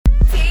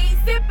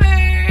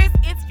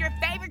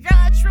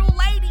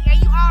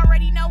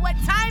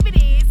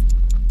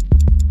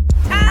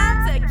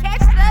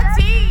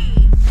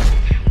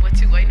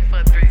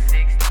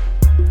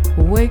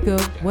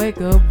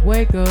wake up.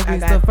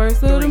 It's the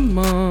first of the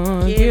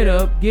month. Get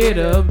up.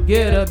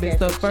 It's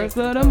the first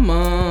of the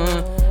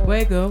month.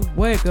 Wake up.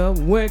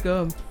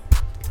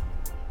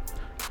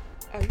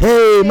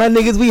 Hey, my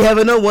niggas, we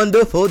having a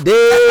wonderful day.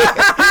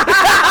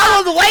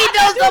 I was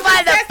waiting on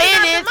somebody to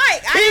finish.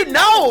 He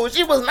knows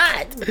she was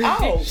not.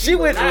 Oh, she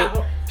went right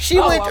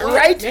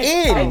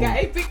in.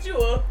 He picked you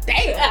up.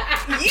 Damn.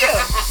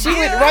 Yeah. She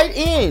went right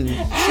in.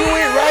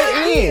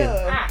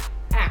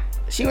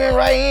 She went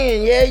right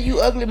in. Yeah, you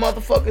ugly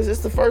motherfuckers. It's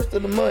the first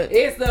of the month.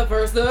 It's the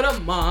first of the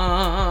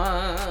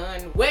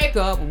month. Wake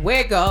up.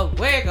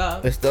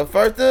 It's the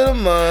first of the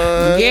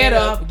month. Get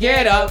up.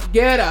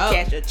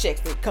 Cash your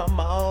checks and come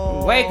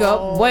on. Wake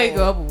up.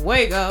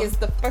 It's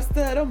the first of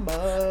the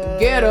month.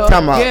 Get up.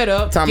 Time out. Get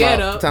up. Time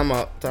Get out. up. Time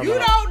out. You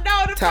don't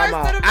know the Time first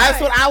out. of the month.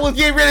 That's what I was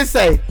getting ready to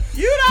say.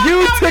 You don't You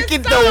know took this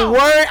it the song.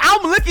 word.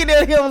 I'm looking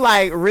at him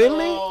like,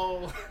 really?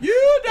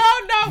 You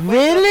don't know.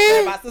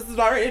 Really? My sister's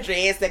already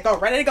dressed. They go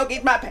ready to go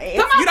get my pants.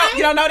 Come on,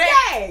 You don't know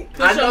that? Hey.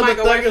 I know the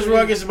Thuggish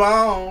Ruggish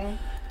Bone.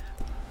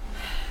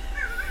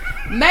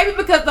 Maybe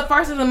because the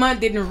first of the month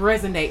didn't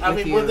resonate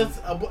with you.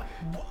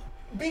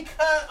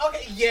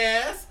 Because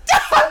yes. So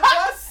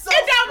what's so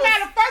It don't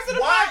matter. First of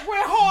the why- month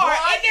went hard.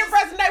 why It didn't is-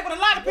 resonate with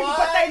a lot of people,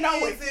 but they know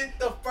Why it. is it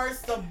the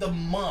first of the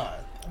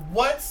month?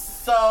 What's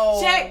so?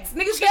 Checks.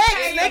 Niggas Checks, get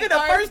paid. nigga, the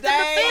first of the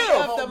But fifth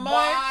of the month.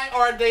 why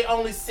are they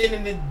only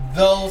sending it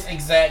those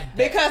exact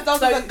days? Because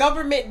those are the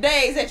government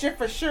days that you're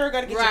for sure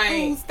gonna get your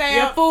food stamps.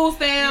 Your food You're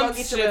stamps. gonna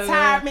get your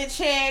retirement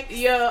checks.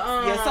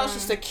 Your Social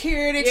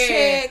security yeah.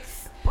 checks.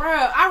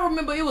 Bruh, I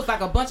remember it was like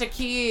a bunch of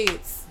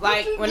kids.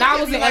 Like You when I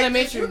look was at me in like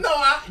elementary, this.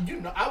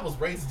 I was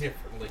raised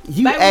differently.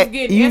 they was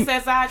getting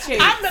SSI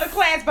checks. I'm middle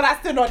class, but I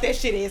still know what that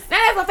shit is.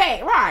 That's a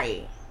fact,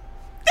 right?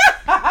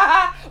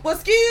 Well,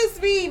 excuse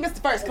me, Mr.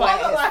 First Why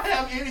Class. do I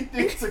have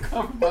anything to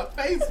cover my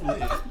face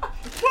with?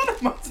 What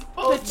am I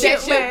supposed to Check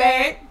do?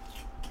 bag.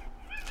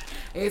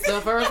 It's the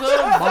first of the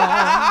month.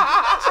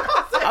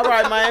 All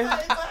right, man.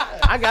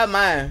 I got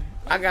mine.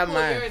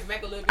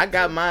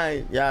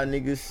 Y'all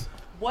niggas.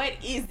 What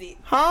is it?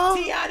 Huh?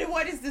 Tiana,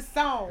 what is the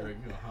song? Girl, you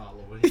a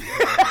Halloween.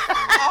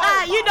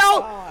 Oh, You my know,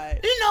 God.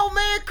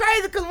 man,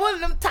 crazy, because one of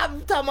them we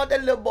talking about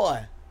that little boy.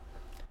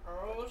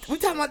 We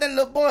talking about that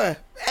little boy.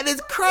 And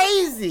it's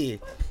crazy.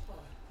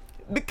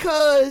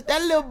 Because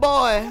that little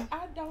boy,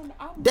 I don't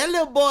know. that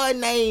little boy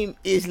name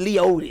is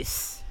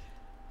Leotis.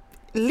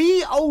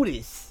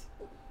 Leotis.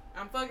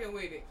 I'm fucking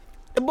with it.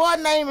 The boy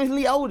name is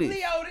Leotis.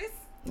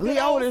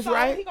 Leotis,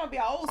 right? He gonna be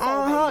an old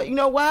soul. baby. You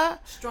know why?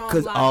 Strong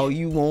Cause lion. all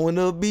you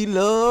wanna be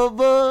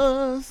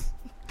lovers.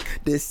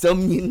 There's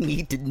something you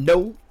need to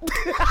know.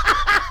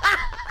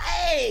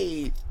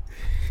 Hey,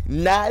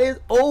 now this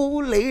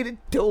old lady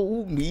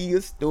told me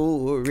a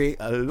story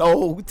a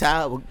long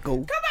time ago.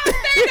 Come on,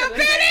 stand up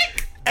in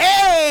it.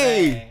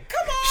 Hey,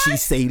 Come on. she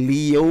say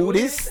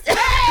Leotis.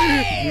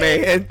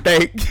 Man,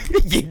 thank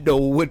you know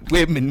what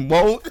women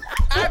want.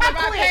 I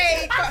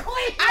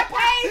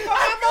paid for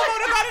my mama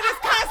to go to this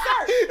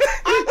concert.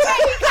 I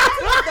paid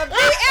for the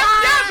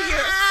VFW,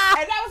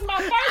 and that was my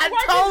first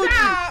working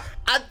job.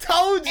 I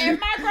told you. And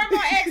my grandma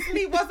asked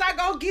me, was I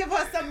gonna give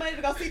her some money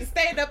to go see the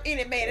stand up in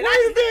it, man? And I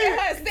just looked at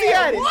her and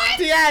said, what?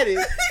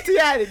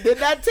 Tiani,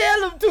 did I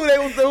tell them to? They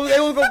was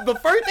gonna, the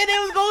first thing they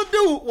was gonna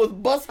do was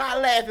bust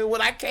out laughing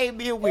when I came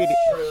in with it.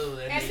 True,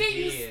 And they then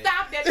you did.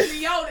 stopped at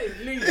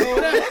Leotis. Wait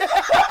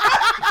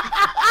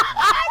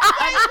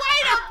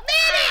a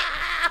minute.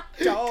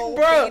 Don't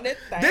Bro, be the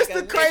this the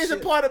thing crazy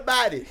of part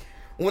about it.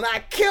 When I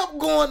kept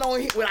going on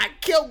here, when I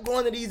kept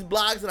going to these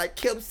blogs and I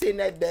kept saying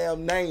that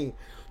damn name,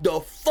 the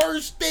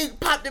first thing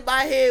popped in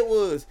my head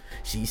was,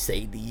 she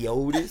say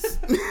Leotis.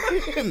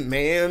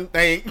 Man,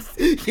 thanks.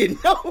 You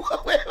know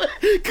what?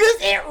 Because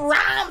it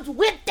rhymes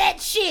with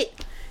that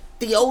shit.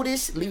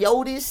 Leotis.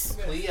 Leotis.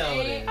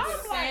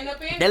 Stand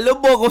up in That little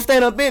boy gonna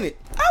stand up in it.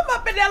 I'm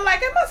up in there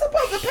like, am I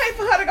supposed to pay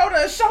for her to go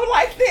to a show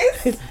like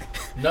this?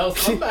 No,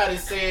 somebody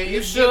said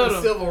it's should've.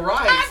 giving civil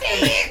rights.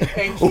 I did.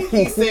 And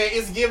Kiki said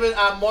it's giving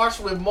I March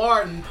with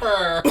Martin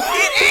per.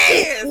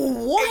 It is.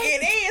 What?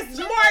 It is.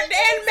 Martin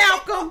and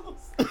Malcolm.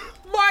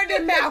 Martin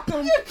and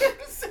Malcolm.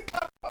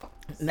 Not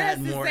That's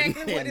more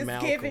exactly what than it's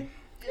Malcolm. giving.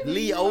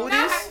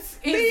 Leotis?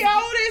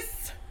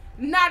 Leotis.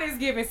 Not as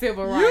giving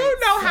civil rights. You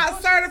know how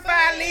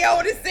certified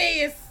Leotis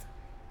is.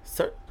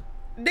 Sir,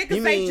 Niggas you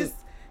ain't mean just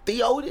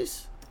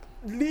Leotis?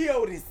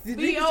 Leotis.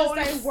 Niggas just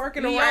Leotis. ain't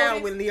working Leotis.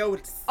 around with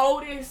Leotis.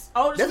 Otis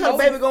That's how the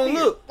baby gonna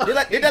look. Did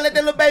I let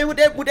that little baby with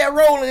that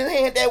roll in his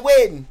hand at that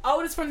wedding?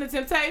 Otis from the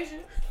Temptation.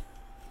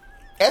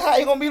 That's how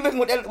he gonna be looking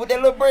with that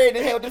little bread in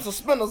his hand with them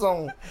suspenders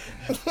on.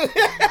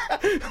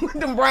 With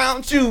them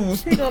brown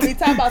shoes. He gonna be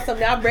talking about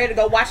something. I'm ready to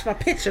go watch my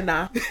picture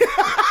now.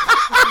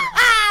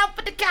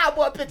 Put the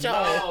cowboy picture No,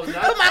 on.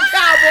 not- Put my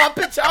cowboy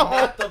picture on.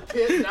 Not the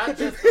pit, not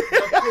just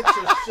the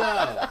picture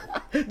show.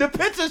 The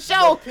picture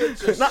show.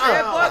 picture Nuh-uh, show.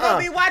 That boy gonna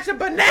be watching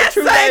Banassa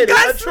True and lady.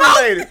 A true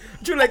Gunsmoke. lady.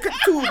 True lady. Cut the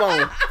tube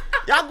on.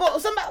 Y'all go,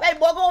 somebody, hey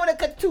boy, go over there,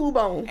 cut the tube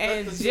on.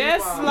 And Cut the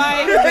just tube on.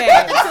 like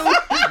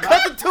that,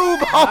 Cut the tube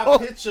My on.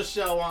 picture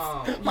show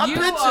on. My you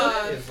picture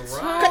are is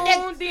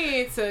right. tuned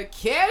in to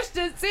catch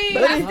the tea.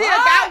 But I still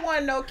got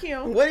one though,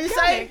 Kim. What did he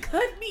say?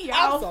 Cut me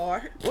I'm off.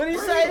 sorry. What did he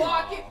Let say? me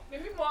walk it.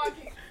 Let me walk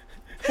it.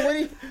 What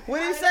did he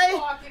Let me say?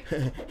 walk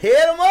it.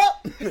 Hit him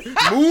up,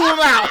 move him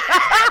out.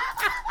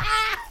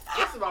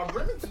 First of all,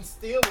 Remington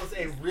Steele was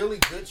a really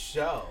good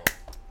show.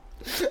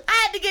 I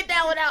had to get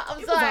that one out. I'm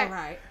It was sorry.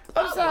 alright.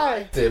 I'm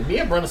sorry. Me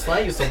and Brenda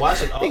Swain used to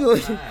watch it all He the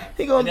gonna- time.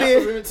 he gonna And be that's a-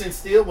 what Remington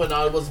Steele when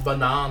it was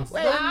Bonanza.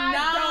 Wait. I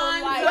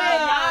don't like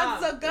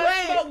Bonanza,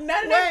 Gunsmoke,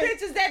 none of them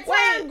wait, bitches that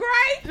wait. time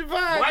great.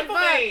 Rifle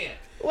Man.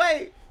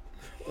 Wait.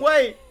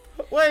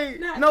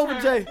 Nova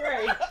J.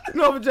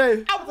 Nova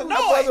J. I was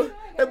annoyed.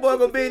 That boy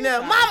gonna be in there.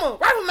 Mama,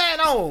 Rifleman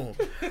on.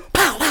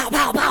 Pow, pow,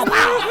 pow, pow,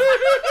 pow.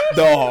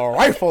 The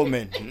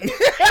Rifleman.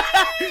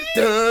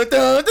 Dun,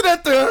 dun, dun,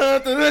 dun,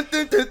 dun, dun,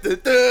 dun, dun,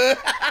 dun.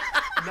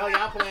 No,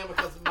 y'all playing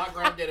because my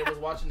granddaddy was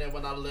watching that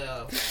when I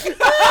left. Okay,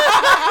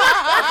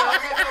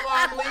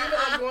 I'm leaving.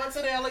 I'm going to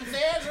the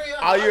Alexandria.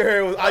 All you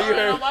heard was,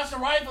 I'm watching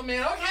Rifleman.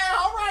 Okay,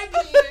 all right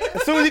then.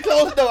 as soon as he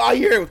closed the door, all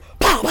you heard was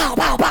pow, pow,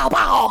 pow, pow,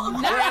 pow.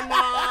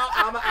 Grandma,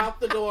 I'm out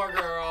the door,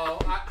 girl.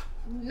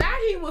 Now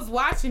he was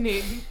watching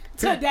it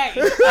today.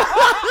 Today.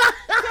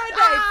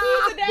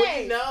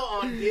 But you know,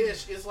 on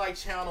Dish, it's like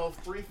channel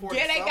 340.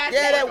 Yeah, they got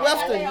Yeah, that Like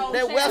Western, old that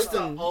channel.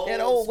 Western, that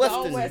old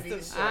Western.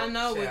 Western. I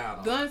know, with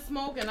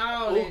Gunsmoke and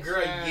all Oh, that.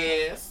 girl, child.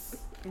 yes.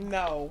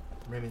 No.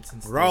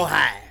 Remington Steele.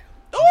 Rawhide.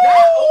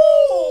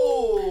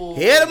 Ooh.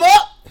 Hit him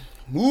up,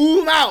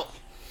 move him out.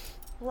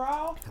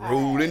 Raw.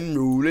 Rolling.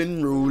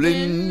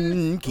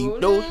 Keep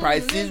those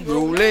prices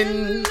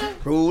rolling.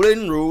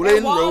 Rolling.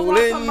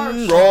 Walmart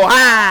commercial.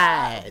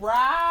 Rawhide.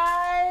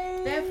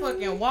 Right. That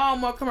fucking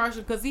Walmart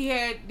commercial, because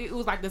it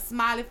was like the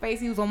smiley face.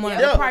 He was on one of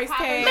Yeah. the price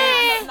Popping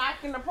tags. them,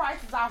 knocking the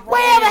prices off.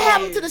 Whatever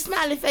happened to the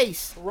smiley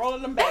face?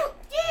 Rolling them back.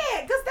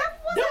 Yeah, because that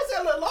was. That was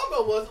that little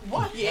logo was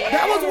what? Yeah.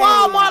 That was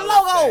Walmart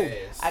logo.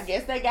 I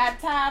guess they got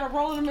tired of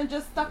rolling them and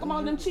just stuck them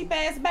on them cheap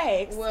ass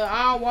bags. Well,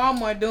 all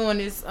Walmart doing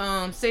is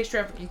sex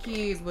trafficking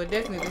kids, but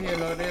that's neither here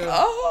nor there.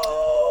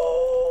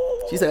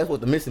 Oh. She said that's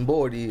what the missing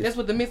board is. That's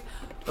what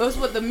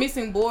the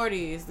missing board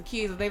is. The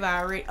kids that they've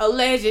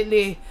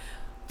allegedly.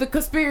 The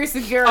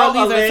conspiracy girlies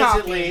are allegedly.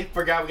 talking.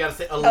 Forgot we gotta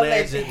say Alleged.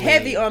 allegedly.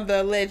 Heavy on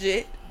the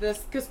alleged. The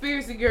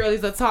conspiracy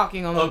girlies are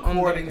talking on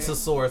according the to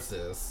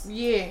sources.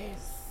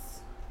 Yes.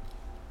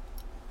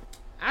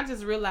 I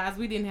just realized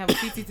we didn't have a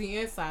CTT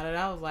insider.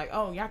 I was like,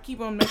 oh, y'all keep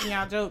on making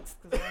y'all jokes.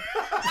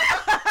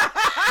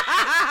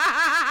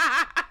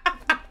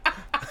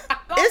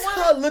 It's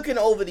her looking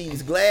over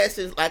these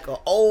glasses like an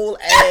old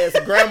ass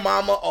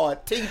grandmama or a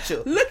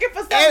teacher. Looking for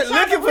something. And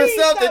looking for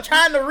something,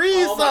 trying to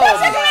read Oh my Put your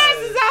something.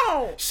 glasses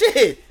on.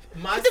 Shit.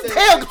 My Get the sister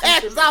tail used to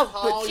glasses be off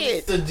Paul with shit.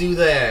 used to do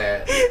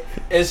that,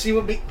 and she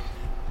would be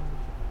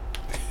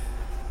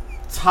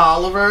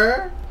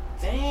Tolliver.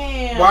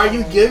 Damn. Why are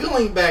you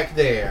giggling back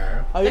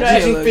there? Oh, That yeah. Did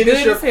shit you look finish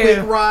good your as hell.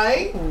 quick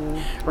ride?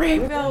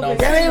 Red velvet.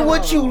 That ain't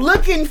what you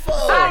looking for.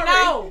 I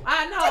know.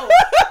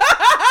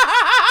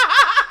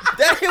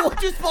 That ain't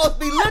what you supposed to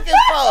be looking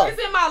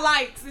It's in my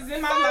likes.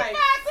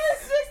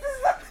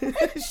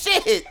 for.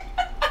 Shit.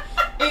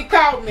 It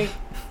caught me.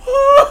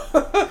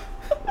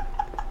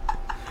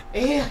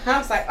 Yeah, I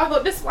was like,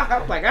 oh, this is why I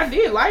was like, I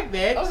did like I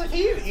that. was like, can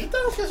you eat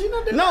those? Because you're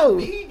not No.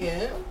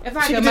 vegan. If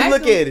I She can can just make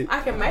look them, at it.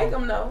 I can make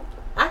them though.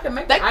 I can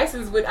make the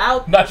ices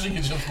without. Not you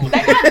can just look They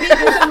got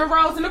vegan cinnamon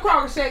rolls in the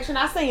Kroger section.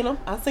 I seen them.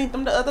 I seen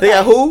them the other They day.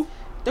 got who?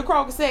 The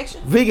Kroger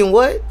section. Vegan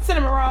what?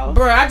 Cinnamon rolls.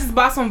 Bruh, I just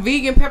bought some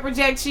vegan pepper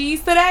jack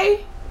cheese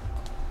today.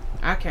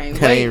 I can't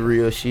That wait. ain't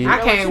real shit. I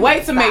can't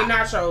wait to make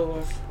Stop.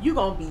 nachos. You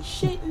gonna be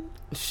shitting.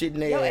 Shit in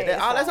their Your ass.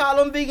 ass That's off.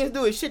 all them vegans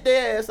do is shit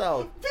their ass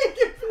off.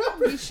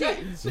 Be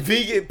shitting.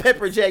 Vegan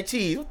pepper jack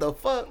cheese. What the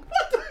fuck?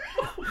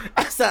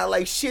 That sound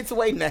like shit's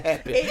waiting to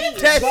happen. It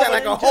is. That sound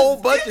like a whole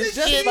bunch of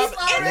just shit bubble-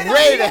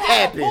 ready to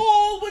happen.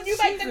 Pool when you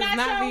make Cheese the is not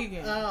nacho.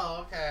 vegan.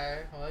 Oh, okay.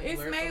 Well, you It's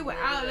learned made something with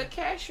every all the day.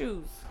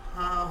 cashews.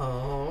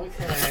 Oh,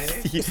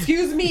 okay.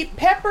 Excuse me,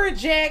 pepper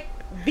jack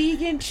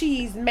vegan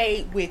cheese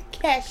made with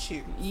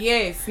cashew.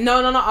 Yes.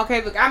 No.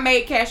 Okay, look, I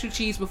made cashew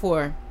cheese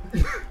before.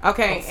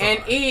 Okay, I'm and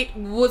sorry. it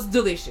was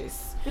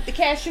delicious. With the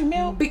cashew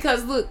milk.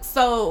 Because look,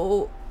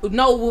 so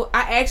no,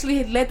 I actually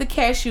had let the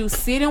cashew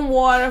sit in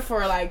water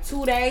for like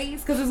 2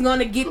 days because it's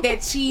gonna get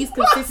that cheese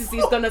consistency.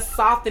 It's gonna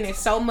soften it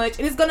so much,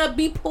 and it's gonna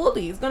be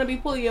pulley. It's gonna be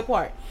pulley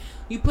apart.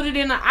 You put it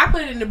in. I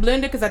put it in the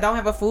blender because I don't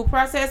have a food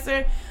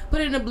processor.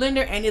 Put it in the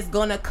blender, and it's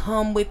gonna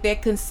come with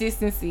that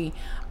consistency.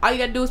 All you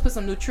gotta do is put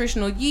some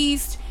nutritional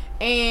yeast,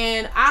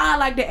 and I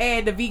like to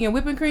add the vegan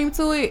whipping cream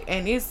to it,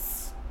 and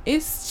it's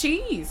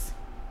cheese.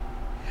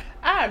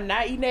 I am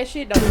not eating that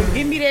shit. Don't even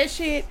give me that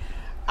shit.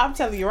 I'm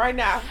telling you right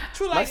now.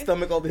 True My lady.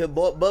 stomach over here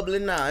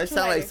bubbling now. It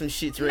sound like lady. some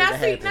shit's ready Now to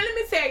see, happen. now let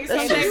me tell you That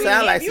something. shit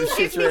sound like If you some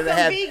shit's give me ready to some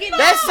happen. vegan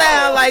That dogs,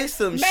 sound like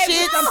some Maybe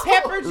shit's some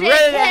pepper jack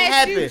ready to cashew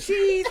happen.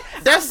 cheese.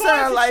 That I'm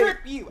sound going like to trip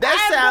you.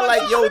 that I'm sound going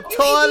like to your trip you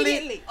toilet.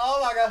 immediately.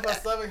 Oh my god, my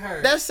stomach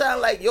hurts. That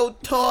sound like your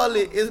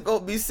toilet is gonna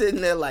be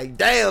sitting there like,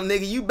 damn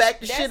nigga, you back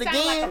to That shit sounds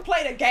again. like a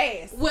plate of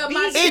gas. Well,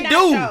 my- Vegan It do.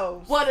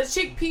 nachos. Well, the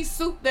chickpea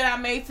soup that I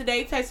made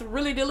today tastes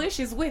really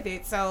delicious with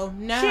it. So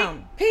no.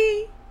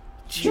 Chickpea.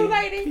 True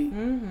lady.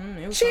 Mm-hmm.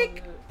 It was so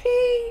good.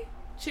 Chickpea.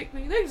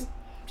 Chickpea. There's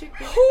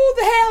chickpea. Who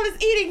the hell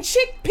is eating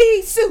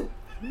chickpea soup?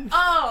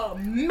 Oh,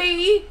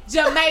 me,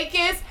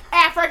 Jamaicans,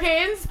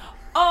 Africans,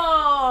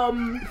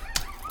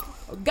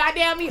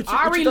 goddamn me,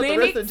 Ari What you thought the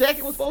rest of the Lennox.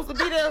 jacket was supposed to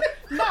be there?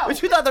 No.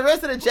 But you thought the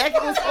rest of the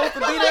jacket was supposed to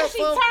be there? She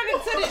for? turned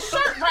into this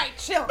shirt right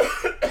chill.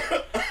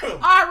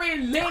 Ari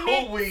Oh,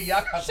 Lennox. wait,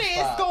 y'all got to She is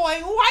stop. going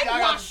Y'all got to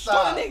whitewash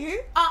stop. on the nigga.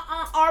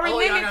 Ari Oh,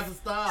 y'all got Lennox. to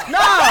stop. No,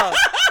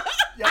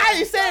 Y'all I got ain't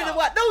to saying stop.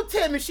 what. Don't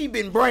tell me she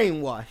been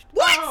brainwashed.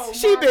 What? Oh,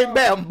 She my been God.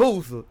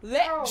 bamboozled.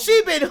 Let,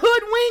 She been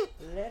hoodwinked.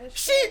 let us.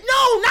 She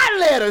not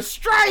let her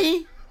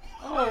stray.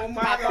 Oh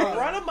my God.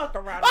 Run amok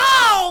around.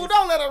 Oh,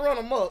 don't let her run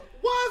amok.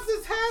 Why is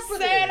this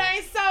happening? Say it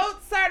ain't so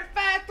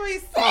certified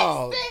 360.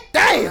 Oh,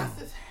 damn. Why is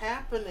this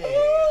happening?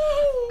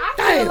 I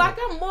feel Damn. like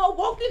I'm more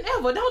woke than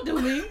ever. Don't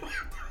do me.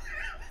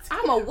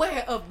 I'm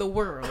aware of the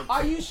world.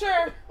 Are you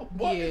sure?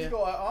 What Yeah. is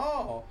going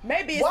on?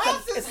 Maybe Why it's is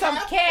some, this it's some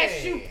happening?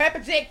 cashew pepper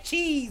jack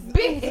cheese.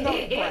 oozing on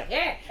the bread.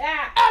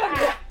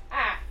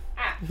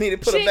 Need to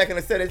put her back in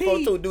the set. It's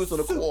supposed to do this on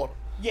the quarter.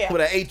 Yeah.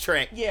 With an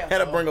 8-track. Yeah. Had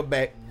to bring her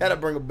back. Let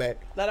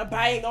her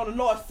bang on the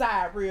north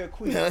side real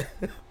quick.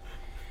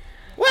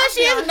 Well,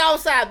 she is an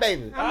outside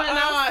baby.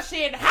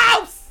 She in the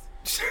house.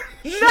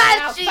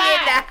 Not she in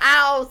the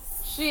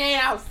house. She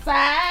ain't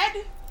outside.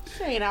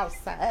 She ain't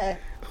outside.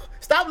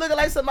 Stop looking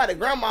like somebody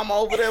grandmama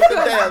over there with the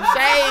damn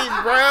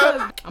shades,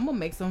 bro. I'm gonna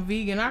make some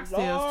vegan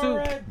oxtails too.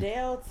 Laura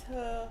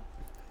Delta.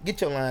 Get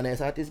your line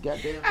ass out this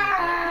goddamn. You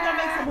gonna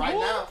make some Right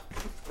what? now.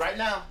 Right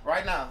now.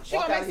 Right now. She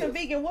Walk gonna out make of some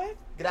here. vegan what?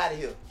 Get out of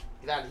here.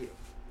 Get out of here.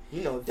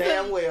 You know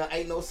damn well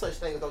ain't no such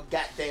thing as no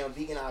goddamn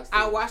vegan oxtail.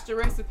 I watched the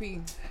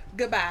recipe.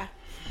 Goodbye.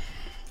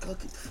 Go get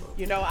the fuck.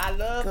 You know, I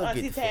love Go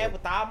Auntie get the Tab fuck.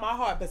 with all my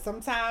heart, but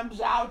sometimes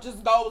y'all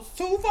just goes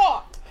too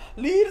far.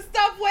 Leave the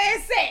stuff where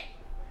it's at.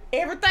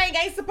 Everything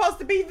ain't supposed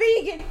to be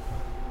vegan.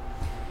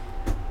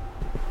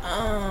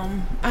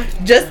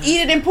 Just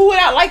eat it and pull it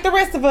out like the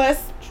rest of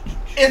us.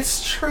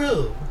 It's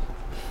true.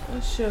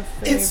 What's your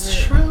favorite?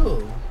 It's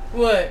true.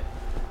 What?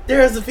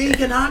 There's a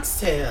vegan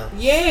oxtail.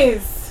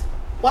 Yes.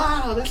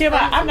 Wow. That's Kim,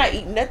 crazy. I'm not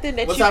eating nothing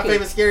that What's you our can.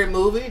 favorite scary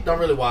movie? Don't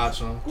really watch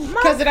them.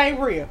 Because it ain't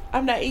real.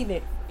 I'm not eating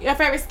it. Your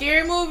favorite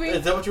scary movie?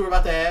 Is that what you were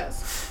about to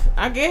ask?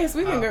 I guess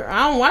we can go.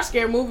 I don't watch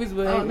scary movies,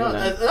 but Oh, no. you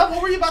know.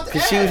 What were you about to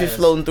Cause ask? she was just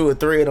floating through a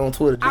thread on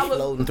Twitter. I Just was-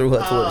 floating through her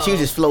Twitter. She was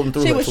just floating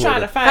through She her was Twitter.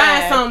 trying to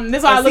Find something.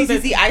 That's why I a looked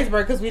at. CCC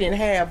iceberg because we didn't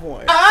have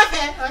one.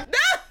 Okay.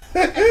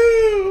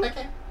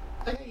 Okay.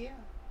 Okay. Yeah.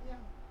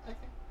 Okay.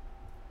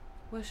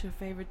 What's your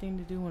favorite thing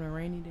to do on a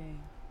rainy day?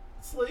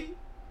 Sleep.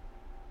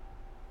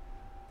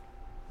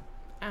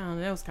 I don't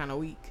know. That was kind of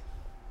weak.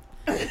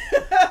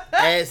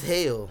 As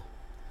hell.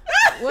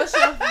 What's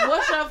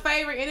your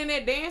favorite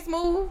internet dance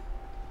move?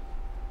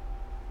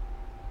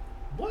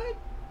 What?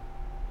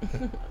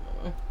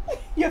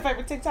 Your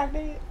favorite TikTok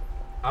dance?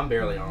 I'm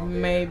barely on there.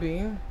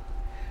 Maybe.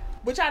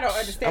 Which I don't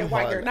understand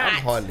why you're not.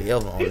 I'm hardly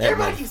ever on that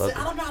Everybody keeps saying, I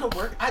motherfucker. don't know how to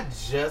work. I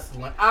just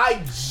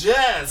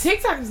learned.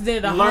 TikTok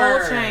did a whole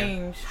Learn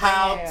change.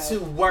 how Yeah. to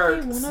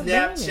work They wanna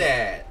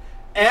Snapchat.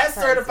 As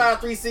certified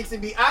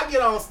 360B, I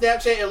get on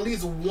Snapchat at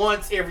least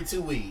once every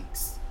 2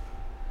 weeks.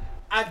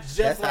 I That's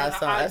just how I learned.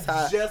 saw- that's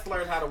how- I just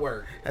learned how to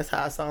work. That's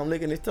how I saw him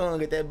licking his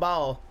tongue at that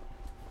ball.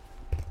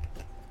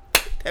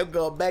 That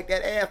girl back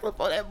that ass up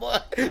on that boy.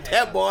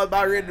 That boy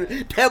about ready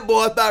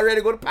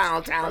to go to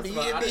Pound Town. First Do of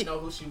all, you I hear didn't me? know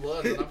who she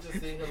was, and I'm just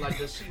sitting here like,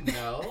 does she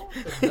know?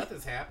 Because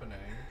nothing's happening.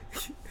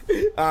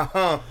 Okay.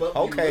 But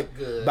we look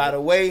good. By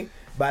the way,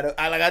 like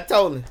I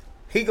told him,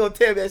 he gonna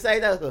tell me the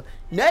same thing.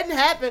 Nothing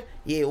happened.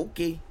 Yeah,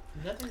 okay.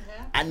 Nothing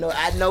happened. I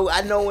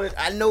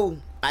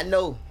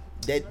know.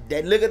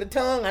 That lick of the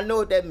tongue, I know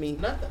what that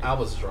means. Nothing. I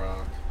was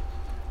drunk.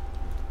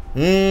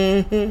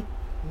 Mm-hmm.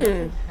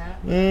 Nothing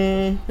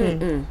happened.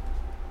 Mm-hmm.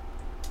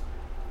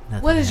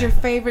 What is your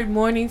favorite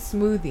morning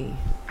smoothie?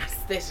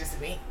 That's just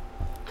me.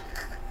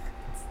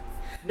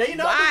 Now you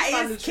know Why I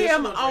do my is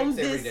Kim nutritional on drinks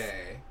every this-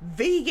 day.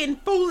 Vegan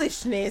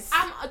foolishness.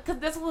 Cause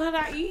that's what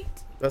I eat.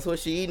 That's what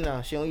she eat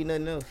now. She don't eat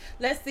nothing else.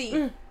 Let's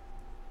see.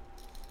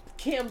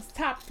 Kim's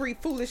top 3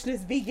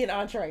 foolishness vegan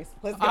entrees.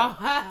 Let's go.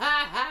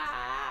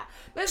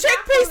 Let's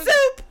Chickpea not-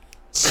 soup.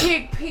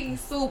 Chickpea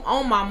soup.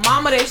 Oh my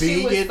mama, that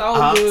shit was Vegan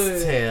so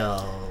good.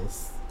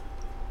 oxtails.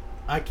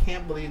 I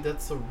can't believe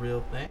that's a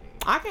real thing.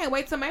 I can't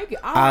wait to make it.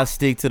 Oh, I'll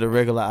stick to the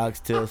regular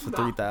oxtails for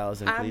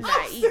 3,000, I'm please.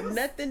 not eating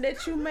nothing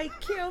that you make,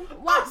 Kim.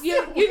 what?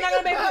 You're not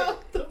gonna be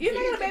able to. You're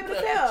not gonna be able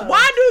to tell.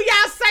 Why do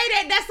y'all say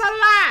that? That's a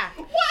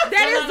lie.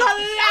 That is No, no, a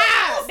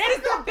lie. That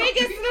is the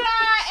biggest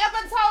lie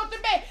ever told to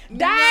me.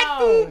 Diet No.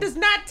 food does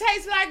not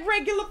taste like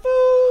regular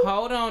food.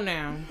 Hold on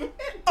now.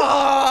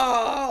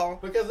 Oh,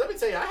 Because let me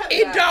tell you, I had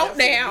It that. don't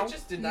It now.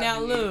 just did not Now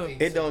do look.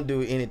 anything It to don't me.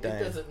 do It anything.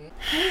 doesn't.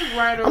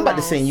 Right or I'm about to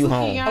wrong? send you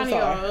home. Sukiyaki I'm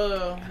sorry.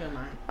 or, never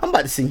mind. I'm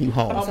about to send you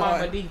home. Oh, sorry.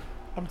 Mama D.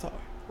 I'm sorry.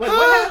 Wait,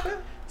 what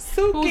happened?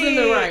 Suki Who's in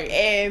the right?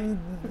 and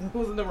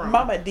Who's in the wrong?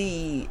 Mama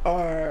D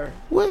are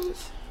What?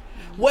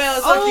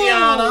 well.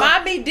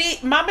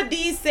 Sukiana. Mama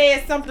D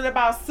said something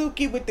about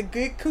Suki with the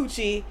good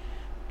coochie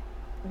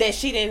that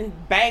she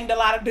didn't banged a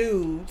lot of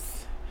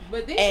dudes.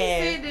 But then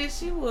And- she said that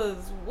she was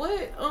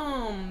what?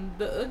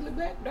 The ugly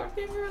black dark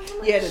skin girl.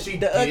 Yeah, She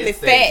the did ugly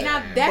say fat. Now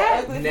The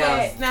that ugly Now-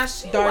 fat. now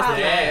she Dark wild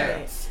skin. like Yeah.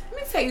 that.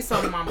 Let me tell you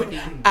something, Mama D.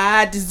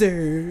 I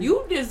deserve.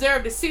 You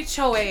deserve to sit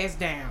your ass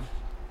down.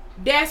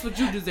 That's what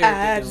you deserve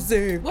I to do.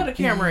 deserve. What to a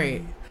camera be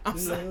at? I'm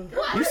sorry.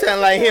 You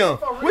sound like him.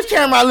 Which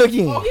camera I look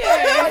in?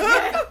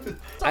 Yeah.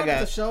 I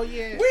got. the show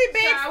yet. We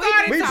been Nah,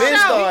 started. we the been show.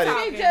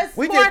 started. We just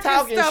We just sparking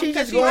talking. stuff She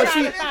 'cause just going.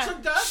 trying She to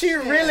find- she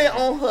really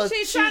on her.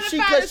 She She trying to she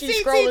find cause the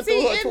she's scrolling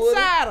through her CTT Twitter.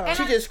 insider.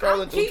 She just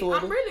scrolling through Twitter.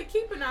 I'm really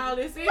keeping all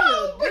this in here.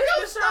 No, This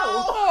because the show.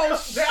 Oh,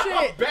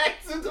 now shit. back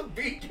to the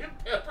vegan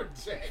pepper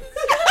jack.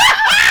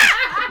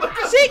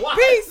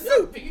 Chickpea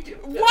soup.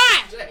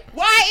 Why?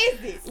 Why is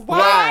this?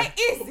 Why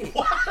is it?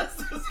 Why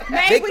is this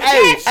Made They, with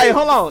hey, cashew.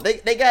 hold on.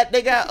 They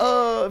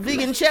got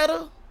vegan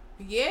cheddar.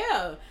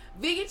 Yeah.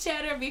 Vegan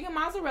cheddar, vegan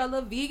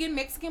mozzarella, vegan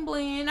Mexican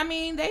blend. I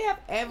mean, they have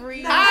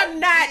every. I'm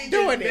not vegan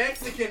doing it.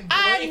 Mexican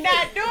I'm blend?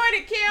 not doing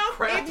it, Kim.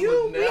 Kraft If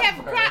you, would we have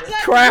never.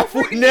 Kraft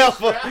would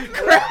never.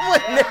 Kraft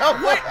would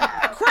never.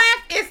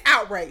 Kraft is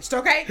outraged,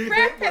 okay?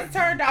 Kraft has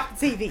turned off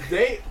the TV.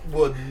 They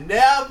would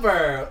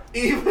never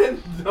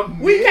even the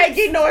We mix- can't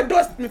get no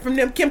endorsement from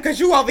them, Kim, because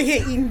you over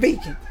here eating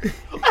vegan.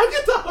 I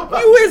can talk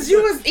about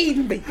You was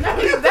eating vegan. They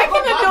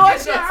can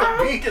endorse some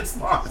y'all. vegan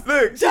sponsors.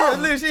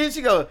 Look,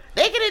 she go.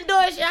 They can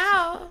endorse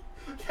y'all.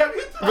 Have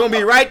you thought We're gonna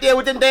be right there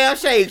with them damn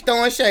shades,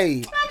 throwing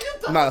shades. Have you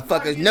thought about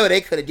Motherfuckers getting- know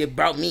they could have just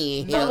brought me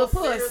in No, here.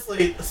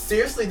 puss.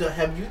 Seriously though,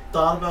 have you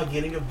thought about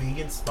getting a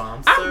vegan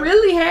sponsor? I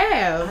really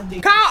have.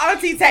 Call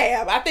Auntie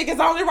Tab. I think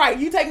it's only right.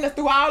 You taking us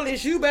through all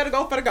this. You better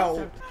go for the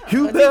gold.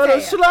 You Auntie better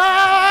Tab.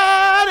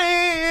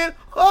 slide in.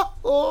 Oh,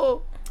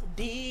 oh.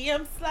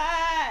 DM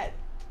slide.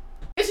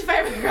 It's your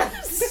favorite girl.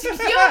 You're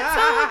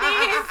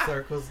tuned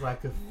Circles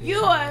like a in. You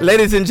are.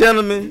 Ladies and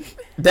gentlemen,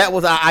 that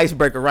was our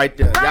icebreaker right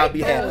there. Y'all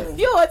be happy.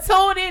 You are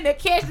tuned in to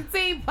Catch the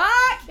Tea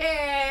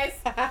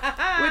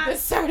podcast with the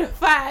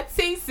certified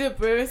tea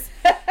sippers.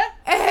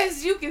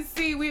 As you can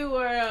see, we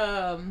were,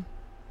 A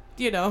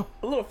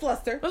little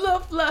fluster. a little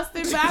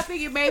flustered, but I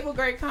think it made for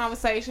great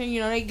conversation. You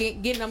know, they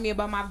getting on me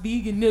about my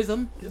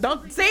veganism.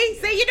 Don't see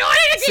you doing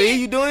it again.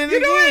 See, you doing it You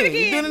again. doing it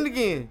again. You doing it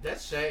again.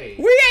 That's shade.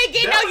 We ain't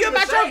getting That on you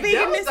was about your the shade.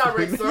 That was veganism.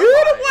 direct You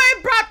certified. the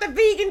one brought the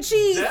vegan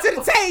cheese That to the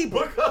was table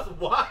Because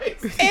why?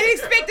 and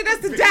expected us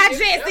to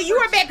digest it. You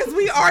were mad because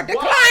we are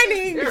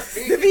declining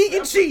the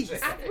vegan cheese.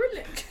 I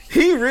really.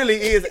 He really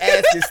is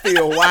asking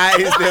still, why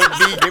is there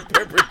vegan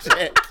pepper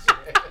jack?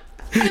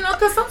 You know,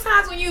 because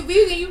sometimes when you're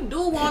vegan, you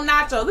do want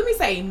nachos. Let me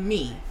say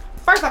me.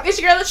 First off,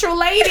 it's your girl, the true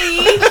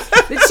lady.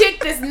 The chick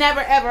that's never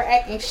ever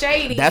acting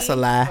shady. That's a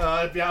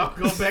lie. If y'all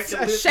go back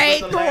to listen Shade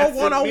to the thrower last 10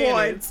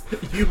 101. minutes,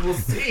 you will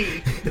see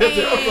that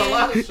there was a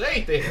lot of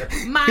shade there.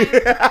 My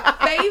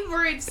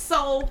favorite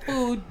soul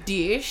food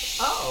dish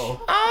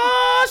Oh.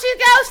 Oh,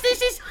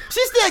 she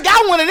still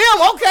got one of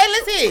them. Okay,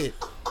 let's hear it.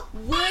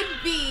 would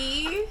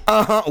be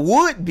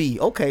Would be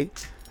okay.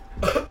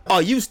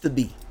 Or used to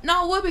be.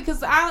 no would be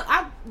because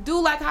I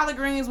do like collard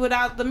greens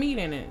without the meat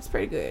in it. It's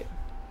pretty good.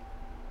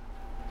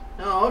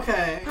 Oh,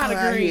 okay.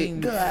 Collard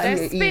greens.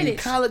 That's spinach.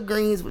 Collard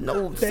greens with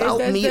no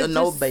salt meat or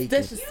no bacon.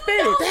 That's just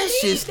spinach.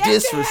 That's just That should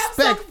have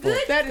disrespectful. some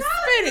good That is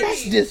collard spinach.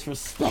 That's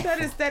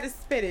disrespectful. That is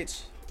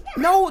spinach.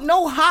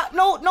 No hot,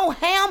 no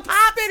ham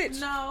pop. Spinach.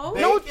 No.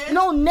 Bacon?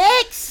 No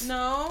necks.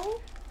 No.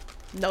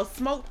 No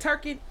smoked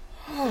turkey.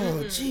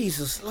 Oh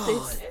Jesus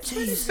Lord, It's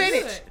Jesus.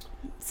 Spinach. good.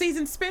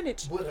 Seasoned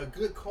spinach. With a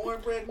good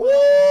cornbread.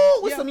 Ooh,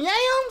 with Yeah. some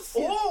yams.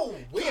 Oh,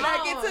 we Can I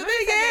Oh, get to let the me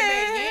take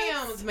that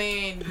yams?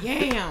 back.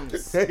 Yams, man.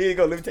 Yams. Here you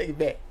go. Let me take it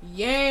back.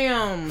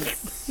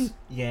 Yams.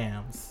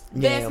 yams.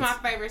 That's Yams. my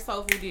favorite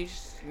soul food dish.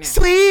 Now.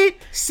 Sweet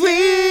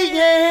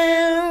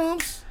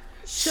yams.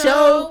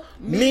 Show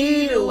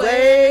me the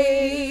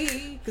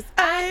way. Cause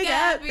I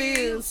got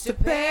bills to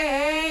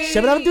pay.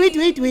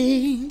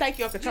 Shabba-dabba-dwee-dwee-dwee. Thank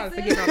you for trying to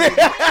forget on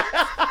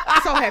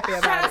that. So happy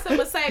Shout about out to it.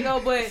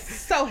 Masego, but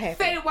So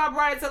happy. Fetty Wap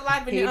brought it to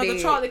life, and He the other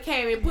did. Charlie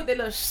came and put that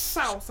little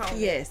sauce on it.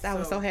 Yes, I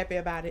was so happy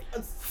about it.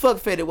 Fuck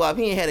Fetty Wap.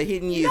 He ain't had a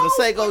hit in years.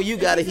 Masego, you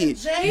got a hit.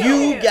 jail.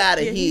 You got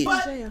a Yeah, hit. he's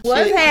in jail.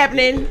 What's Shit.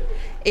 happening?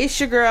 It's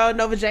your girl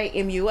Nova J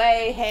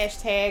MUA.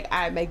 Hashtag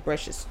I make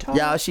brushes talk.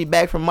 Y'all, she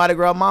back from Mardi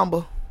Gras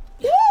Mamba.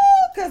 Woo,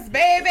 cause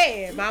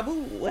baby, my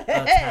boo.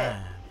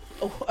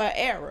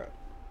 Era.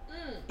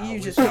 You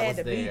just wish I had was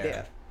to be there.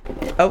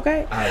 there.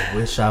 Okay. I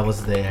wish I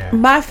was there.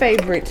 My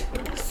favorite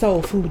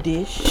soul food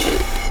dish.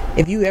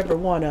 If you ever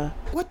wanna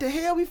What the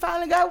hell? We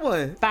finally got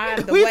one.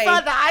 Find the we way.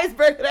 found the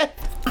icebreaker.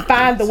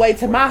 find the way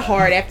to my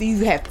heart after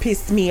you have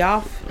pissed me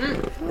off,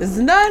 is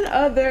none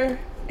other,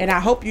 and I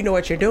hope you know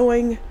what you're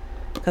doing,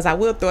 because I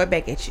will throw it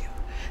back at you.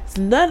 It's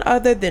none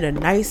other than a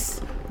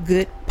nice,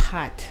 good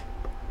pot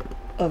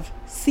of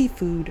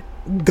seafood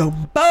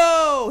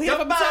gumbo. Here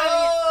from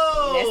Tanya.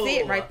 That's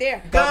it right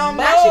there.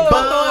 Gumbo. Now she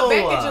gonna throw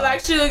it back at you like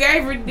Suge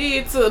Avery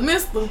did to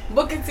Mr.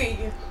 Booker T.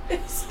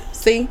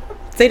 See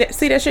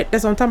that shit?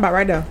 That's what I'm talking about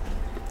right now.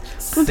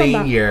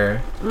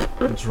 Senior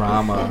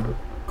drama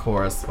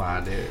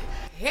correspondent.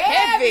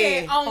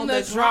 Heavy on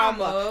the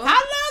drama. How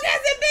long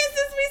has it been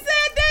since we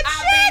said that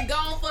I've been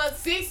gone for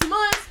 6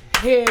 months.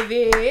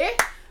 Heavy.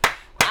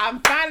 I'm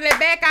finally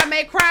back. I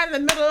may cry in the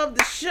middle of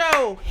the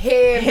show.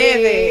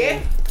 Heavy.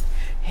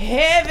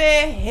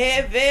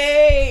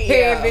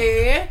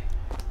 Heavy.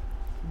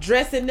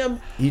 Dressing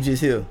them. You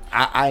just here.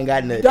 I ain't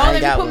got nothing. Don't I let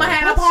ain't me got put my one.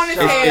 hand up on his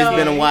It's tail.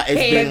 been a while. It's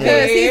been a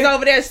Because while. he's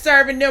over there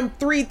serving them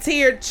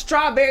 3-tiered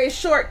strawberry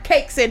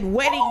shortcakes and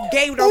wedding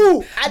Gator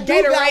Ooh, I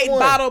do got Gatorade one.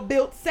 bottle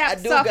built I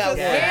do got sapsuckers. one.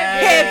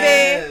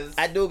 Heavy.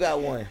 I do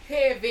got one.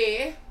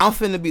 Heavy. I'm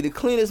finna be the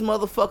cleanest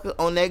motherfucker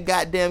on that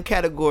goddamn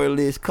category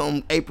list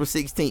come April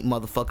 16th,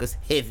 motherfuckers.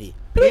 Heavy.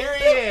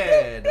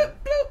 Period.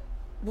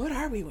 What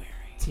are we wearing?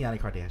 Tiana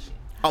Kardashian.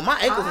 Oh, my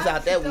ankles is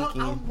out that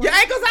weekend. Your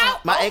ankles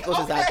out? My ankles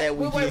is out that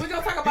Wait, we're weekend.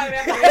 gonna talk about it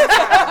after this.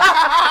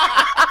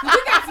 We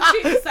got some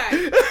shit to say.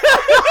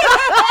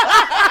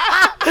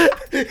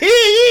 You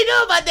didn't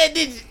know about that,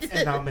 did you?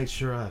 And I'll make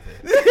sure of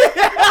it.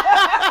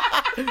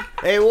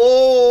 Hey,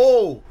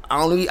 whoa. I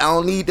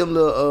don't need them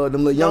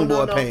little young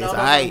boy pants. All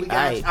right.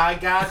 I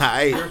got you.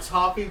 Aight. You're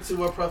talking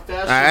to a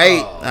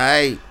professional. All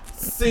right.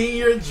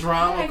 Senior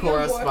drama Young boy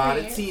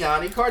correspondent pants.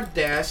 Tiana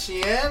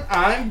Kardashian.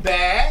 I'm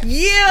back.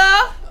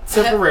 Yeah.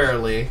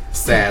 Temporarily,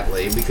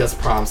 sadly, because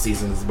prom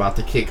season is about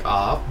to kick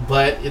off.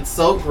 But it's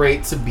so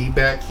great to be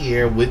back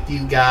here with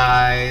you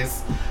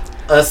guys.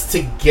 Us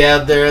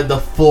together, the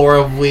four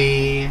of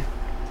we.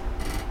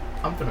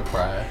 I'm gonna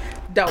cry.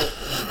 Don't.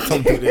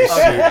 Don't do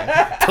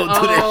that shit.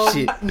 Don't do that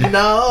shit.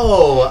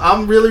 No,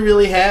 I'm really,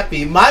 really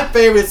happy. My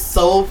favorite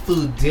soul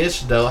food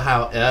dish, though,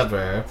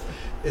 however,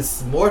 is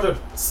smothered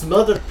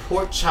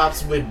pork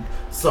chops with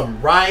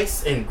some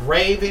rice and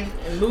gravy,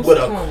 And loose with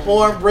a corn.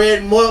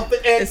 cornbread muffin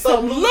and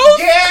some some loose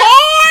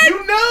corn?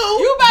 You knew.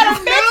 You better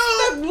You mix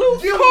knew. the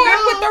loose You corn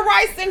knew. with the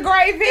rice and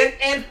gravy.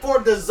 And for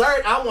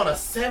dessert, I want a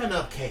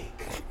 7-Up cake.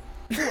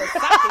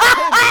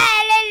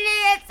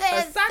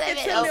 A socket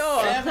to me or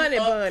a 7-Up honey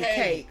bun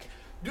cake.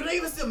 Do they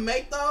even still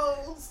make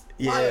those?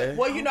 Yeah.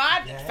 Well, you know,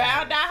 I Yeah.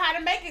 found out how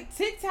to make it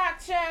TikTok,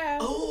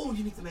 child. Oh,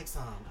 you need to make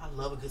some. I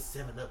love a good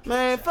 7-Up cake.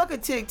 Man, fuck a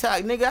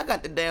TikTok, nigga. I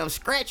got the damn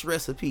scratch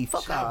recipe.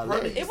 Fuck all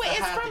Brother that. used to It's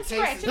hide from the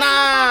scratch. cases- It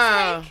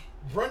Nah.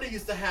 Brenda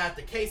used to hide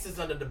the cases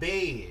under the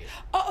bed.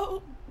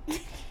 Oh,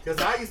 Because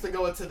I used to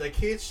go into the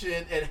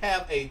kitchen and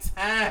have a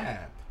time.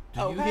 Do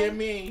you Okay. hear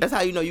me? That's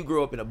how you know you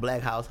grew up in a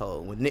black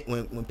household.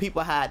 When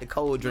people hide the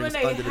cold drinks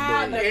When they under the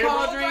hide bed. the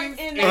cold drinks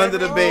Under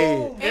the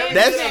bed. and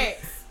That's-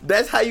 snacks.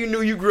 That's how you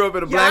knew you grew up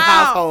in a black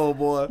Y'all. household,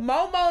 boy.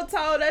 Momo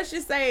told us, she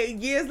said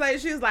years later,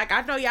 she was like,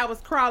 I know y'all was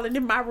crawling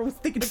in my room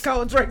sticking the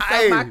cold drinks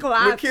Hey, in my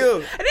closet. look here.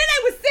 And then they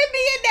would send me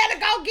in there to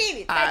go get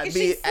it. I Thinking be,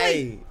 she sleep.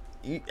 hey,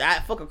 I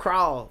fuck a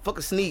crawl, fuck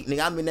a sneak,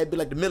 nigga. I'm in that be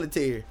like the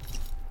military.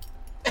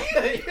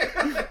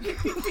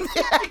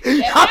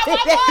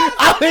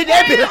 I'm in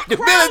that be like the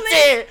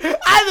military.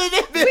 I'm in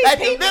that be like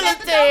the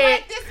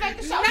military.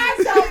 Not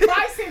so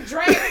Bryson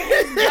dragging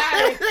his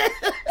body.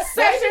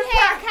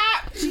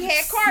 She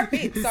had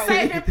carpet. So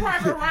Saving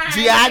Private Ryan.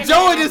 G.I.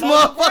 Joe in this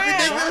motherfucker,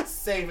 Brown. nigga.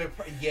 Saving.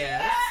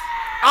 Yes.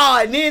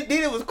 Oh, and then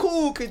it was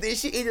cool because then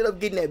she ended up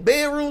getting that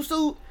bedroom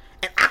suit,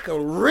 and I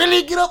could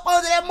really get up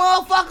under that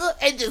motherfucker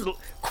and just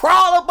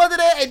crawl up under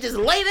there and just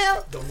lay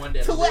there. The one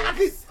that To where I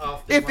lifts could,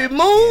 off the if it ground.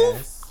 moved,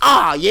 Yes.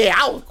 oh yeah,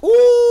 I was Well,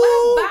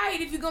 ooh. buy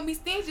it if you're gonna be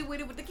stingy with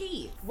it with the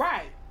kids.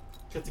 Right.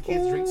 Because the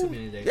kids drink too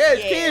many days. Yeah,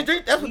 Yeah. kids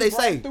drink. That's what they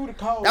say. Through the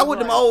cold That's what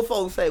them drink. old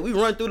folks say. We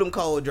run through them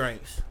cold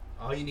drinks.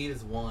 All you need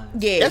is one.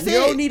 Yeah, That's you it.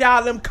 don't need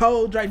all them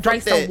cold drinks.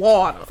 Drink Fuck some that.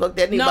 water. Fuck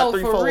that. Need No, about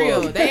 3, for 4 real.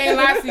 of them. They ain't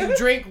like you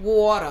drink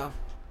water.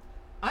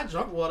 I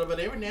drunk water, but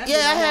every now and Yeah,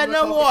 then I had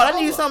want a no water. I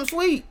need Coca-Cola. something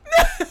sweet. All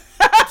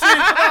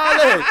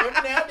that. Every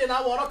now and then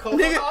I want a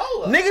Nigga,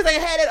 Coca-Cola. niggas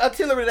ain't had that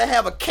artillery to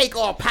have a cake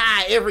or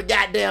pie every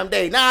goddamn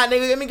day. Nah,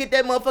 nigga, let me get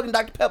that motherfucking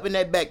Dr. Pepper in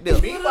that back there.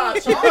 Meanwhile,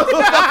 Charles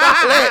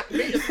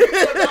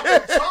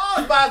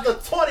buys the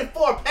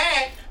 24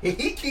 pack and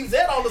he keeps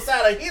that on the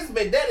side of his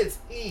bed. That is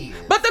his.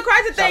 But the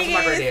crazy Shout out thing to my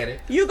is, granddaddy.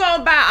 you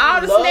gonna buy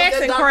all the Love snacks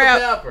that and Dr. crap.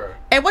 Pepper.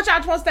 And what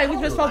y'all supposed to say? We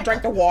I just don't supposed to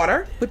drink like the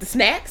water with the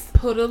snacks.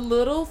 Put a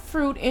little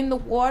fruit in the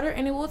water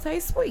and it will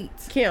taste sweet.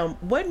 Kim,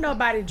 wasn't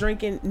nobody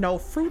drinking no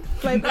fruit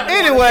flavored water.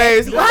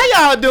 Anyways,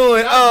 how y'all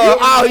doing?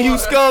 All you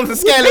scums and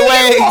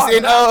scallywags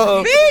and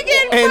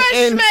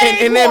Vegan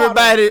and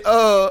everybody.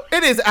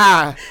 It is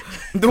I,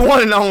 the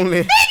one and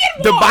only,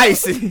 the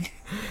Bison,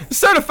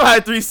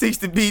 certified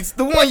 360 beats,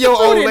 the one your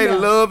old in lady there.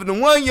 love and the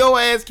one your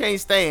ass can't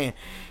stand.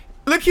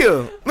 Look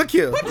here, Put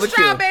the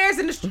strawberries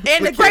and the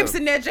Look grapes here.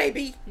 in there,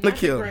 JB. look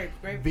here,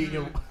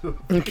 Vegan.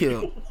 look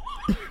here.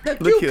 The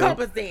Look here.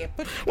 cucumbers there.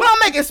 Well, I'm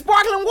making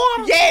sparkling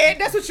water. Yeah,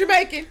 that's what you're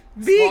making.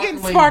 Vegan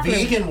sparkling.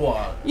 Vegan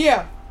water.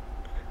 Yeah.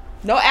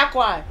 No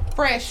alkaline.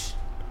 Fresh.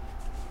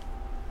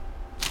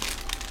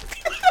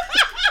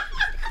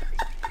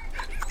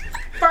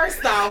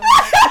 First off,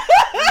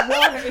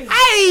 water is.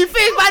 I ain't even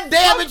finished my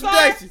damn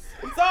introduction.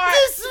 I'm sorry.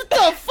 This what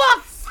the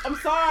fuck? I'm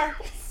sorry.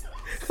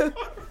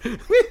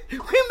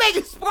 we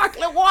making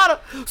sparkling water.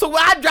 So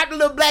when I drop the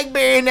little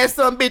blackberry in that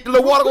son bitch, the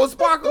little water gonna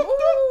sparkle.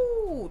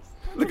 Ooh.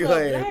 Look at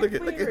her ass. Look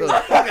at her. Blackberry.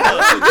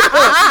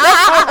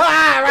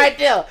 Right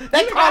there.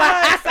 That You call got her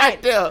her ass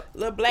right there.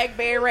 Little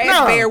blackberry,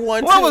 No. raspberry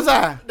one, What too. was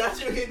I?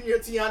 Not you hitting your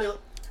Tiana.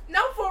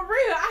 No, for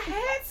real. I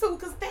had to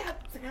because that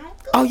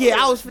sounds good. Oh yeah,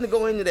 I was finna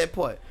go into that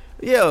part.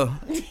 Yeah.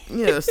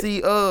 Yeah, see,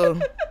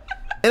 it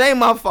ain't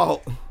my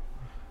fault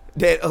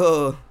that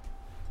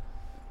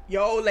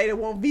Your old lady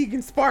want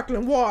vegan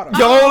sparkling water.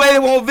 your old lady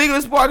want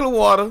vegan sparkling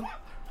water.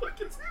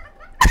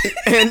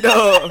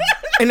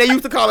 And they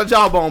used to call her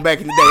jawbone back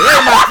in the day. That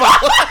ain't my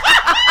fault.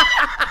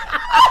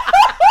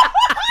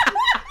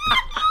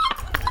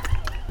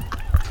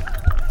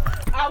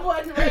 I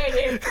wasn't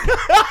ready.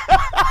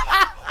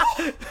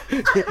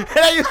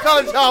 They used to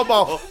call her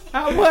jawbone.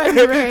 I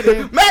wasn't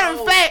ready. Matter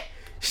of fact,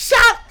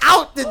 shout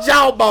out the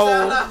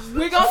jawbone.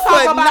 We're going to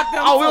talk about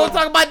them. Oh, we gonna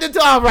talk about them too.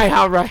 All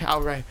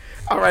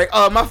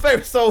right. My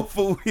favorite soul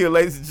food here,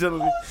 ladies and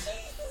gentlemen.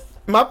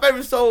 My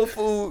favorite soul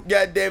food,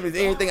 goddamn, is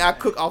anything I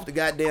cook off the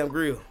goddamn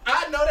grill.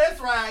 I know that's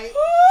right.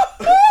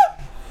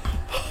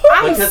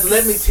 I'm Because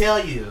let me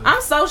tell you,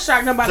 I'm so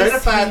shocked nobody.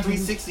 Certified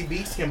 360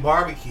 Beats can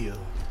barbecue.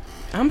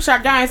 I'm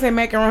shocked y'all ain't say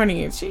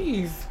macaroni and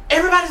cheese.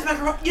 Everybody's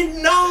macaroni. You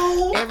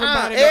know.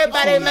 Everybody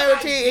Everybody knows.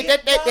 macaroni cheese.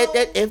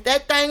 If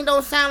that thing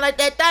don't sound like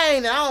that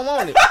thing, then I don't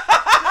want it.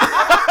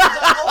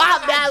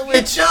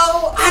 But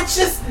yo,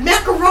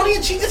 macaroni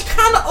and cheese is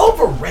kind of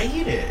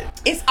overrated.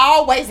 It's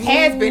always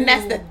has been.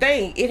 That's the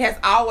thing. It has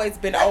always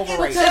been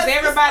overrated. Because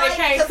everybody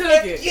can't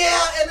cook it. Yeah,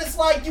 and it's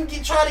like you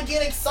try to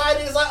get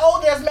excited. It's like, oh,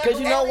 there's macaroni.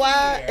 Because you know why?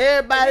 here. And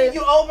Everybody, then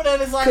you open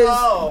it, it's like,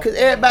 oh. because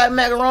everybody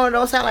macaroni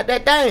don't sound like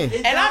that thing.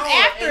 And I'm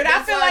after it.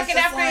 I feel like it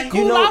after it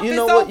cool off. You It's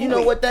know over what? You know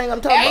with. what thing I'm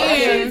talking After about?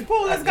 And- the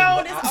pool is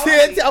gone. It's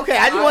over. See, okay,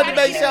 I just wanted to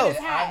make sure.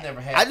 I've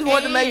never had. I just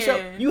wanted to make sure.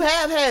 And- You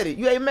have had it.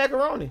 You ate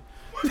macaroni.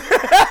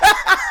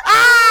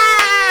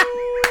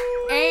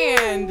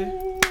 And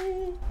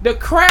the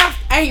Kraft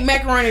ain't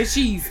macaroni and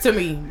cheese to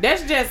me.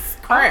 That's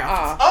just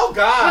Kraft. Oh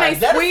God, When they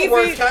that is squeeze the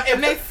worst it, kind.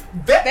 and they-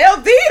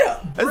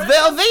 Velveeta. It's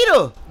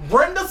Velveeta.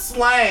 Brenda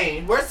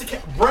Slang,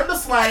 Brenda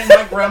Slang,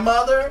 my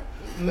grandmother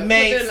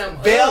makes them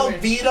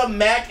Velveeta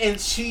mac and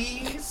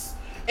cheese,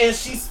 and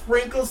she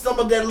sprinkles some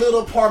of that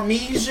little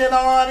Parmesan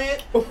on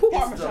it. It's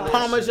delicious.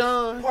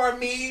 Parmesan.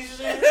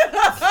 Parmesan,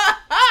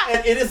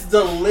 and it is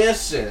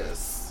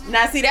delicious.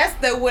 Now, see, that's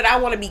the what I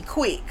want to be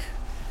quick.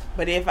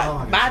 But if Oh,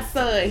 I my got you.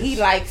 son, he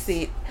likes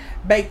it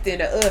baked in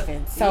the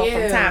oven. So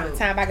Yeah. from time to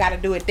time, I got to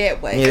do it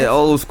that way. Yeah, the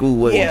old school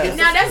way. Yeah.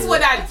 Now that's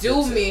what I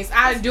do miss.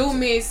 I do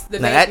miss the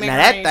Now baked that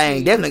macaroni and thing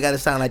cheese. definitely got to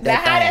sound like Now,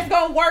 that how that's thing.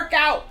 going to work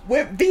out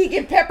with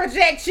vegan pepper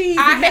jack cheese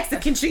I- and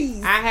Mexican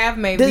cheese? I have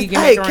made Hey, vegan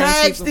can macaroni I and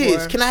ask cheese this?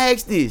 before. Can I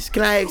ask this?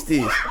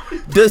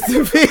 Does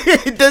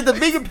the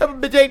vegan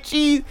pepper jack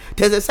cheese,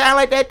 does it sound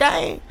like that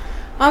thing?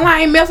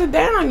 I ain't melted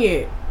down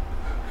yet.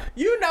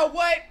 You know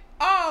what?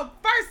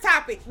 First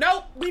topic.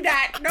 Nope, we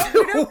not. Nope,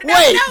 we don't.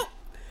 Wait. Nope.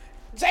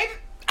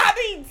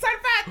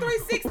 Certified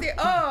 360.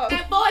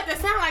 And for it to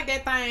sound like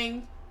that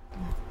thing,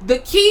 the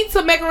key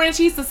to macaroni and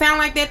cheese to sound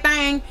like that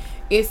thing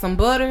is some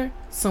butter,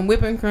 some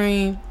whipping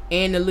cream,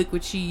 and the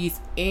liquid cheese,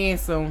 and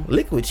some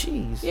Liquid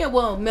cheese.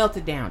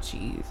 melted down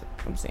cheese.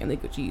 I'm saying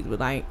liquid cheese, but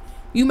like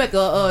you make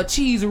a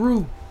cheese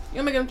roux.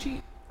 You make them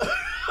cheese.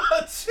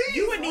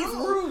 You and these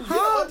rules.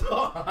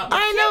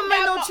 I ain't never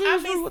made no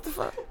cheese roux. What the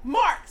fuck?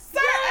 Mark, sir,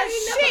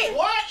 shit.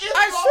 What is A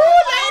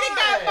true lady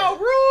got more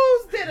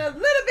rules than a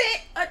little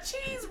bit. A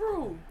cheese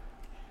roux.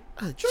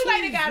 True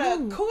lady got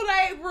a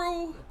Kool-Aid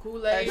roux.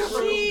 Kool-Aid A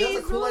roux.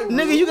 cheese roux.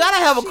 Nigga, you gotta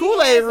have a She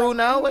Kool-Aid has roux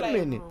now. Wait a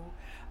Kool-Aid minute. roux.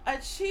 A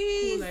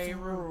cheese Kool-Aid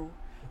roux. roux.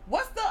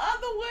 What's the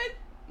other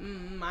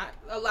one?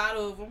 A lot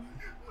of them.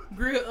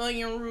 Grilled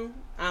onion roux.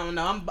 I don't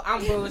know.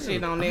 I'm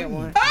bullshit on that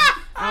one.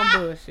 I'm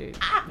bullshit.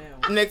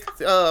 Next,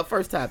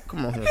 first topic.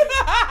 Come on here.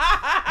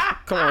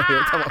 Come on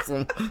here.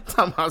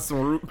 Talking about some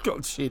root. Oh,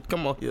 shit.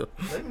 Come on here.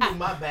 Let me do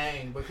my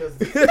bang because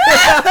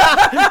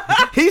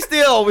He's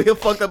still over here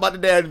fucked up about the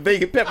damn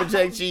vegan pepper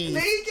jack cheese.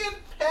 vegan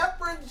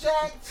pepper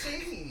jack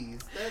cheese.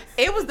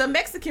 It was the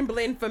Mexican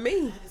blend for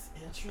me. That is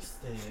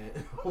interesting.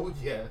 Oh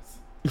yes.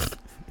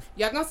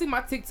 Y'all gonna see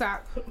my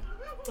TikTok.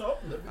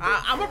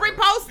 I'm gonna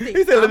repost it.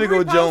 He said, let me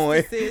I'ma go repost join.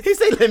 it, sis. He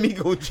said, let me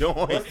go join.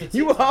 What's the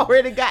You TikTok?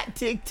 already got But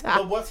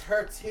TikTok. what's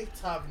her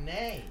TikTok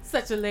name?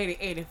 Such a lady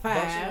Don't you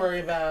 85. worry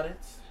about it.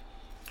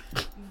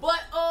 But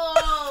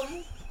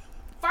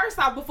first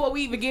off, before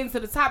we even get into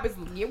the topics,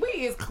 we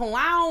is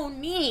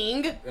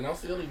clowning. And I'm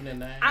still leaving that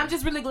name. I'm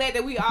just really glad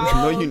that we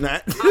all No, you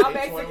not. all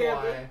back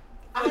together.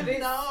 I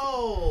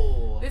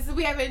know. This is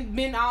we haven't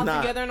been all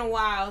Nah. together in a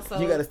while, so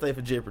You gotta stay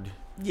for Jeopardy.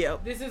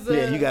 Yep. this is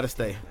Yeah, you gotta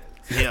stay.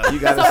 Yeah, you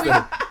gotta So stay.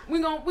 we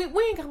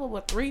ain't got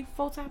what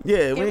 3-4 times.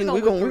 Yeah, we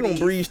gonna gonna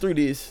breeze through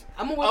this.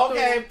 I'm gonna work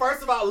Okay,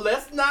 first of all,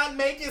 let's not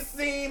make it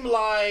seem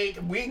like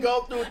we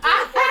go through 3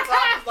 or 4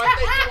 topics like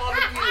they do on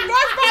the view.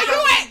 First of all, you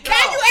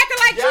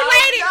acting like you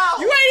lady.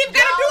 You ain't even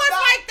gotta do us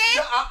like that.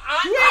 You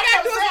ain't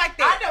gotta do it like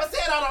that. I never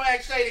said I don't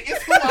act shady.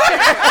 It's who I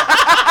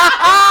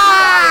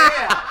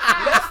am.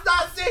 Let's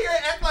not sit here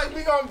and act like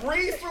we gonna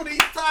breeze through these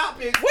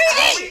topics.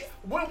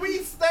 When we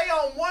stay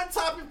on one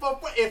topic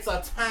it's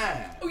a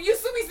time. Oh, you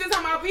see me still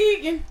talking about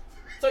vegan.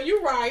 So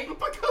you right.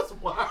 Because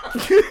why?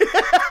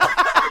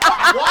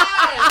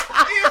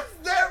 Why is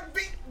there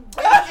bacon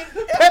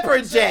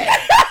Pepper jack.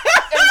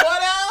 and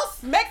what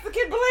else?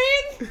 Mexican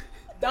blend.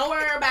 Don't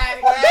worry about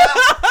it.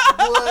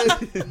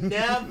 Would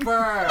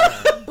never.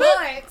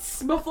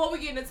 But before we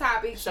get into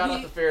topic, Shout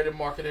out to Faraday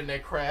Market and their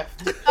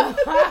craft.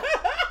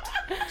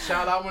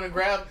 Shout out, when I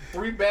grabbed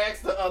 3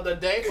 bags the other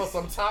day for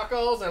some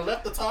tacos and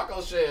left the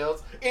taco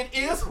shells. It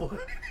is what it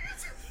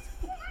is.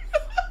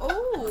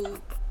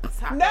 Ooh.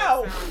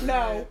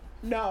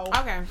 No.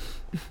 Okay.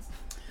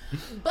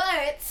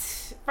 But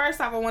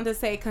first off, I want to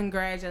say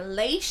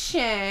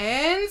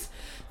congratulations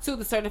to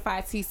the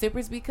Certified Tea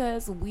Sippers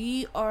because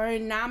we are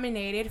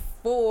nominated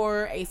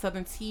for a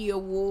Southern Tea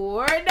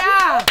Award.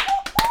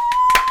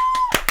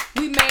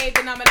 We made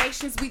the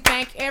nominations. We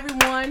thank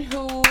everyone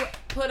who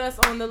put us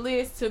on the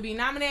list to be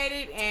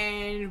nominated,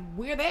 and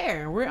we're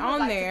there. We're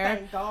on there.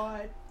 Thank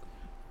God.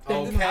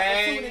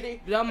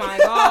 Okay. Oh my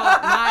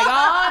God. My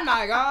God.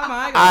 My God.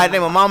 My God. All right,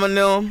 then my mama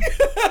knew.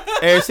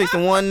 Air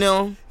 61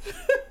 knew.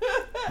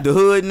 The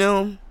hood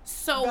knew.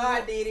 So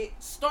God did it.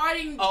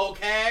 starting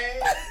Okay.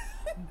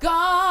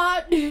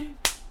 God. Oh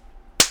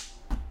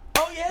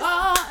yes.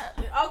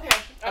 Okay.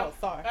 Oh,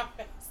 sorry.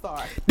 Okay.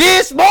 Sorry.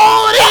 This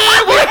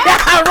morning we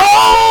got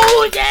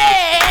rolled,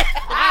 yeah.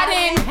 I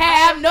didn't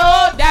have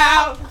no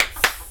doubt.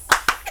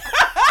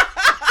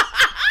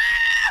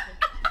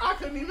 I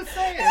couldn't even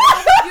say it.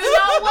 You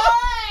know what?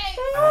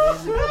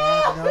 You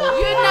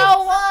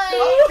know what?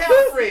 Oh,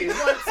 count 3. 1, 2,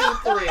 3.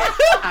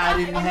 I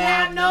didn't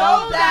have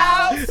no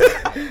doubt. This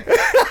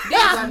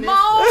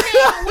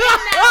morning when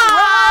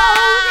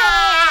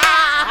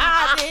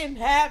I didn't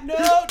have no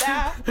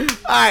doubt. All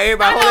right,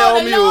 everybody, hold I on know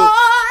the mute. Lord,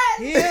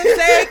 He'll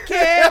take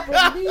care of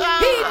me. He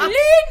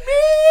lead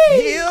me.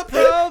 He'll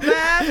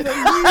provide for me.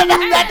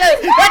 Let the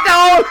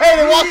old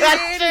lady walk out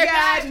He there.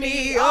 got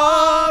me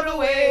all the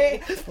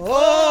way.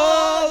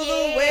 All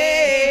the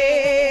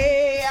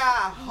way.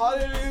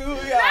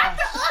 Hallelujah.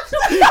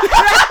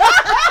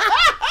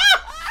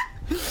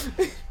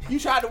 You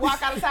tried to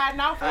walk outside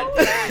now? Baby,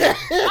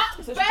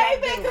 because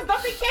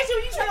don't be catching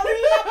when you trying to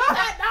leave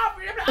outside now.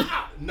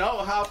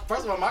 No,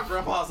 first of all, my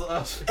grandpa's a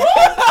usher.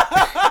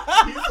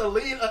 He's a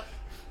leader.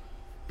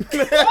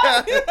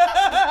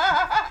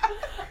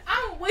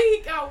 I'm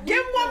weak. Give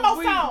him one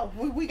more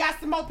song. We got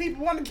some more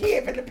people want to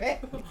give in the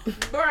back.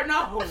 Bro,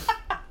 no.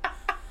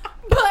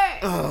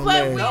 But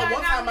man. we No, are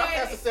one time my nominated.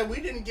 pastor said we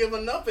didn't give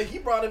enough and he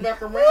brought it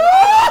back around.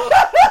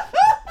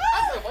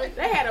 I said, wait.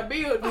 They had a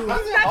bill due. I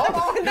said, hold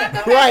on.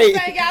 Right.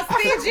 Y'all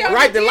stingy on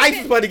Right, the the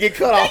license money get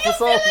cut off for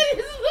some.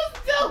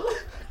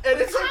 And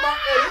it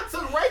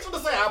took Rachel to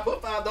say, I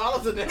put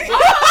 $5 in there.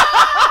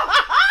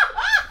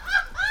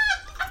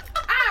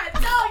 I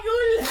know you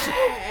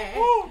lied.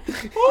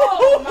 Oh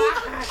my.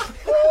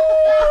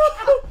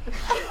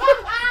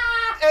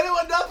 And it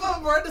was nothing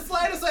for Brenda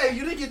Slater saying,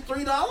 you didn't get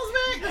 $3 back?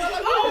 And I'm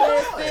like,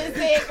 oh,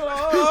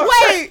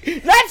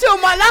 Wait, that's your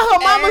mom. That's her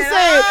mama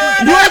said.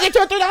 You ain't get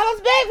your $3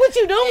 back? What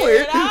you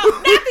doing?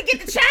 Not to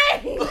get the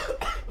change.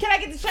 Can I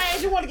get the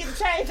change? You want to get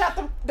the change out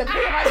the bill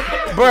right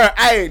there? Bruh,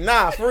 hey,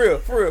 nah, for real.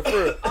 For real.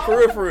 My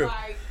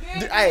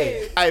goodness.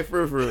 Hey,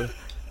 for real.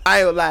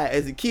 I ain't gonna lie.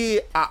 As a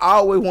kid, I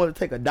always wanted to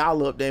take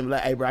 $1 up there and be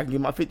like, hey, bro, I can get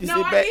my 50 No,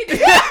 cent I back. did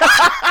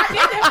that. I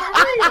did that for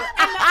real.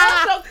 And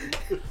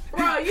the usher,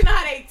 bro, you know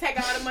how they take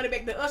all the money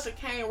back? The usher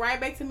came right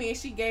back to me and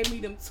she gave me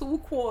them 2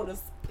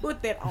 quarters.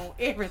 Put that on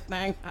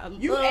everything.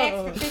 You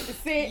asked for 50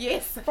 cents.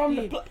 Yes, from I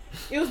did. the.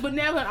 It was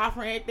benevolent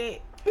offering at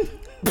that.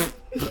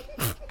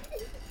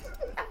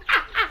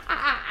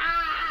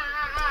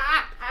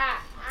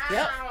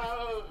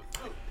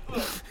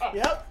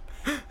 Yep.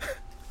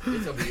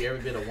 it's going to be every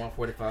bit of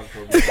 145 for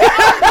me.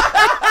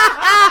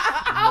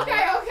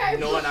 Okay.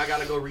 Knowing I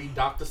got to go read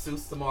Dr.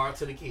 Seuss tomorrow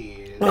to the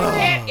kids.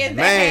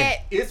 Man.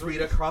 It's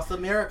Read Across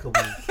America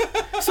week.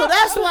 So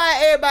that's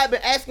why everybody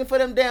been asking for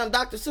them damn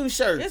Dr. Seuss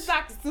shirts. It's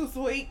Dr. Seuss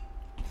week.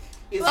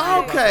 It's Read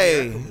Across Okay,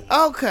 America week.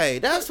 okay,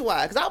 that's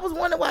why. Cause I was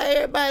wondering why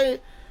everybody.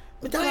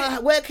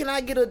 But where can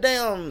I get a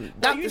damn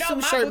Dr. You know,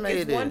 Seuss my shirt book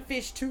made is one in?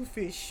 fish, 2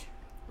 fish.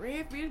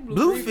 Red fish,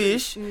 Blue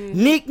fish,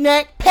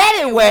 knick-knack,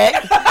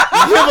 paddywhack, give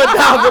a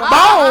dog a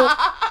bone,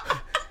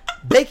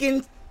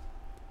 bacon.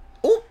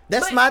 Oop,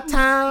 that's my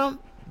time.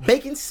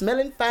 Bacon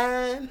smelling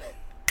fine.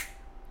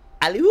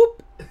 Alley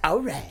oop. All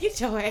right. Get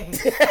your ass.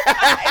 So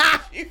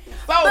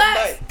But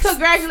much.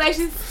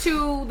 congratulations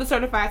to the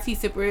Certified Tea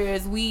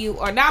Sippers. We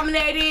are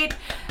nominated.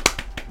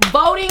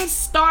 Voting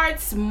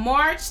starts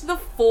March the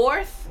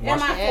 4th. March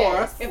the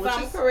 4th, If which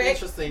I'm is correct.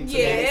 interesting to me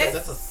Yes. because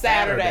that's a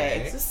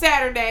Saturday. It's a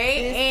Saturday.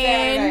 It's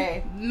and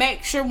Saturday.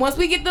 make sure once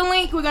we get the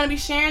link, we're going to be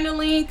sharing the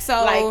link.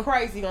 So Like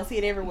crazy. You're going to see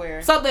it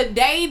everywhere. So the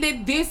day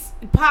that this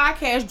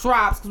podcast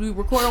drops, because we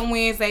record on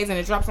Wednesdays and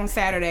it drops on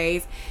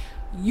Saturdays,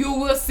 you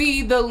will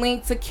see the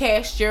link to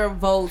cast your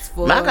votes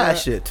for I got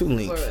shit, 2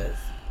 links. us.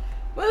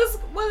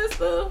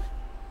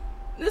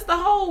 It's the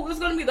whole. It's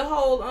gonna be the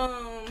whole.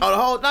 Oh, the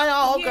whole thing.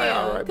 Oh, okay,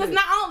 all right. Because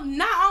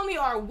not only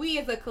are we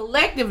as a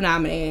collective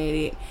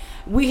nominated,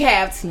 we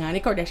have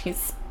Tiana Kardashian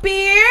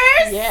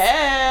Spears.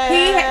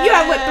 Yeah. You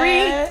have what,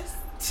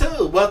 3?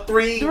 2. Well,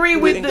 3. 3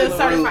 with the group,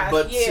 certified.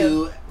 but yeah.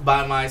 2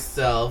 by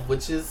myself,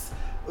 which is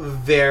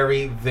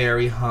very,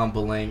 very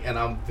humbling, and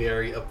I'm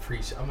very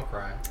appreciative. I'm gonna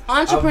cry.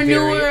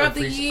 Entrepreneur of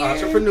the year.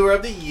 Entrepreneur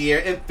of the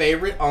year and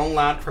favorite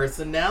online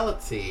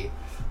personality.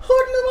 Who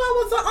knew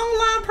I was an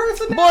online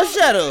personality? Boy,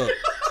 shut up.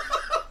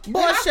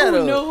 Boy, shut up.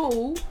 Who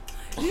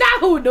knew? Not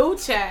who knew,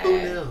 child.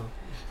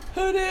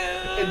 Who knew?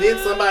 And then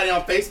somebody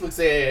on Facebook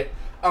said,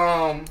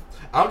 I'm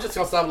just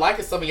gonna stop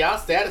liking some of y'all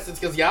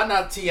statuses because y'all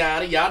not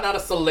Tiana, y'all not a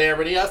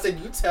celebrity. I said,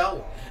 you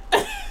tell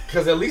them.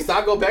 Because at least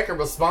I go back and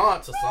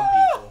respond to some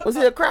people. Was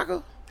he a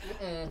cracker?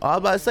 Oh, I was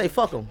about to say,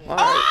 fuck him. All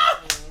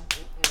right.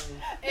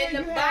 And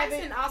the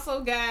Bison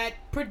also got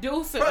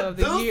producer of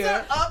the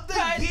year. Of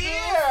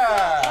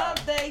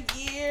the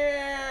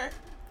year.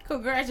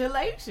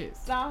 Congratulations.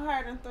 Don't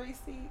hurt them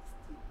 360.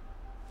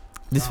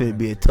 This finna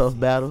be a tough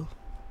battle.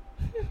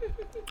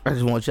 I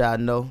just want y'all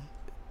to know,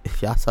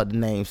 if y'all saw the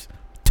names,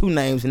 2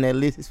 names in that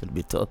list, it's finna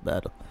be a tough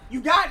battle.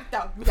 You got it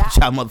though. You got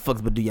it. Y'all motherfuckers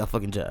better do y'all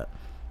fucking job.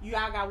 You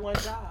all got one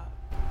job.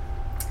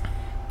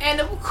 And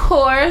of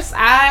course,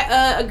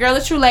 a Girl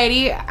a True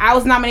Lady, I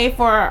was nominated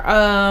for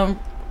On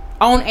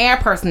Air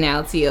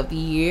Personality of the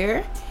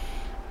Year.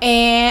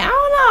 And I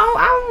don't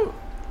know,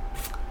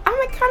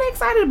 I'm kind of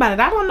excited about it.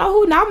 I don't know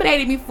who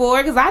nominated me for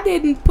it because I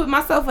didn't put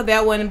myself for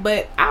that one,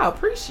 but I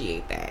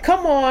appreciate that.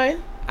 Come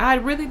on. I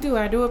really do.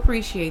 I do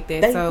appreciate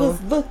that. They so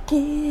was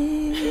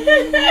looking.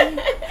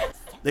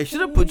 They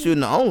should have put you in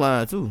the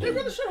online too. They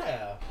really should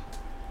have.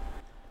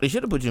 They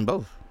should have put you in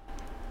both.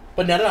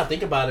 But now that I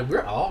think about it, we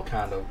all could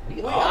have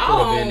been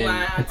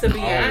online, to be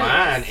online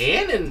honest.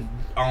 and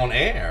on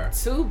air.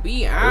 To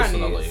be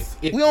Personally.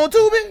 honest. We on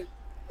Tubi?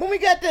 When we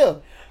got there?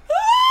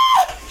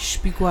 Shh,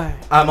 be quiet.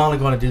 I'm only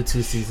going to do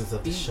 2 seasons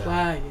of the Be show.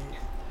 quiet.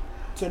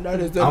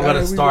 Tonight is I'm going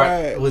to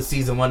start with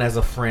season 1 as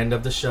a friend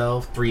of the show,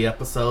 3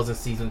 episodes, and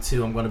season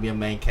 2 I'm going to be a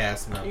main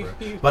cast member.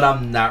 But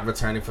I'm not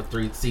returning for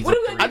season What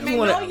do we 3.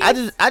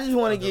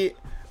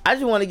 I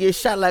just want to get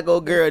shot like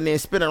old girl and then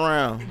spin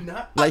around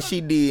like she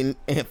did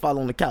and fall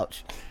on the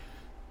couch.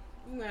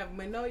 You have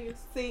Magnolia.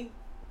 See.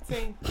 What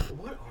are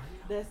you?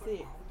 That's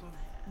it.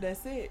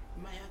 That's it.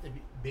 You might have to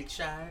be big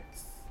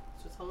shots.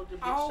 Just hold your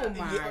big Oh shot.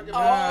 my Oh,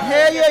 God.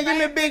 Hell yeah, give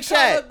me a big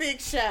Color shot. big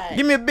shot.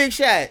 Give me a big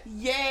shot.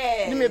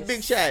 Yes. Give me a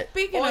big shot.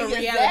 Speaking Or of your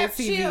reality Zap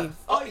TV. chips.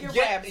 Or your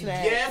rap snacks.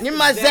 yes. Give me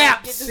my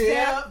Zap zaps.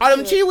 chip. All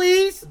them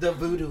Chiwis. The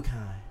voodoo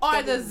kind.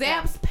 Are the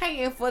Zaps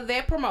paying for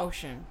their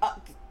promotion?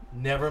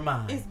 Never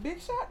mind. Is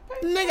Big Shot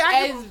paid?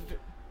 Nigga,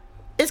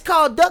 it's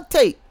called duct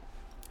tape.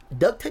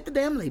 Duct tape the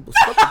damn labels.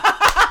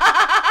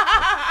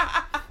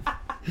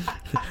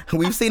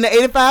 We've seen the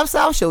 85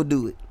 South Show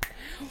do it.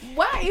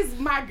 Why is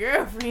my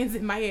girlfriend's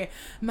in my ear?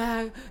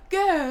 My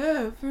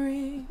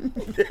girlfriend.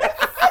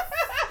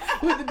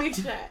 With the big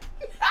shot.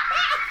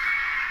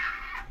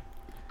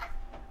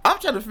 I'm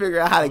trying to figure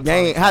out how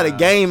the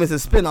game is a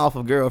spinoff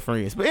of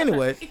Girlfriends. But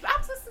anyway,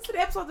 I'm listening to the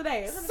episode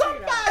today.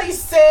 Somebody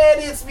said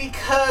it's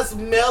because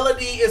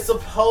Melody is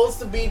supposed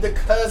to be the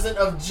cousin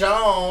of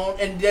Joan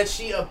and that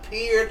she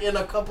appeared in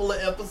a couple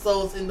of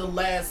episodes in the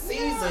last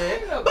season.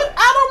 But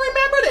I don't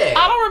remember that.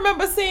 I don't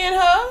remember seeing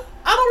her.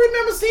 I don't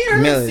remember seeing her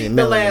in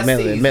the last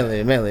season.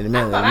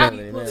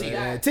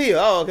 Melody. Tia.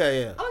 Oh,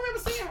 okay, yeah. I don't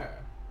remember seeing her.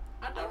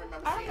 I don't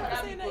remember seeing her.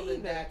 I be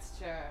pulling that,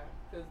 child.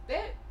 Because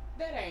that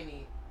ain't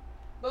it.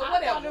 But I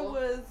whatever. thought it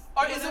was.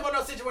 Or is it one of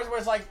those situations where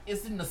it's like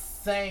it's in the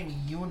same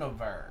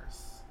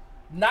universe?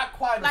 Not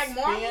quite Like a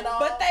Marvel, spin-off.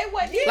 But they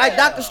wasn't. Yeah. Like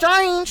Doctor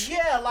Strange.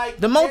 Yeah, like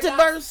The they're not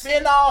multiverse?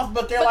 spin-off,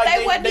 but they're But like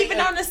they wasn't even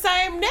on the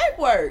same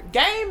network.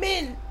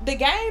 The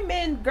game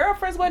and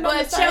Girlfriends wasn't on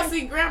the But same.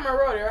 Chelsea Grammer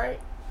wrote it, right?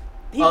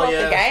 He wrote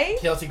the game.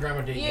 Kelsey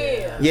Grammer did.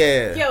 Yeah.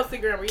 Yeah. Kelsey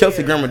Grammer.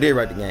 Chelsea yeah. Grammer did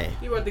write the game.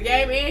 He wrote the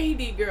game and he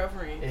did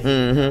Girlfriend.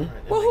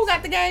 Mm-hmm. Well, who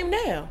got the game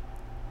now?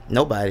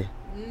 Nobody.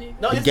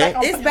 No, The it's game- back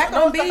on, It's back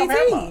no, on it's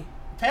back BET.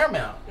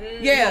 Paramount. Mm.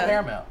 Yeah. It's on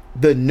Paramount.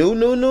 The new.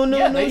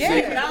 Yeah, they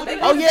Yeah. they-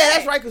 Oh yeah,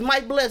 that's right. Cause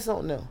Mike Bless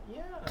on there.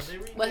 Yeah,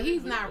 But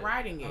he's not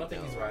writing it. I don't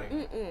think he's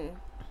writing. Mm-mm.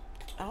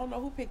 I don't know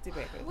who picked it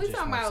back up. We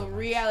talking about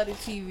reality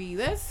TV.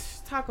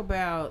 Let's talk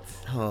about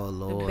Oh the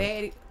Lord.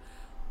 bad.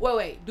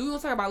 Wait. Do you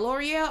want to talk about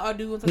L'Oreal or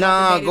do you want to talk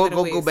Nah, about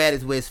the go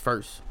Baddest West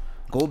first.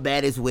 Go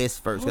Baddest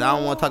West first. Cause I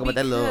don't want to talk about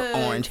that little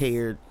Because- orange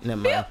haired.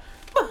 Never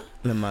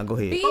mind. Go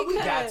ahead. But we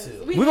got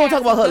to. We gonna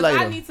talk about her because later.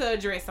 I need to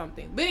address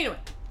something. But anyway,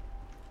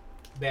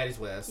 Baddies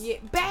West. yeah,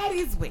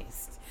 Baddies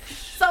West.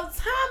 So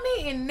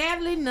Tommy and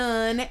Natalie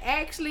Nunn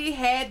actually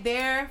had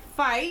their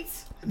fight.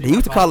 They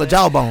used to call her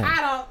Jawbone.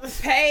 I don't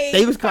Paid. They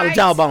used to call her fight.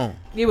 Jawbone.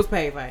 It was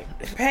paid fight.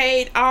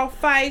 Paid off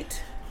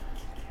fight.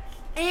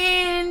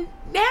 And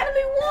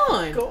Natalie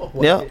won. Cool.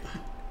 Yep.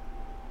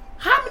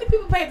 How many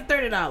people paid the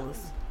 $30?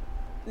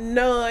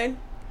 None.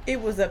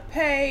 It was a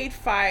paid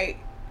fight.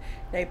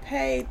 They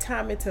paid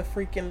Tommy to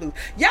freaking lose.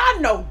 Y'all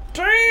know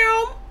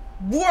damn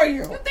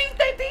warrior. You think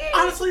they did?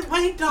 Honestly,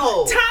 wait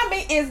though.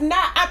 Tommy is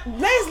not.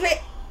 Leslie,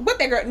 what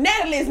that girl?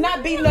 Natalie is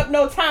not beating up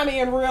no Tommy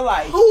in real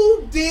life.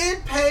 Who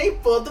did pay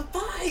for the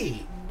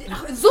fight?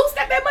 Zeus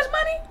got that much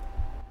money?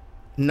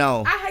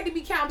 No. I hate to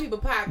be counting people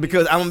pockets.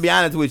 Because I'm gonna be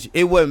honest with you,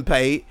 it wasn't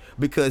paid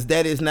because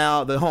that is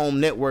now the home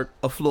network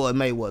of Floyd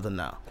Mayweather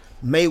now.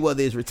 Mayweather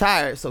is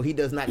retired, so he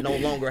does not no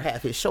longer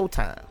have his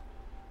showtime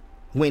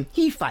when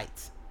he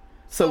fights.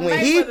 So when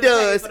he Mayweather paid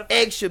does for the fight.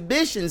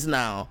 exhibitions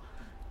now,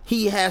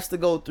 he has to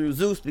go through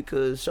Zeus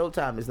because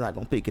Showtime is not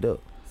gonna pick it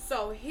up.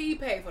 So he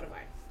paid for the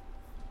fight.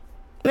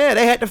 Yeah,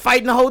 they had to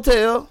fight in the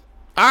hotel.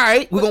 All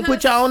right, we're gonna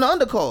put y'all on the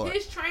undercard.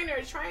 His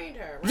trainer trained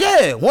her, right?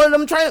 Yeah, one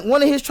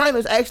of his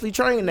trainers actually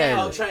trained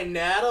Oh, that. train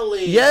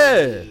Natalie.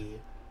 Yeah.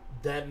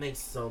 That makes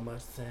so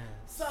much sense.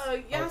 So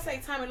y'all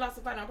say Tommy lost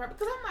the fight on purpose?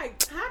 Because I'm like,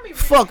 Tommy really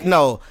Fuck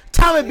no.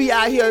 Tommy be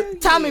out here.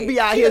 Tommy be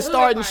out She here a hood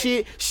starting fighter.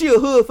 shit. She a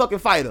hood fucking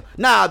fighter.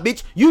 Nah,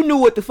 bitch. You knew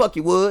what the fuck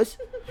it was.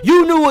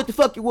 You knew what the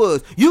fuck it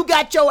was. You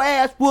got your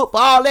ass whooped for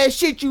all that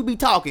shit you be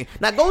talking.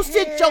 Now go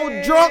sit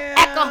your drunk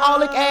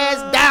alcoholic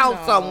ass down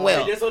Hey,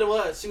 somewhere. that's what it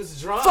was. She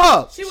was drunk.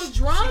 Fuck. She was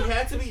drunk. She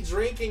had to be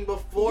drinking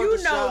before You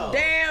the know show.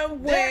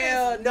 damn well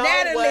There is no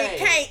Natalie way.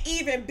 can't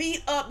even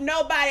beat up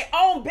nobody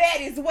on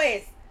Baddies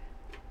West.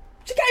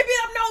 She can't beat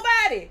up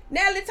nobody.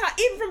 Natalie talk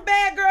even from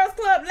Bad Girls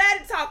Club.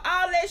 Natalie talk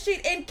all that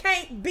shit and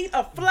can't beat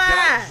a fly.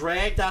 Got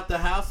dragged out the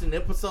house in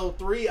episode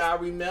 3. I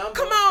remember.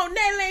 Come on,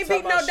 Natalie ain't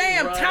Talking beat no about she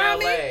damn run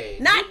Tommy. LA.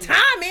 Not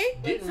Tommy.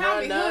 Didn't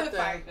Tommy run hood nothing.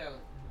 fight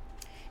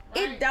though.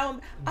 It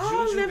don't.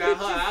 All Juju them got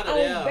her bitches out of on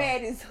there.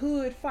 Baddies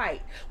hood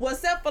fight. Well,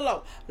 except for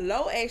Lo.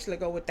 Lo actually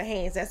go with the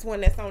hands. That's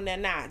one that's on there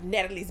now.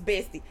 Natalie's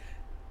bestie.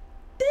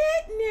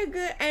 That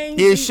nigga ain't. It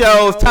beating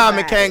shows Tommy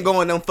nobody. can't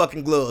go in them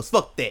fucking gloves.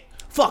 Fuck that.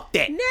 Fuck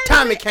that. Natalie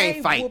Tommy can't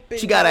ain't fight. whooping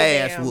She got her no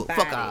ass damn whooped.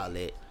 Fuck body. all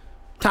that.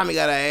 Tommy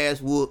got her ass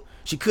whooped.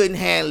 She couldn't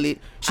handle it.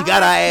 She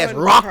got I her ass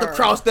couldn't rocked her.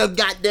 across the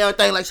goddamn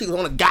thing like she was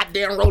on a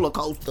goddamn roller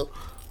coaster.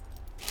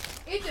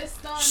 It just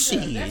stunned her.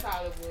 Shit. That's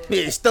all it was.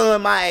 It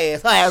stunned my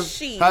ass. Her ass.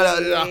 Shit. They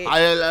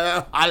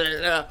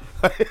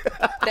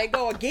They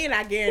go again.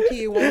 I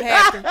guarantee it won't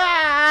happen.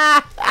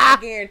 I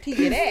guarantee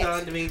you that.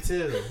 Stunned me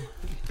too.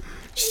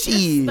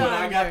 Shit. When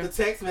I got the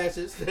text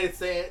message that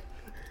said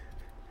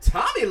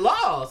Tommy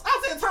lost.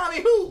 I said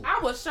Tommy who? I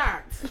was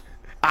shocked.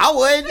 I They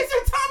wouldn't.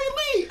 said Tommy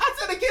Lee. I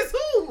said against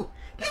who?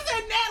 They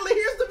said Natalie.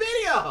 Here's the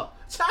video.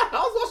 Child, I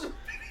was watching the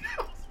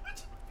video.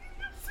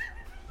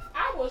 I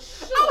was I was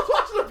shocked.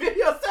 watching the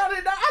video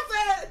Saturday night.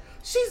 I said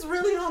she's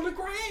really on the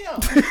ground.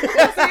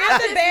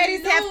 Other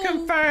baddies have knew-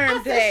 confirmed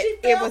I said that she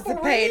it fell was a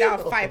for paid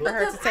off real. fight for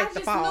her to Because take I the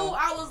just fall. knew,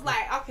 I was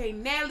like, okay,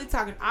 Natalie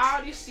talking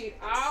all this shit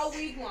all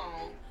week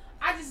long.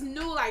 I just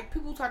knew, like,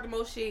 people talk the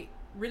most shit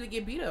really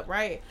get beat up,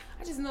 right?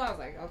 I just knew, I was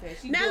like, okay,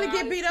 she Natalie doing all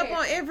get this beat up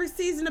on catching. every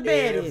season of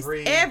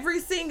Baddies. Every-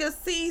 Single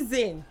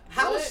season.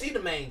 How is What? she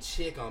the main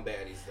chick on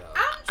Baddies though?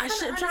 I'm trying to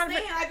shouldn't try to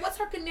understand, like, what's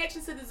her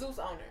connection to the Zeus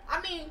owner?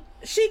 I mean,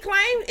 She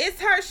claimed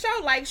it's her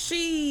show, like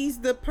she's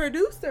the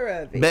producer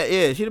of it.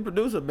 Yeah, she the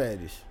producer of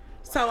Baddies.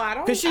 So I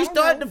don't. Cause I she don't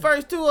started know. the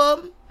first two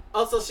of them.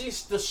 Also,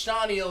 she's the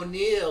Shawnee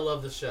O'Neal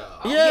of the show.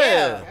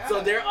 Yeah.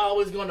 So they're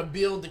always going to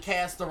build the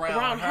cast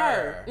around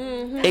her.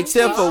 Mhm.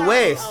 Except for Oh,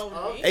 West.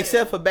 oh, yeah.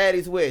 Except for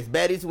Baddies West.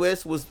 Baddies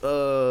West was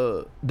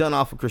done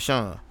off of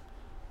Krishan.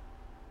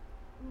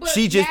 but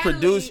She just Natalie-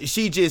 produced.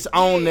 She just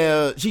owned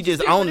the. She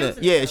just Still owned it.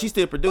 producing Yeah, it. she's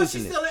still But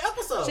producing she's it. still in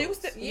episodes. She was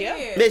still, yeah.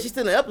 Yeah. Yeah, she's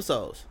still in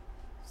episodes.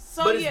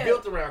 So, But it's yeah.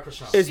 built around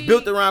Krishan. It's She-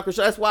 built around Krishan.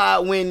 That's why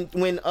when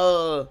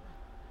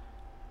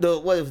the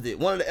what was it?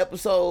 One of the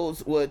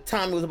episodes where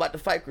Tommy was about to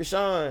fight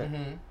Krishan.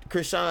 Mm-hmm.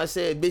 Krishan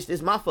said, "Bitch, this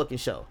is my fucking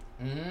show.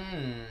 Well,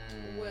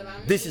 I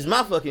mean, This is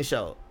my fucking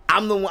show.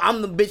 I'm the one.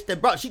 I'm the bitch that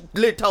brought." She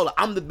literally told her,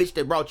 "I'm the bitch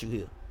that brought you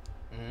here."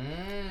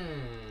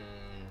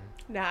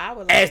 Nah, I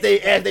was As they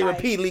fight.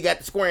 repeatedly got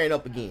the squaring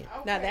up again.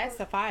 Okay. Now that's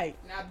a fight.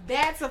 Now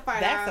that's a fight.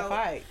 That's a out.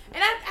 fight.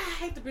 And I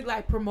hate to be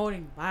like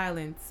promoting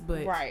violence,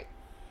 but Right.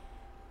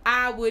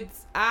 I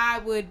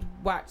would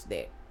watch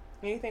that.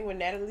 Anything with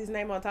Natalie's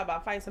name on top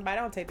about fighting somebody,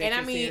 I don't take that And I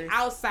too mean serious.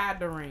 outside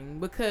the ring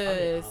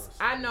because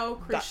I obviously. know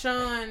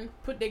Krishan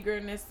put that girl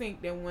in that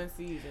sink that one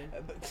season.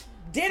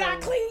 Did I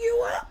So- clean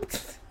you up?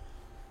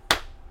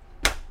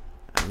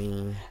 I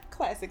mean,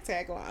 Classic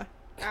tagline.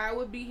 I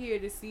would be here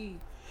to see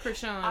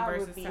Krishan I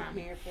versus would be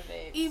Tommy. here for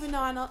that. Even though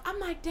I know, I'm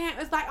like, damn,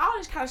 it's like all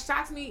this kind of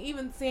shocks me.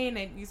 Even saying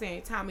that you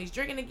saying Tommy's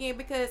drinking again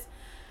because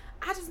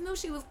I just knew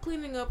she was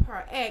cleaning up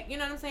her act. You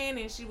know what I'm saying?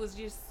 And she was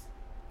just.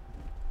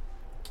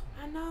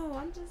 I know.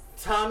 I'm just.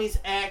 Tommy's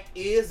act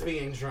is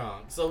being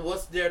drunk. So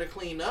what's there to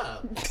clean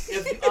up?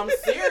 If I'm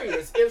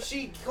serious, if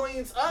she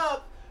cleans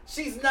up,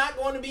 she's not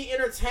going to be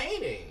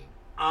entertaining.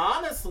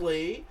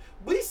 Honestly,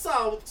 we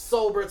saw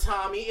sober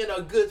Tommy in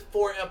a good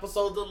 4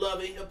 episodes of Love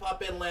and Hip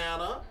Hop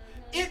Atlanta.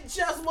 It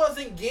just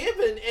wasn't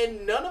given,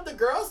 and none of the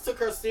girls took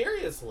her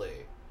seriously.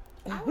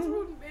 I was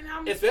rooting, and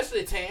I'm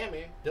Especially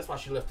Tammy. That's why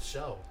she left the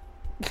show.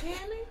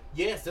 Tammy.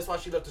 Yes, that's why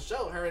she left the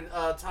show. Her and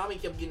Tommy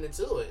kept getting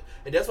into it.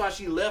 And that's why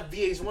she left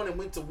VH1 and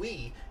went to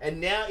We.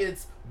 And now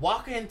it's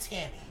Walker and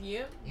Tammy.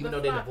 Yep. Even the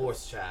though they're flop.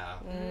 divorced,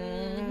 child.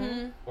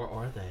 Mm-hmm. Or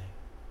are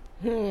they?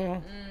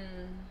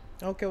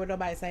 Don't care what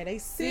nobody say. They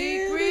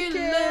Secret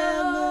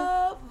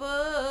together.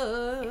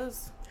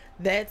 lovers.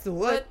 That's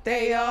what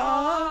they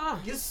are.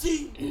 You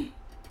see,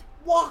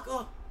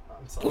 Walker.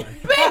 I'm sorry.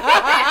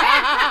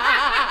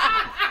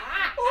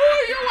 Ooh,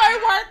 you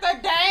ain't worth a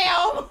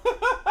damn.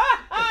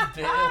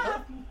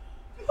 Damn.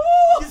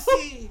 You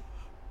see,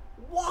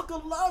 Walker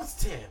loves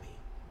Tammy.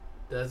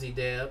 Does he,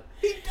 Deb?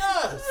 He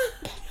does.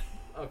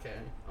 Okay.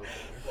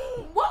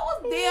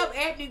 What was Deb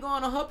Abney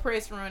going on her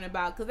press run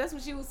about? Because that's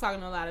what she was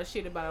talking a lot of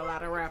shit about a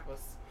lot of rappers.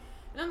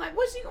 And I'm like,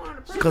 what's she going on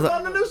the press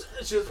run?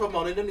 She was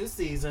promoting the new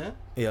season,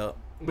 Yeah.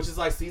 which is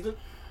like season.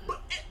 But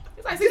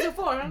It's like season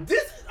 4, huh?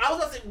 I was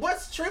gonna say,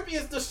 what's trippy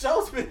is the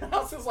show's been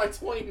out since like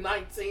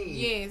 2019.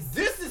 Yes.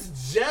 This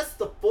is just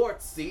the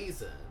 4th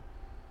season.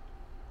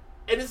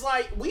 And it's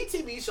like, we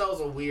TV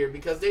shows are weird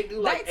because they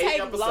do like They 8 take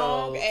episodes.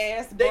 long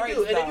ass They breaks,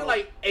 do, and they do though.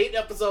 like 8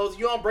 episodes.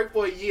 You're on break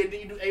for a year, then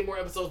you do 8 more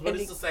episodes, but And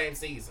it's the same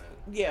season.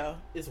 Yeah,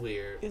 It's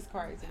weird. it's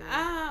crazy.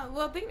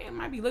 Well, I think they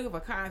might be looking for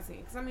content.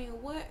 Because, I mean,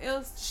 what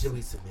else? Should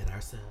we submit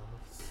ourselves?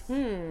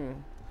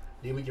 Then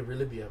we can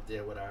really be up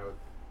there with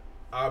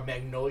our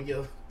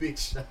Magnolia big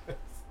shots.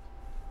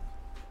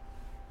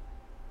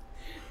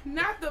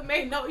 Not the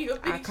Magnolia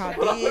I Big caught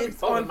Shot.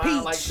 Dibs on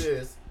mine like Peach.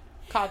 this.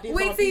 Caught this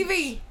We on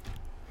TV.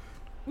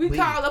 We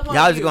call up on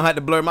Y'all you. just gonna have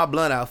to blur my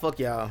blunt out. Fuck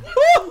y'all.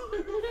 No,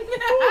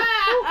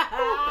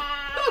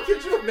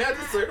 could you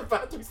imagine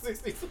Certified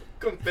 360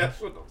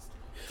 confessionals?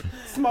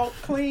 Smoke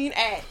clean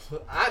act.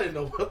 I didn't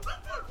know what the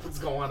fuck was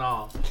going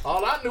on.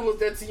 All I knew was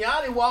that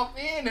Tiani walked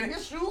in and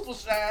his shoes were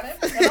shining.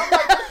 And I'm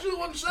like, your shoes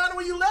wasn't shining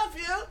when you left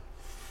here.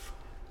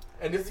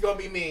 And this is gonna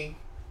be me.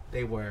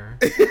 They were.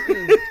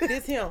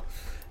 This him.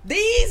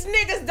 These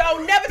niggas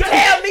don't never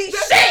tell me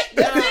shit.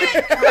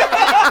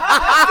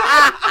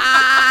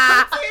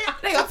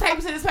 They gonna take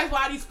me to this place with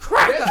all these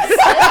crackers.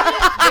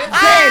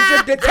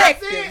 Danger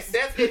detectives.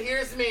 That's it.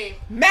 Here's me.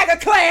 Mega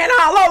Clan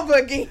all over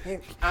again.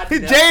 I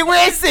never- Jay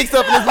Red 6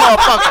 up in this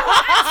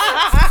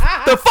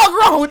motherfucker. The fuck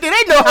wrong with it?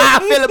 They know how I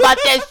feel about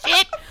that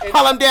shit.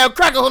 All them damn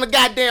crackers on the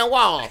goddamn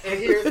wall. And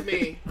here's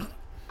me.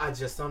 I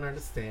just don't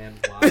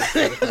understand why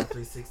Certified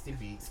 360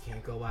 Beats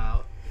can't go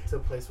out to a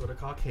place where the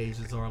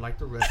Caucasians are like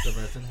the rest of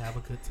us and have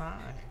a good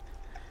time.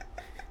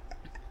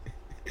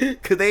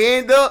 Cause they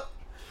end up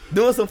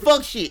doing some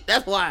fuck shit.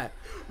 That's why.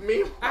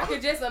 Meanwhile, I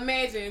can just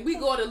imagine. We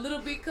go to Little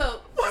Big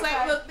Cup. It's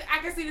like, look, I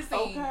can see the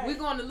scene. Okay. We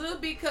going to Little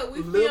Big Cup. We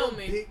Little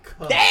filming. Big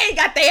Cup. They ain't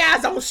got their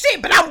eyes on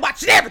shit, but I'm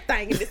watching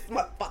everything in this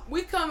motherfucker.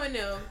 We coming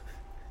there.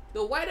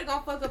 The waiter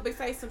gonna fuck up and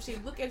say some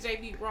shit. Look at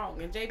JB wrong,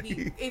 and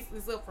JB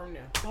it's up from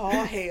there. Oh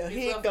hell, It's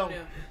here up it go. from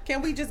there.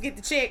 Can we just get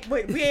the check?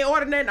 But we ain't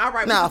ordered nothing. All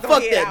right, Nah, we just gonna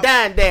fuck head that. out.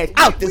 Dine dash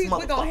out this We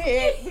gonna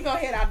motherfucker.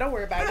 head out. Don't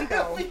worry about it. We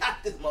go. We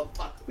got this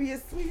motherfucker. We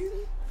just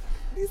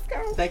let's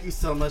go. Thank you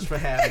so much for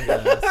having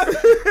us.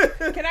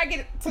 Can I get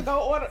it to go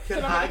order?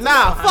 Can I I- get-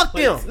 Nah, fuck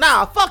them.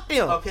 Nah, fuck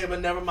them. Okay, but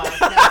never mind. You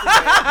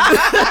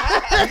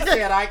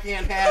said I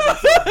can't have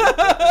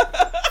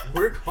it.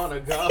 We're gonna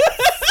go.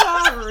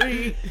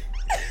 Sorry.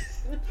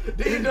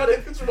 Do you know they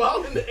put you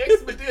all in the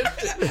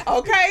expedition?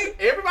 Okay.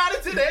 Everybody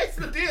to the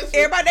expedition.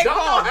 Everybody they don't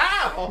call. know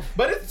how,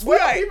 but it's 12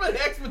 Right. people in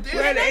the expedition.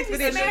 We're in the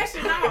expedition. Smash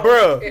it off.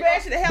 Bruh.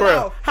 Smash the hell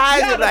Bruh. off. How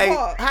is Y'all it the like?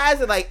 part. How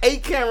is it like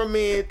 8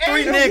 cameramen,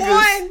 3 And niggas,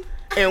 one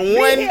and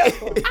one?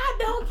 vehicle. I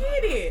don't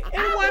get it.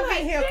 And I'm one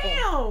like,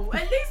 vehicle.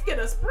 damn. At least get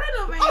a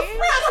sprinter, man.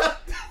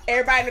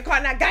 Everybody in the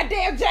car now.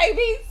 Goddamn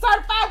JV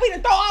certified. We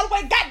done throw all the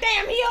way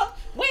goddamn here.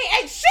 We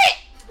ain't shit.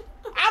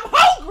 I'm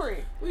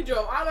hungry. We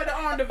drove all the way to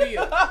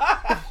Arndeville.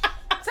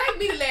 Take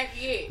me to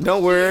Lafayette.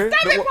 Don't worry.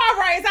 Stop it, Paul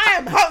Rays. I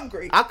am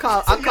hungry. I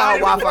call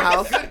Waffle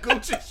House. Good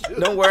Gucci shoes.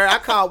 Don't worry, I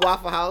called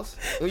Waffle House.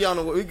 We on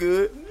the we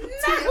good. Now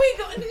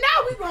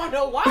we going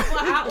to Waffle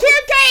House. Kim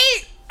can't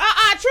eat.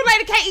 True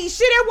lady can't eat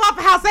shit at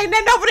Waffle House. Ain't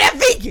nothing over there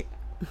vegan.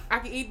 I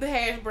can eat the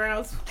hash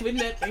browns with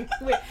nothing.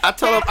 I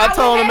told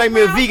him to make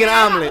me a vegan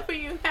omelet.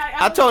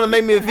 I told him to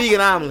make me a vegan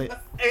omelet.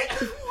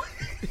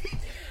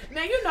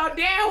 Now you know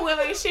damn well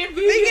ain't shit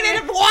Vegan vegan.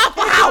 at the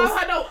Waffle Don't House.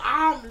 have her no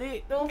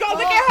omelet. Don't Go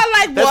look at her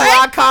like That's why I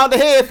what? called the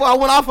head before I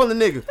went off on the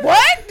nigga.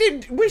 What?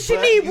 Did she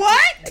But need you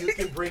what? You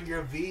can bring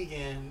your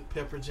vegan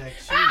pepper jack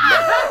cheese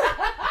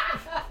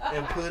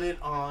and put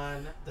it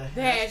on the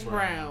hash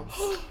browns.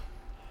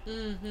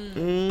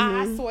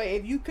 I swear,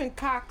 if you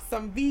concoct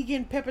some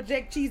vegan pepper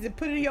jack cheese and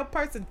put it in your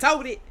purse and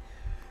tote it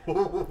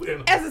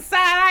as a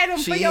side item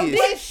for your Cheese.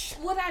 dish.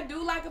 What I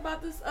do like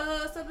about this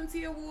Southern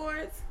Tea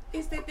Awards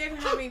is that they're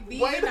having Wait.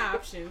 vegan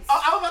options.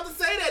 Oh, I was about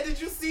to say that.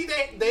 Did you see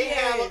that they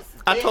Yes. have?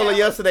 I told her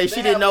yesterday.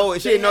 She didn't know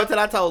it. She didn't know until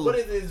I told What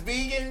her. is it? It's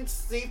vegan,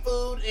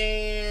 seafood,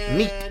 and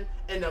Meat.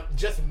 and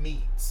just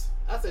meat.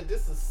 I said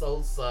this is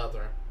so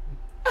Southern.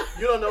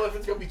 You don't know if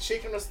it's gonna be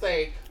chicken or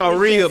steak. Or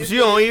ribs.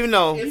 You don't even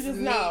know. You It's just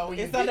meat know when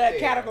you it's get under that there.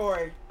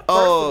 category.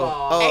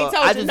 Oh, Ain't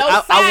told I you just no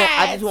I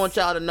sides. just want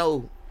y'all to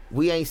know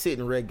we ain't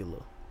sitting regular.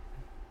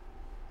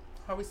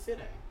 How we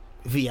sitting?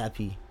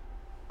 VIP.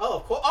 Oh,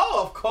 of course.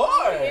 Oh, of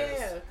course.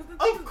 Yeah.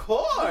 Of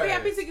course. The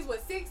VIP tickets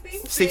what, 60?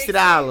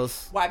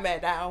 $60. White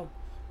man down.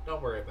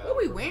 Don't worry about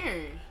What it. we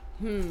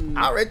wearing?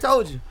 I already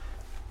told you.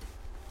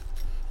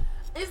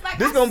 It's like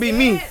This gonna be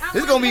me.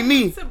 This gonna be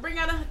me. To bring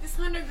out this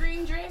hunter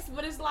green dress,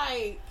 but it's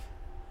like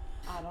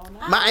I don't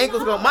know. My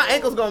ankles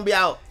gonna be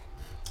out.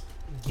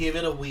 Give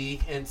it a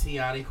week, and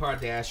Tiani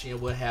Kardashian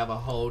will have a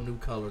whole new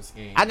color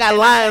scheme. I got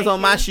lions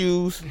on my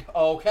shoes.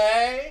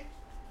 Okay.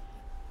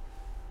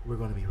 We're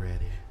gonna be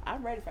ready.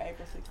 I'm ready for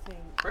April 16th.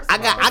 First I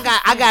of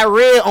all, got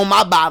red on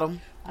my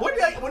bottom. When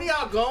are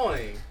y'all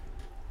going?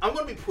 I'm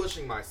gonna be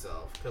pushing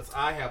myself because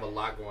I have a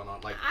lot going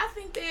on. Like I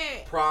think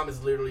that prom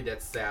is literally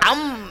that Saturday.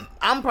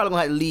 I'm probably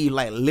gonna have to leave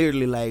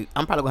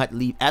I'm probably gonna have to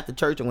leave after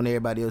church and when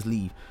everybody else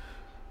leave.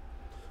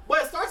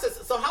 Well, it starts at,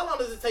 so how long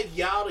does it take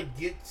y'all to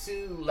get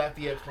to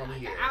Lafayette from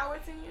here? an hour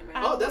 10 minutes.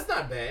 Oh, that's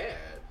not bad.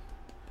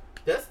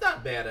 That's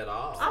not bad at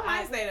all. I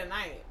might stay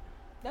tonight.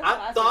 That's what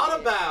I said. thought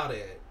about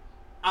it.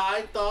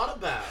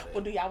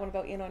 Well, do y'all want to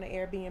go in on an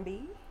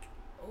Airbnb?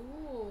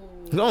 Ooh.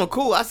 It's going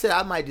cool. I said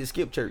I might just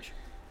skip church.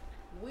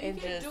 We And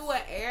can just- do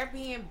an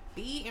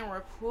Airbnb and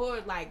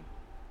record like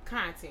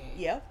content.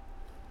 Yep.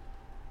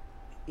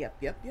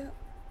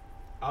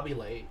 I'll be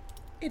late,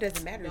 It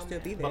doesn't matter. It'll still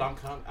be there. but I'm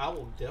coming. I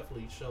will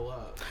definitely show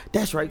up.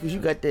 That's right, because you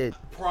got that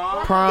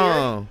Prom.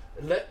 prom.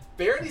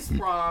 Verity's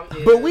prom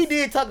is... But we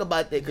did talk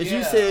about that because you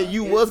Yeah, said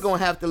you was it's- going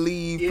to have to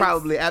leave It's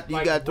probably after you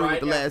like got through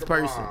right with the last after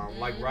person. prom.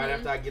 Like right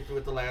after I get through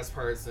with the last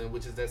person,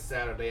 which is that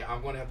Saturday,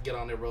 I'm going to have to get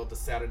on the road the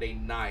Saturday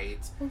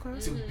night Okay.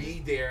 to be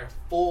there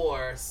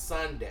for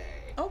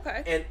Sunday.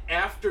 Okay. And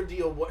after the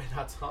award, and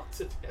I talked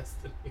to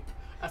Destiny.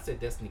 I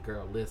said, Destiny,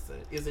 girl, listen,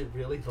 is it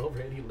really over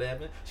at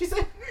 11? She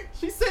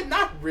said,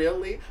 not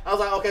really. I was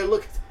like, okay,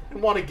 look, I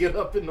want to get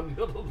up in the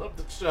middle of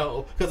the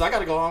show because I got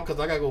to go home because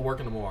I got to go work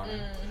in the morning.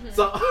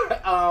 So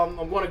I'm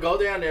going to go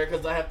down there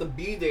because I have to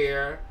be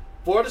there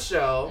for the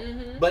show.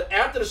 But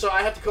after the show,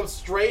 I have to come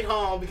straight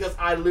home because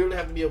I literally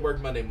have to be at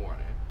work Monday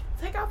morning.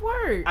 Take off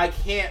work. I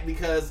can't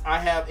because I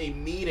have a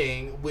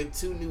meeting with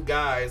 2 new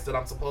guys that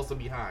I'm supposed to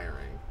be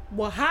hiring.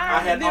 Well, I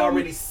had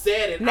already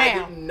said it. now. I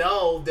didn't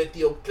know that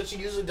because she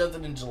usually does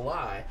it in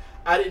July.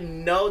 I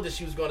didn't know that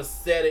she was going to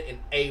set it in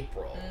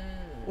April.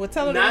 Well,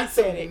 tell her Not to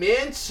to reset it.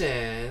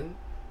 mention,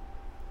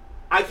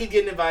 I keep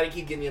getting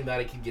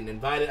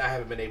invited. I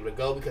haven't been able to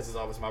go because it's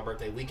always my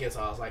birthday weekend. So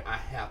I was like, I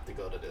have to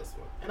go to this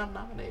one, and I'm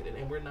nominated,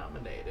 and we're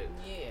nominated,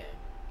 Yeah.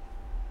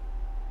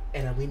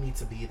 and we need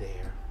to be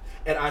there.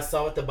 And I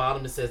saw at the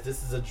bottom it says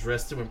this is a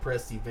dress to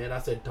impress event. I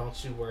said,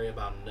 don't you worry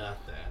about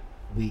nothing.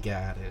 We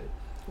got it.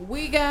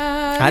 We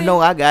got. I know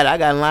I got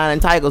lion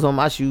and tigers on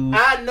my shoes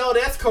I know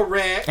that's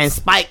correct. and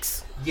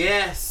spikes.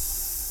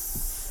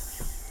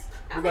 Yes.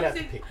 We're gonna have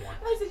to pick one.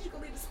 I said you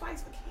could leave the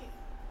spice for Kim.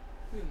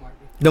 You mark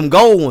it. Them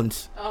gold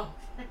ones. Oh.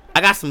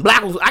 I got some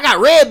black ones. I got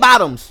red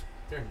bottoms.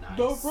 They're nice.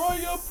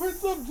 Royal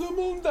Prince of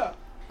Zamunda.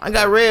 I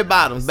got red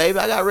bottoms, baby.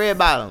 I got red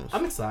bottoms.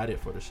 I'm excited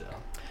for the show.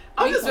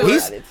 Me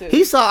too.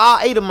 He saw all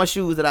 8 of my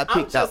shoes that I I'm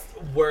picked up.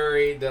 just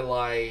worried that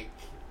like.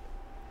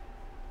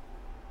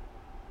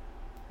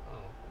 Oh,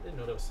 I didn't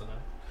know that was tonight.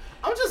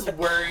 I'm just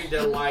worried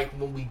that like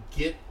when we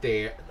get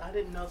there, I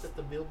didn't know that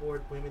the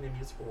Billboard Women in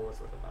Music Awards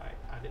were tonight.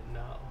 I didn't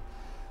know.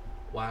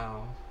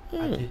 Wow,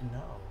 I didn't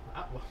know.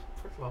 Well,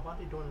 first of all, why are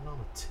they doing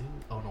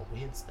it on a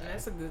Wednesday?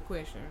 That's a good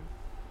question.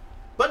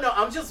 But no,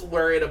 I'm just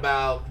worried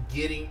about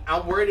getting.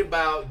 I'm worried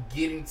about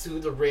getting to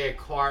the red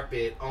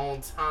carpet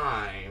on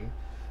time.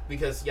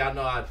 Because y'all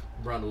know I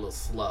run a little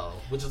slow,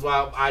 which is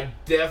why I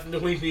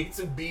definitely need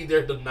to be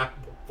there the night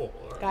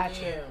before.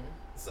 Gotcha. Yeah.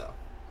 So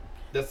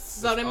that's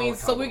So that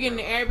means we're getting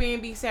the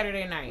Airbnb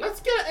Saturday night. Let's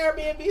get an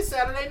Airbnb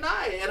Saturday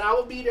night, and I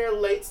will be there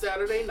late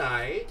Saturday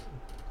night.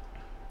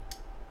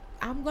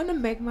 I'm gonna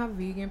make my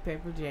vegan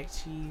pepper jack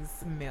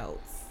cheese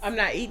melt. I'm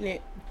not eating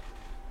it.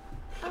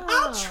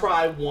 I'll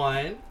try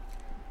one.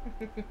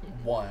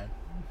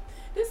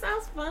 This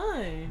sounds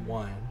fun.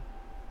 One.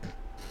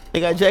 They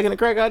got Jack and the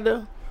Crack out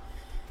there?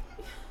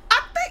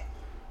 I think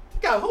You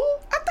got who?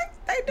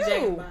 they do.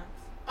 Jack in the Box.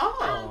 I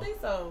Oh. don't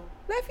think so.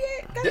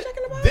 Lafayette got Did, Jack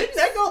in the Box. didn't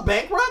that go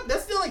bankrupt?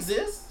 That still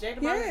exists? Jack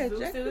in the Box Yeah, do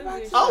Jack in still the Box.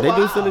 exist. Oh, They wow.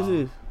 do still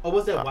exist. Or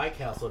was that White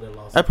Castle that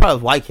lost? That probably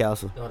was White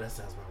Castle. No, that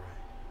sounds about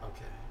right.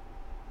 Okay.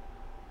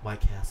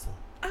 White Castle.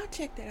 I'll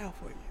check that out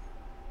for you.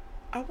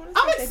 I want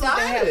I'm to say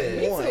excited.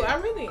 Me one. too. I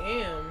really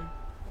am.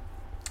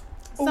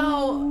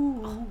 So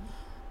Ooh.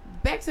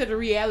 back to the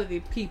reality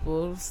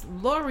peoples.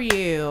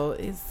 L'Oreal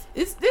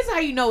this is how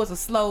you know it's a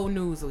slow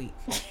news week.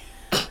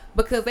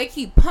 Because they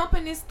keep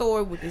pumping this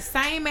story with the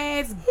same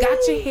ass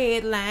gotcha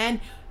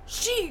headline.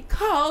 She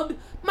called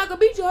Michael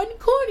B. Jordan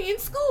corny in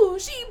school.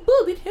 She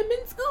bullied him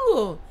in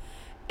school.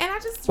 And I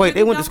just Wait, really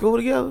they went to don't- school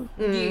together?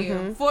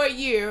 Yeah, for a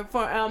year.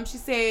 For she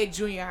said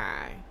junior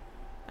high,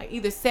 like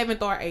either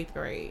 7th or 8th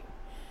grade.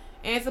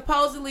 And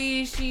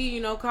supposedly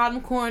she, called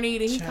him corny.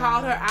 Then he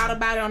called her out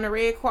about it on the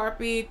red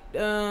carpet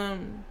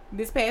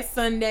this past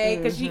Sunday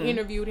because she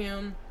interviewed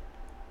him.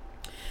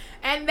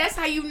 And that's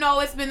how you know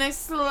it's been a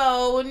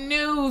slow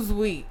news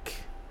week.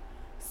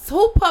 So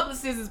who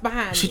publicist is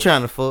behind She it?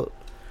 trying to fuck.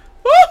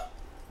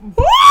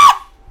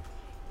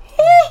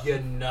 You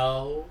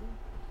know,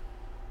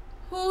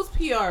 Whose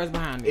PR is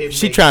behind it? it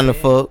She makes trying to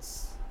sense.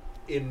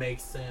 fuck. It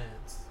makes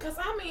sense. Because,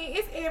 I mean,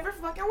 it's every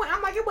fucking way.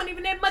 I'm like, it wasn't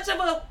even that much of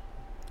a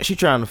She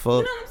trying to fuck.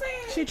 You know what I'm saying?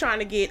 She trying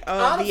to get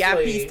Honestly,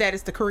 VIP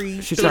status to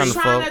Creed. She She's trying to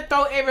trying fuck. to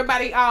throw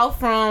everybody off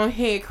from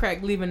Head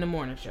Crack leaving the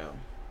morning show.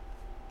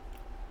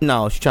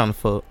 No, she trying to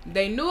fuck.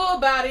 They knew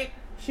about it.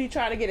 She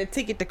trying to get a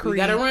ticket to We Creed.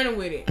 gotta run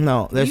with it.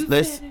 No, let's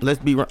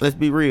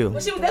be real.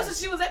 But that's what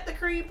she was at the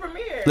Creed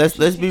premiere. Let's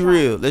be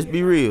real. Let's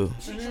be real.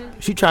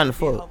 She trying to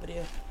fuck. over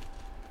there.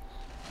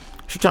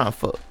 She trying to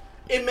fuck.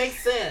 It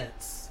makes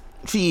sense.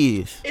 She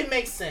is. It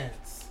makes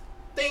sense.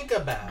 Think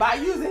about By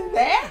it. using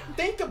that?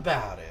 Think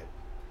about it.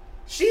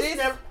 She's This-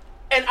 never,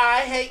 and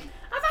I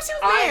thought she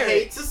was married.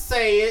 hate to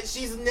say it,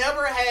 she's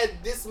never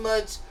had this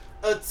much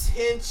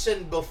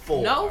attention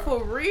before. No,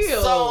 for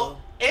real. So,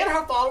 and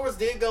her followers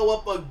did go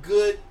up a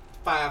good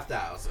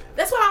 5,000.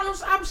 That's why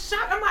I'm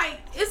shocked. I'm like,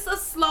 it's a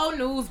slow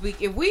news week.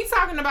 If we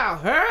talking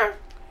about her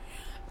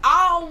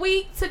all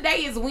week,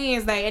 today is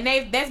Wednesday,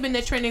 and that's been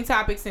the trending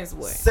topic since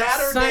what?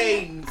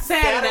 Saturday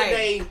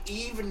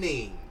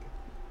evening.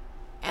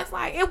 It's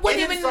like it It wasn't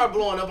didn't even. start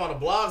blowing up on the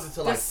blogs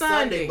until The like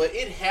Sunday, Sunday. but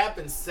it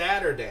happened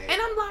Saturday.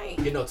 And I'm like,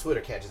 You know, Twitter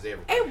catches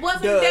everything. it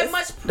wasn't Does. that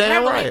much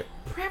Damn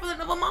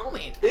prevalent of a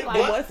moment. It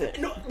Like, wasn't.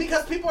 No,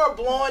 because people are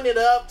blowing it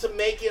up to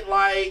make it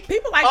like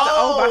People like to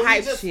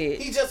overhype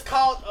shit. He just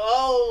called.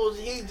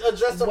 He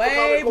addressed up Way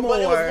for but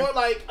it more. was more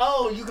like,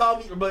 you called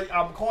me, but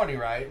I'm corny,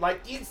 right?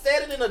 Like he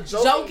said it in a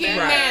Joking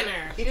manner.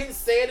 manner. He didn't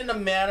say it in a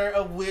manner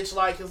of which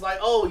like it's like,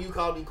 you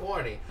called me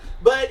corny.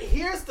 But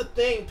here's the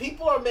thing: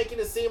 people are making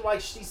it seem like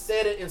she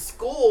said it in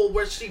school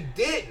where she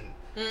didn't.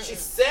 She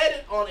said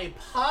it on a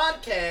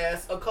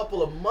podcast a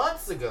couple of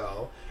months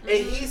ago, and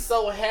he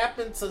so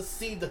happened to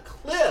see the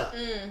clip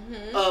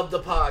of the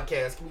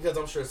podcast because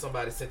I'm sure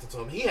somebody sent it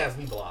to him. He has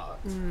me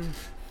blocked.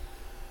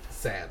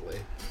 Sadly.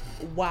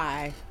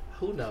 Why?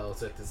 Who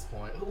knows at this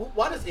point?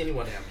 Why does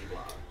anyone have me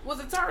blocked? Was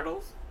it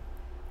Turtles?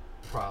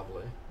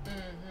 Probably.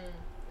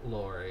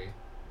 Lori.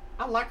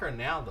 I like her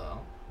now, though.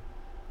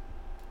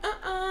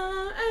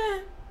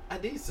 I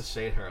used to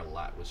shade her a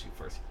lot when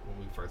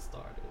we first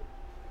started.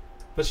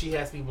 But she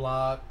has me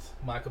blocked.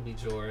 Michael B.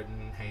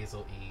 Jordan,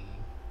 Hazel E.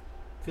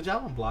 Could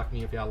y'all unblock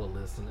me if y'all are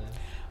listening?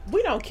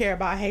 We don't care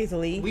about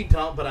Hazel E. We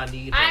don't, but I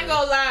need her. I ain't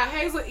gonna lie,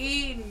 Hazel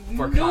E.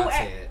 For new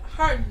content.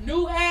 her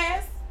new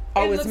ass.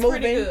 Oh, it it's looks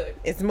pretty moving. good.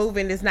 It's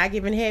moving. It's not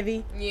giving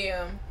heavy.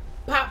 Yeah.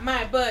 Pop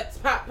my butt.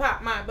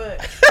 Pop my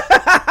butt.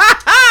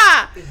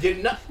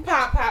 You know,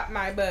 Pop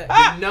my butt.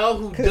 you know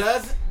who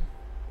does?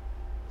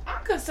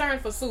 I'm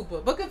concerned for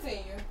Super, but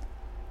continue.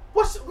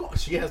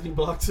 She has me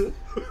blocked too.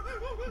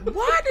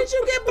 Why did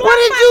you get blocked?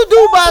 What did you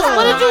do, boss?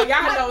 What did you?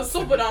 Y'all know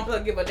Super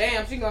don't give a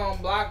damn. She gonna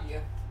block you.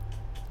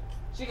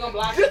 She gonna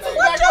block you. This is baby.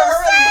 back you when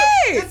her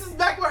say? and- This is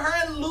back when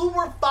her and Lou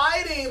were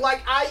fighting.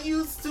 Like I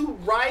used to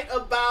write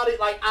about it.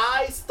 Like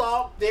I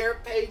stalked their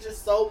pages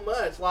so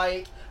much.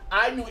 Like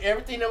I knew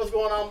everything that was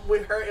going on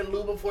with her and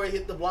Lou before it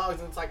hit the blogs.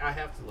 And it's like I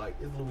have to like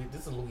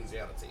this is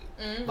Louisiana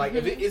tea. Like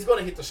if it's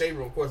gonna hit the shade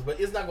room, of course, but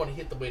it's not gonna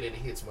hit the way that it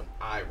hits when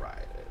I write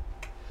it.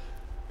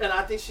 And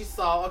I think she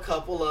saw a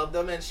couple of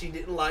them and she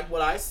didn't like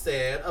what I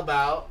said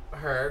about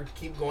her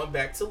keep going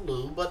back to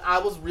Lou. But I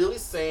was really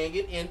saying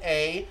it in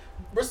a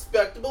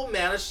respectable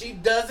manner. She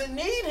doesn't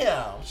need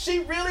him. She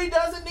really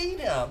doesn't need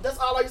him. That's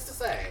all I used to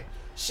say.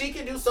 She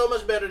can do so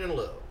much better than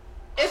Lou.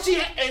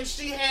 And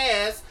she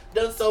has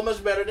done so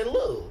much better than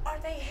Lou. Are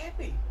they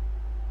happy?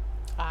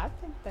 I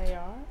think they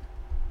are.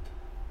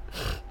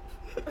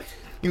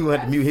 You gonna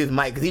have to mute his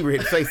mic because he ready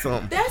to say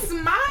something. That's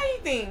my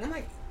thing. I'm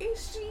like,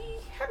 is she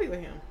happy with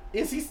him?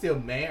 Is he still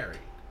married?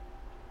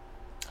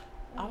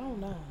 I don't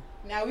know.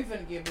 Now we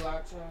finna get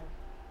blocked, y'all.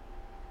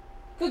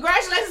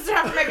 Congratulations to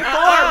her for making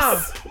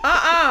Forbes.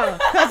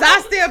 Because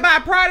I still buy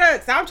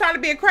products. I'm trying to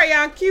be a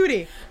crayon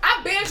cutie.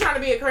 I've been trying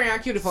to be a crayon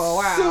cutie for a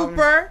while.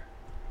 Super.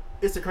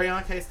 Is the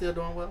crayon case still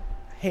doing well?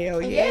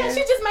 Hell Yeah, yeah. she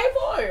just made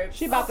Forbes.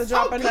 She about to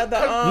drop good. another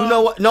You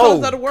know what? No.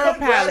 Clothes of the World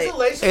palette.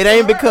 Congratulations It to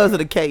ain't her. because of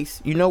the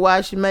case. You know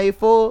why she made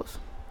Forbes?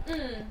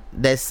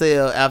 That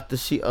sale after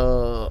she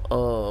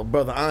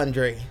brother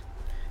Andre.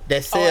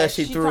 That sale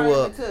she threw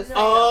up.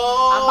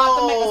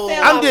 Oh,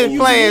 I'm just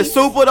playing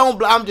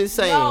Super. I'm just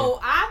saying. No,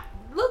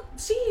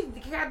 she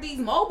got these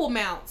mobile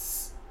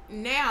mounts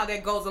now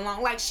that goes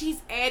along. Like she's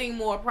adding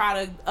more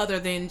product other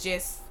than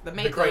just the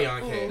makeup.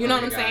 crayon case. You know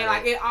what Okay, I'm saying? got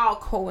Like it all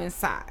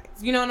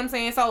coincides. You know what I'm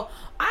saying? So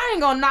I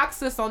ain't gonna knock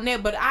sis on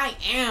that, but I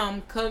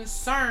am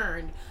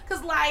concerned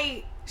because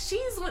like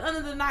she's went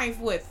under the knife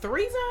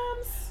 3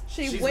 times.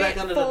 She She's went back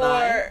under the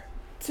knife.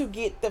 to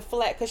get the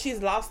flat because she's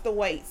lost the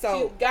weight. She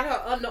So got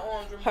her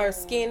underarms removed. her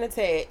skin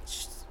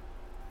attached.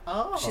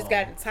 Oh, She's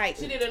gotten tight.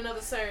 She did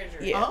another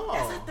surgery. Yeah. Oh.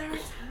 That's her 3rd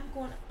time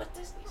going. But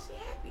this she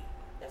happy.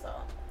 That's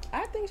all.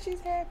 I think she's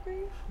happy.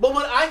 But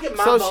when I get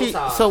my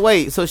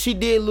Botox, So she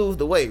did lose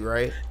the weight,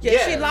 right? Yeah,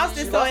 Yeah, she lost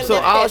it. she So, lost it So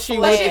left all that she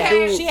flat. went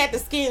to do- She had the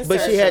skin But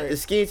surgery. she had the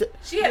skin.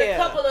 She had Yeah. a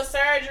couple of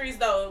surgeries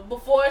though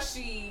before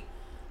she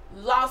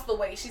lost the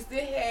weight. She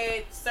still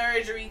had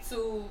surgery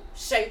to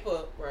shape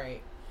up,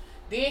 right?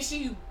 Then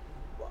she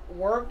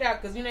worked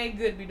out because you know ain't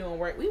good to be doing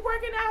work. We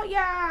working out,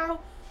 y'all.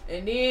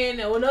 And then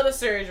another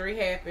surgery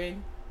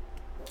happened.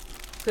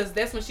 Because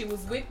that's when she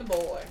was with the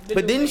boy. the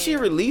But new didn't she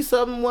man. release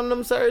something one of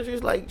them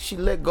surgeries? Like she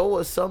let go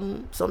of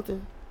something?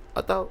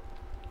 I thought.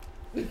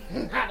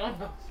 I don't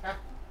know.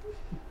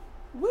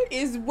 What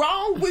is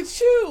wrong with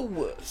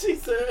you? She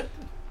said,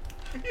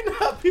 you know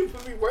how people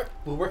be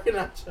working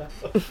out, child.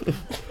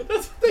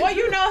 Well,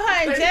 you know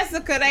her and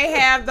Jessica, they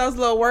have those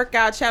little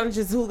workout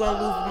challenges. Who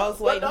gonna lose the most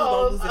weight? Who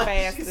gonna lose it She's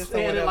fastest? Or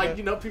saying it whatever. like,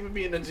 you know, people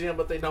be in the gym,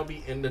 but they don't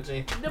be in the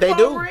gym. They For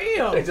do.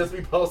 real. They just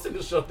be posting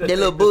to show that That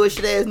little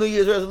bullshit ass New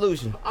Year's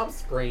resolution. I'm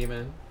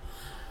screaming.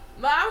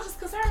 But I was just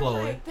concerned.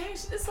 Chloe. Like, dang,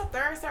 this is her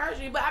third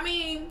surgery. But I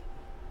mean,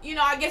 you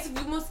know, I guess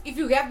if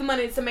you have the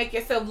money to make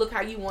yourself look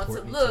how you want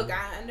Courtney to look, too.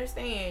 I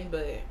understand.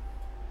 But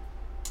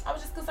I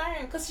was just concerned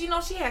because she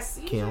has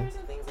seizures Kim. and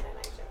things of that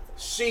nature.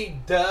 She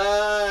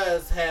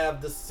does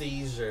have the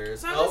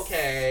seizures. So I'm just-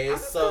 Okay, I'm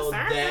just so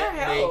concerned for her that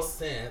health. makes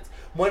sense.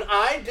 When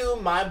I do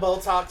my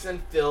Botox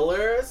and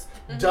fillers,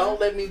 don't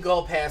let me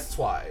go past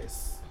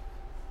twice.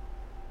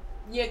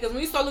 Yeah, because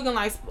when you start looking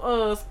like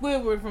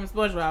Squidward from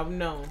SpongeBob,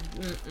 no.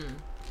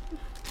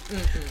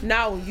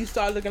 No, you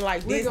start looking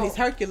like We Disney's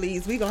gon-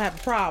 Hercules. We gonna have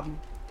a problem.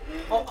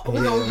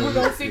 We're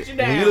gonna sit you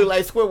When you down. look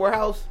like Squidward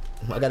House,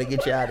 I gotta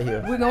get you out of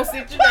here. We're gonna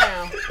sit you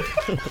down.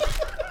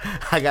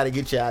 I gotta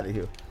get you out of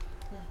here.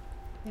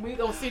 We're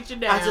gonna sit you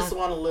down. I just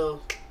want a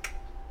little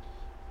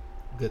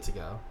good to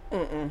go.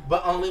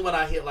 But only when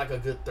I hit like a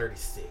good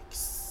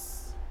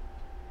 36.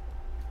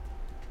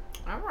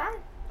 All right.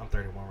 I'm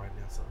 31 right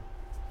now, so.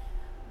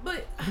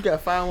 But You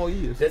got 5 more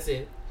years. That's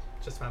it.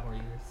 Just 5 more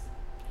years.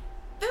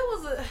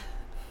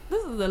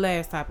 this is the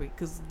last topic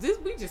because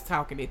we just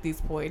talking at this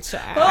point,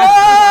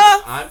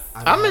 child.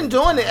 I'm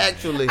enjoying it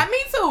actually.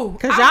 Me too.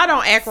 Cause y'all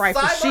don't act right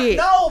for shit.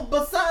 No,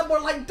 but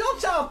sidebar, like,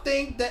 don't y'all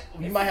think that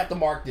you might have to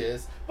mark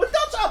this? But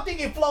don't y'all think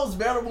it flows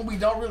better when we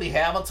don't really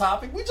have a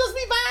topic? We just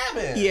be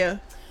vibing. Yeah,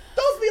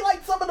 Those be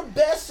like some of the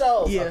best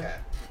shows. Yeah. Okay.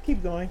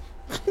 keep going.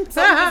 So we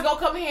just gonna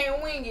come here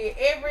and wing it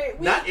every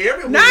week. Not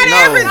every week. Not No.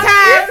 every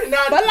time.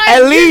 But like,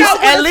 At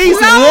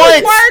least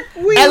once.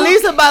 Work week. At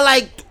least about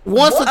like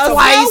once or A slow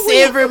twice week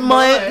every a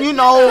month, month. you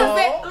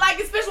know. Like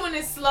especially when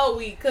it's slow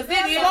week, because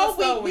it is slow a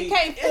slow week. We week.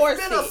 can't it's force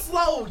been a it.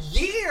 slow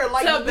year.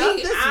 Like, To be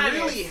nothing's honest,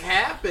 really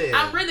happened.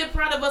 I'm really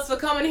proud of us for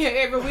coming here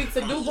every week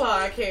to do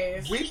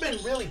podcasts. We've been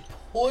really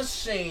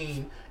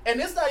pushing, and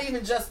it's not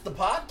even just the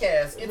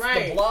podcast. It's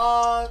Right. the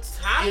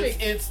blogs. Topics.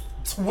 It's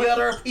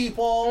Twitter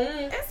people.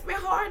 It's been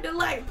hard to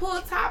like pull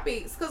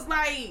topics, cause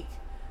like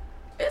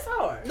it's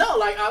hard. No,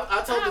 like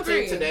I told I the team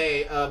agree.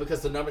 today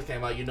because the numbers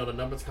came out. You know, the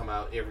numbers come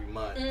out every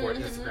month for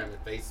Instagram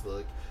and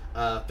Facebook.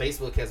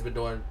 Facebook has been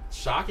doing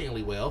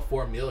shockingly well,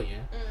 4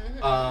 million.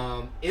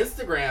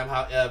 Instagram,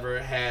 however,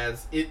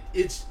 has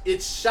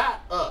it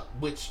shot up,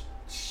 which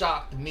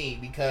shocked me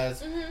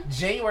because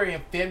January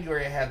and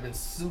February have been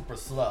super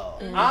slow.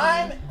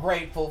 I'm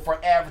grateful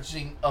for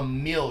averaging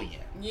 1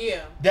 million.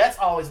 Yeah. That's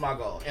always my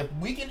goal. If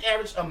we can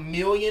average 1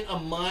 million a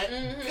month,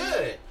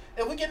 good.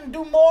 If we can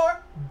do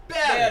more,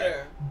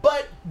 better.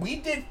 But we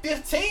did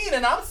 15,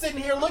 and I'm sitting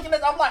here looking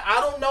at. I'm like,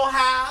 I don't know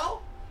how.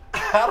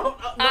 I don't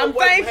know. I'm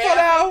what thankful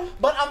happened. though.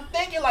 But I'm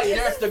thinking like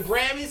there's the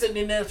Grammys and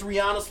then there's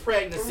Rihanna's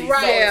pregnancy.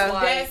 Right. So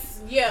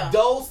it's Yeah. like That's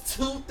those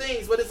two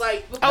things. But it's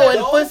like Oh, and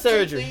those foot two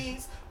surgery.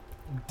 things,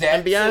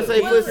 And Beyonce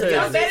too. foot surgery.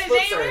 Beyonce's That in foot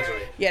January?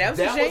 surgery. Yeah, that was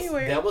in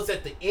January. That was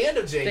at the end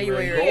of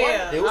January. January. Lord.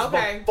 Yeah, It was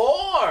okay.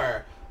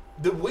 before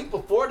the week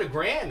before the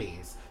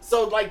Grammys.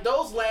 So like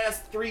those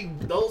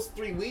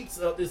three weeks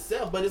of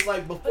itself, but it's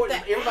like before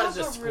But the everybody's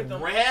just algorithm-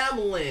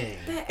 scrambling,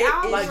 the It is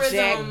algorithm.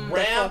 jacked.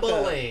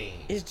 rambling.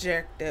 It's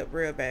jacked up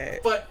real bad.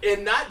 But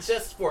and not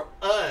just for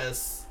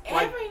us,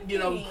 like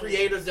Everything.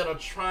 creators that are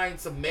trying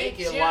to make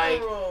In it like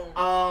general.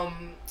 I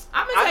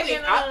I've been think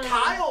taking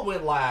Kyle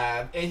went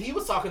live and he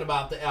was talking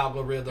about the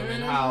algorithm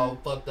and how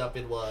fucked up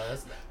it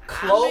was. I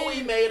Chloe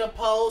mean- made a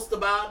post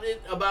about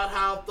it, about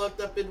how fucked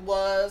up it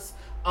was.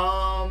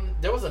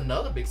 There was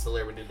another big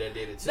celebrity that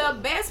did it too. the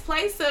best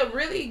place to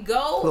really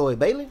go Chloe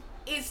Bailey?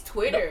 is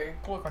Twitter.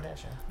 Khloe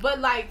Kardashian. But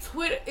like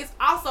Twitter, it's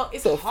also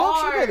So fuck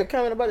she better hard.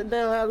 comment about the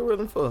damn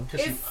algorithm for. Because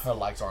It's- her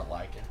likes aren't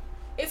liking.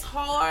 It's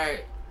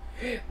hard.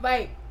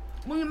 Like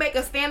when you make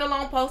a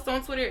standalone post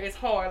on Twitter, it's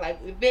hard. Like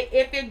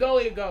if it go,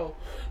 it go.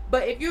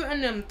 But if you're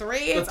in them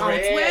threads on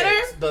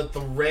Twitter, the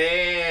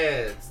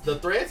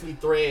threads be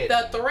threading.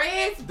 the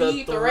threads The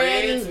be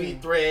threads be threading.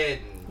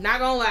 threading. Not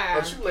gonna lie.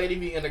 But you lady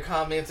be in the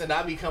comments and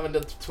I be coming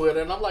to Twitter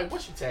and I'm like,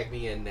 what you tag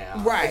me in now?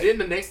 Right. And then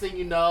the next thing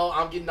you know,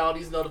 I'm getting all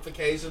these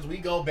notifications. We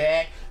go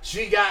back.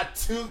 She got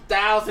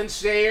 2,000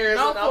 shares.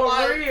 No, and I'm for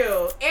like,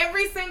 real.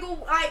 Every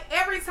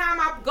time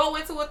I go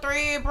into a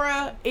thread,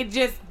 bruh,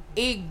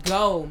 it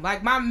go.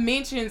 Like my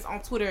mentions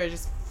on Twitter are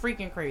just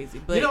freaking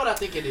crazy. But you know what I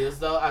think it is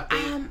though? I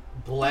think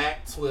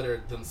Black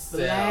Twitter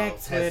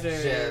themselves has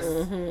Twitter.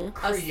 just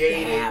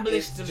created,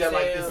 Established it's just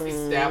like it's themselves.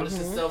 established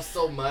itself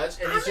so much,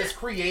 and it's just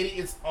created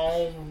its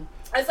own.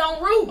 it's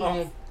on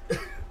route.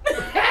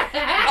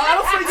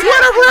 Honestly,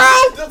 Twitter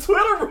rule. the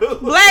Twitter rule.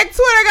 Black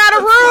Twitter got a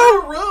The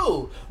rule. Twitter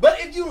rule. But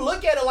if you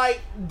look at it,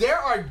 like there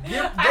are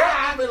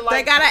even like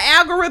They got an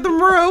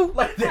algorithm rule.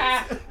 like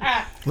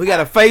We got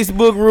a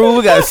Facebook rule.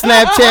 We got a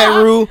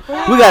Snapchat rule.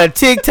 We got a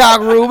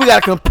TikTok rule. We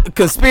got a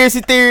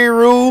conspiracy theory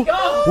rule.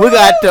 We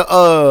got the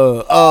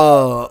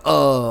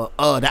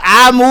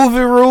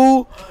iMovie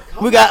rule.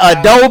 We got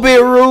Adobe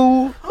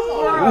rule.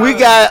 We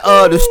got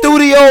the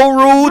studio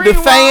rule, the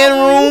fan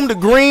room, the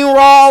green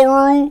raw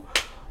rule.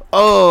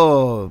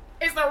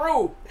 It's a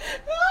rule.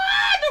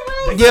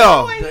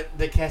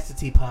 The Castor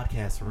T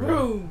podcast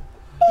rule.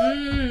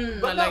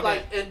 But no,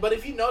 but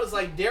if you notice,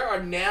 like there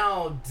are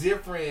now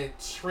different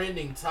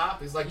trending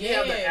topics. Like you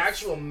have the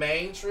actual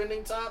main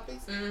trending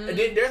topics, and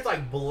then there's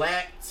like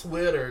Black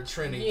Twitter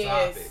trending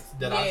topics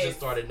that I just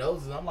started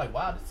noticing. I'm like,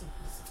 wow, this is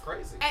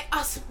crazy. And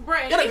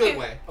in a good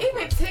way.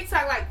 Even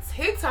TikTok,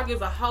 TikTok is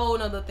a whole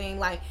nother thing.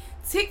 Like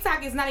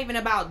TikTok is not even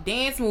about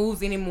dance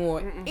moves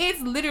anymore. It's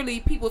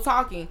literally people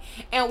talking.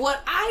 And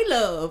what I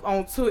love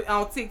on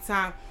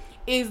TikTok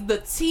is the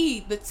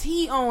T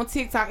on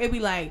TikTok. It be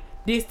like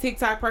this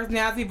TikTok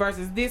personality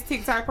versus this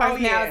TikTok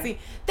personality.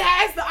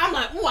 I'm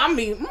like,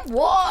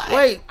 what?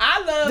 Wait,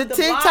 I love the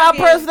TikTok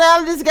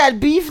personalities got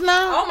beef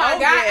now. Oh my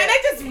god, and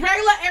they just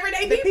regular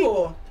everyday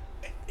people.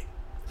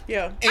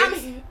 Yeah,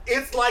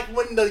 it's like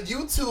when the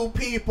YouTube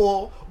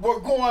people were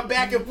going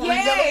back and forth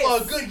together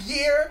for a good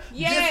year.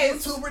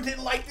 This YouTuber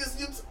didn't like this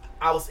YouTuber.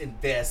 I was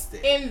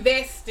invested.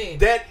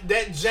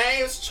 That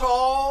James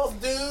Charles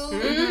dude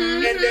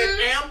and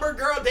that Amber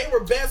girl, they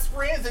were best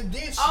friends, and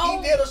then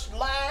he did a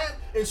live,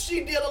 and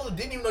she did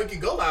didn't even know you could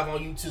go live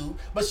on YouTube,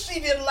 but she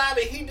did a live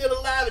and he did a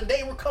live, and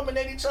they were coming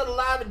at each other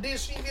live, and then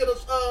she did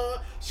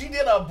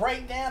a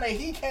breakdown, and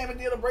he came and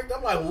did a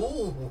breakdown. I'm like,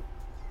 ooh.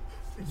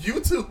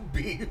 YouTube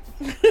beef.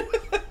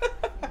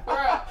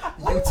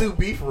 YouTube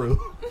beef rule.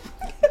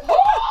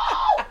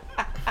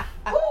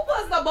 Who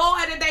was the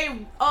boy that they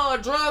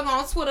drug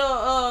on Twitter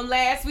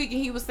last week,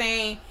 and he was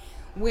saying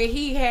when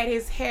he had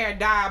his hair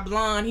dyed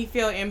blonde, he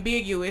felt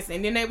ambiguous,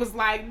 and then they was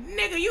like,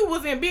 nigga, you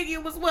was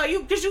ambiguous. Well,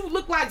 because you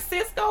look like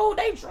Cisco.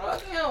 They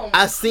drugged him.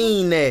 I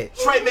seen that.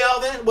 Trey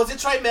Melvin? Was it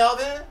Trey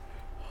Melvin?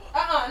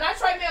 Not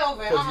Trey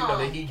Melvin. Because you know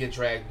that he get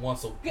dragged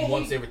once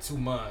every 2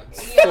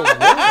 months.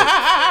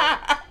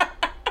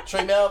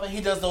 Trey Melvin,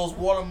 he does those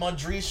Water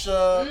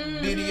Madrisha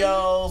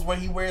videos where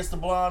he wears the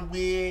blonde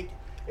wig,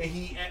 and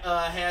he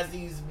has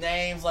these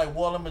names like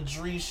Water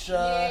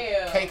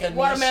Madrisha, Cake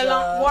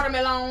Anisha,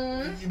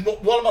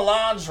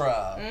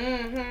 Watermelandra.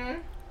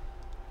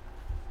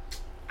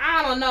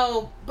 I don't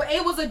know, but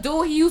it was a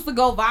dude. He used to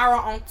go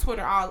viral on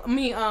Twitter, on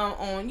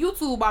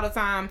YouTube all the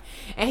time,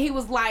 and he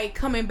was like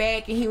coming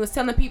back, and he was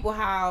telling people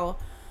how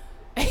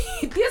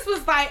this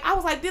was like. I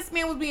was like, this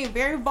man was being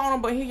very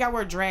vulnerable. And here y'all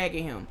were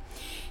dragging him.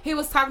 He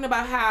was talking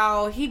about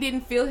how he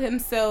didn't feel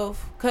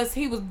himself because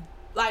he was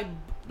like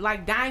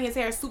dyeing his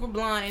hair super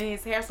blonde, and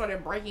his hair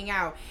started breaking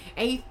out,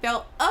 and he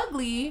felt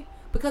ugly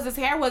because his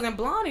hair wasn't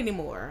blonde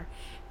anymore,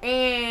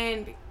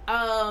 and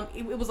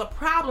it was a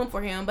problem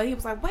for him. But he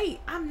was like, wait,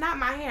 I'm not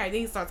my hair. And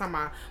then he started talking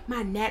about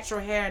my natural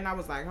hair, and I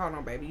was like, hold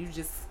on, baby,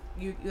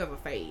 you have a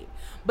fade.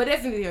 But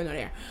that's neither here nor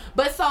there.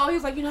 But so he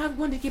was like, I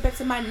wanted to get back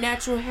to my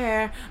natural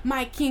hair,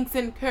 my kinks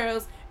and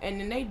curls,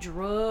 and then they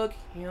drug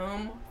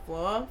him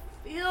for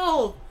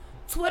filth.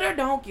 Twitter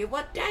don't give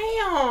a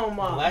damn.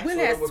 When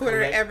has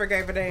Twitter ever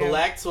gave a damn?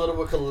 Black Twitter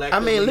will collect. I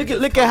mean,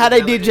 look at how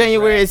they did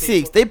January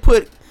 6th. They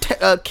put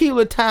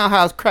Keeler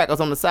Townhouse crackers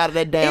on the side of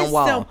that damn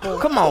wall. Simple.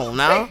 Come on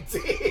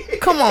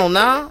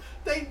now.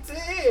 They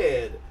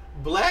did.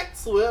 Black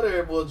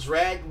Twitter will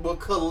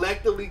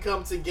collectively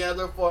come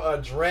together for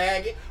a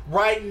drag.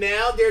 Right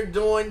now, they're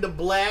doing the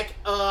Black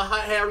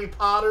Harry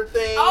Potter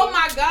thing. Oh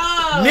my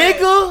god,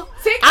 nigga!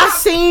 TikTok. I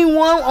seen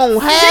one on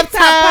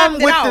halftime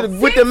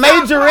with the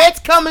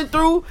majorettes coming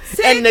through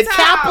and the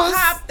Kappas.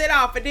 Popped it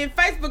off, and then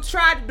Facebook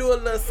tried to do a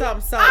little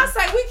something. I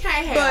say we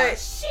can't have but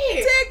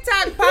shit.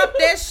 TikTok popped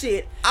that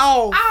shit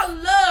off. I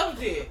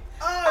loved it.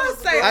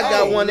 I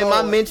got one in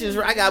my mentions.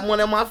 I got one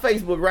on my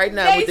Facebook right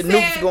now with the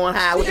nukes going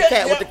high with the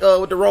cat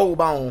with the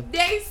robe on.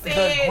 They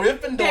said the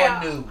Gryffindor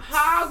that nukes.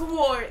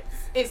 Hogwarts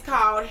is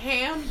called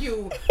Ham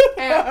U,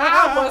 and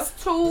I was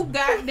too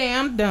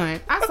goddamn done.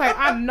 I say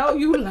I know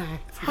you lied.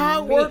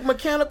 Hogwarts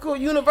Mechanical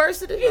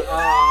University.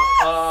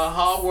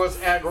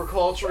 Hogwarts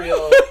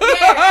Agricultural.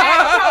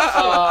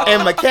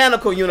 And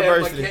Mechanical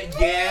University.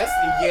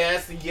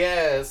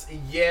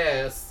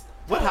 Yes.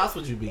 What house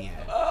would you be in?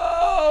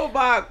 Oh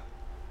my.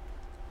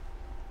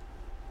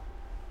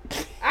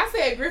 I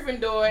said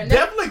Gryffindor.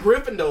 Definitely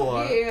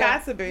Gryffindor. Yeah.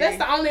 Got to be. That's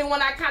the only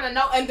one I kind of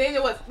know. And then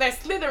there's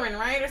Slytherin,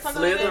 right? Or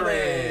something like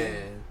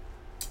that.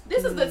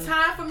 This is the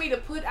time for me to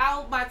put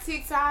out my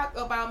TikTok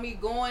about me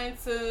going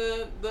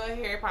to the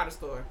Harry Potter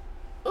store.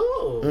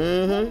 Ooh.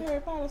 Mm-hmm.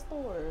 Harry Potter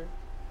store.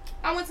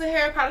 I went to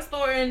Harry Potter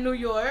store in New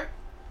York,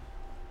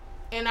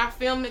 and I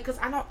filmed it because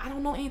I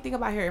don't know anything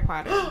about Harry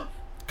Potter.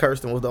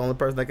 Kirsten was the only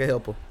person that could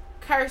help her.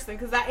 Kirsten,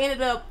 because I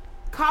ended up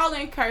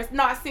calling Kirsten.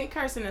 No, I sent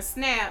Kirsten a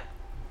snap,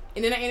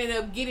 and then I ended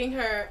up getting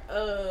her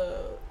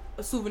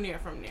a souvenir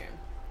from there.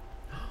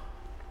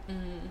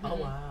 Mm-hmm. Oh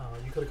wow!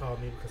 You could have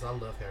called me because I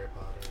love Harry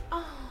Potter.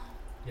 Oh.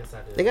 Yes,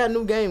 I did. They got a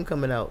new game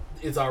coming out.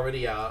 It's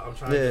already out. I'm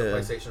trying to get a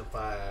PlayStation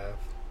 5.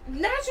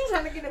 Not you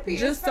trying to get a PS5.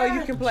 Just so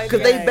you can play the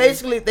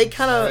Because game. they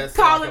kind of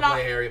Calling all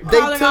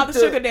the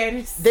sugar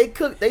daddies. they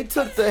took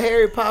the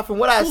Harry Potter from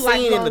what I Who like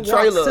seen in long the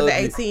trailer walks to of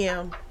the it.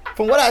 ATM.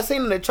 From what I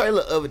seen in the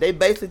trailer of it, they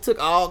basically took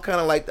all kind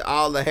of like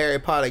all the Harry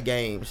Potter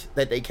games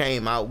that they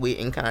came out with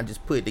and kind of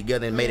just put it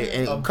together and made it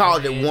and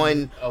called it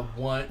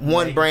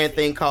one brand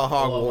thing called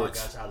Hogwarts. Oh my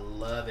gosh, I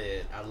love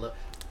it.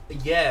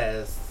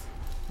 Yes.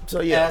 So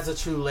yeah, As a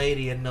true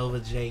lady, and Nova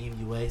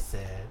JMUA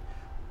said,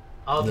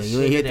 all the Yeah,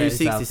 you ain't sugar hear daddies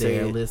out 360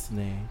 there say it.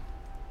 listening.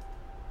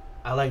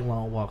 I like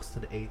long walks to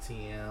the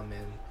ATM,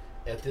 and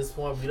at this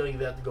point, we don't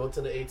even have to go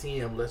to the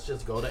ATM. Let's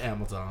just go to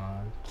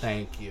Amazon.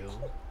 Thank you.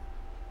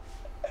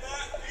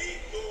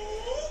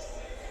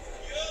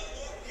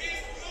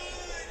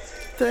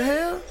 the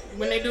hell?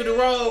 When they do the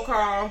roll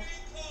call.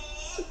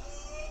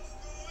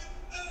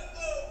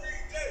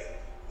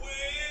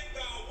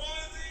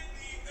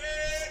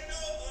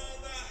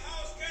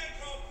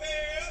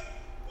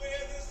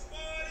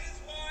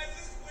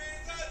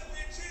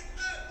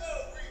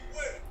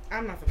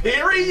 I'm not gonna play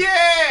with them.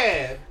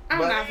 Period. I'm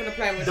But not gonna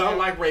play with don't them.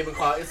 like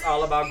Ravenclaw. It's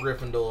all about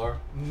Gryffindor.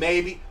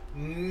 Maybe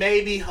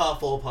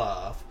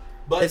Hufflepuff.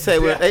 But They say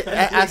when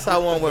I saw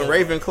definitely one when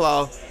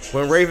Gryffindor.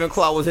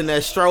 Ravenclaw was in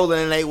that stroller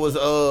and they was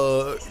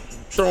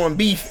throwing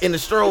beef in the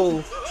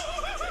stroll.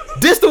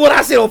 This the one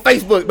I see on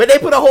Facebook, but they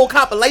put a whole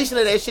compilation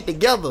of that shit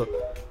together.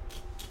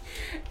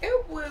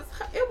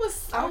 It was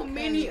so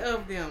many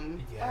of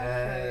them.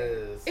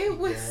 Yes. It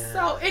was yes.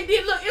 so. It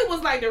did look. It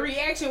was like the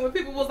reaction when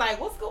people was like,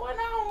 "What's going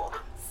on?"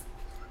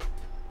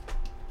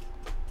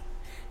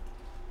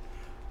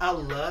 I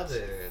love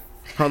it.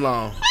 Hold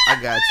on, I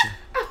got you.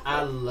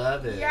 I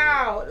love it.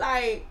 Y'all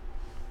like,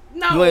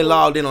 no. You ain't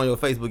logged in on your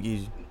Facebook,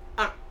 is you?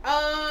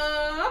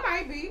 I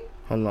might be.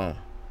 Hold on.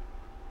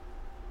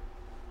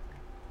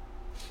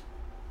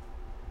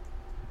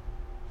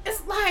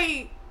 It's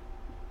like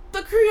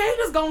the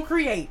creators gonna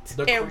create.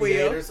 The And will.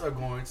 creators are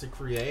going to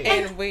create.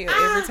 And will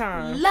every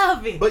time.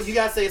 Love it. But you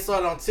gotta say it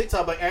started on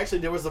TikTok, but actually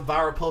there was a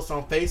viral post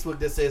on Facebook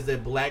that says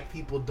that black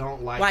people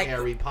don't like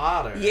Harry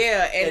Potter.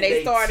 Yeah, and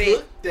they started.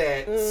 took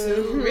that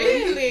too.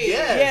 Really?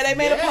 Yes, Yeah, they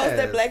made a post yes.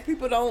 that black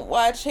people don't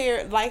watch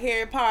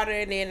Harry Potter,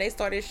 and then they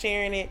started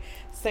sharing it,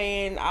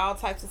 saying all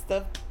types of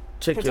stuff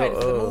Check pertaining to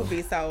the your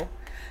movie. So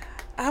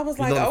I was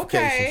your like, okay,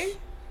 notifications.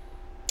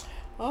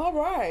 all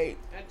right,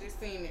 I just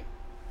seen it.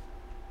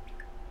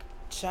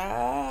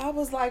 child. I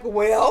was like,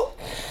 well.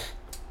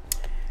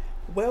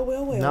 No,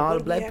 what the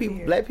do black we people, have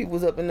here? black people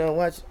was up in there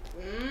watching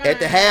at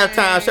the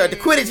halftime show at the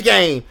Quidditch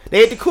game.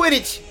 They at the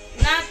Quidditch.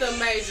 Not the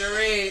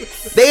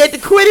Majorettes. They at the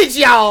Quidditch,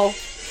 y'all.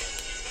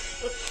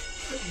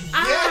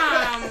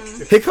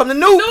 Here come the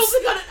noobs.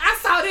 I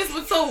saw this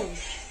one too.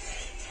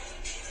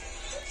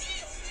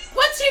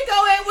 What you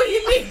go at? What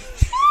you mean?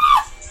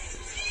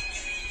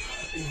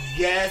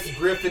 Yes,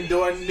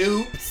 Gryffindor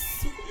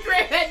noobs.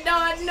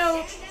 Gryffindor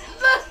no.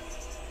 Look,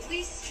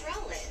 We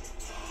stroll it.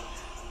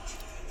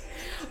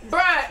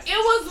 bruh, it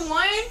was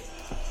one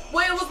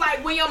where it was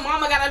like when your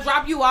mama gotta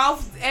drop you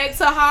off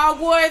to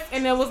Hogwarts,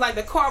 and it was like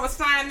the car was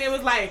flying. And it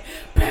was like,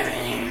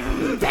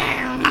 bam,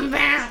 bam,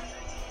 bam.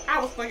 I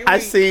was fucking. I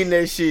weak. seen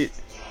that shit.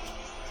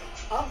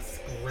 I'm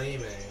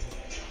screaming.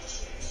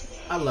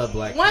 I love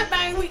black One people.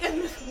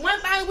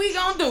 thing we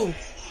gonna do.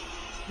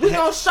 We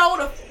gonna show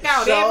the f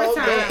out Show every the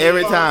time.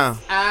 Every time.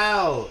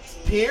 Out.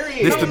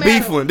 Period. This the No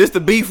beef matter. one. This the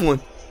beef one.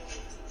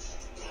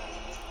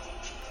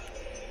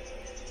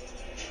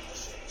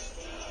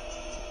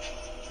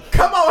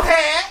 Come on,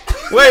 hat.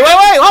 Wait,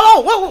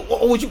 hold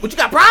on. What you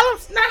got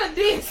problems? None of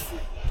this.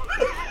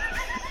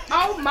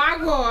 Oh my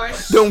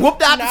gosh. Done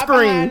whooped out the Not screen.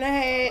 behind the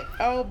hat.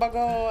 Oh my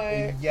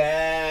god.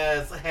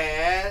 Yes,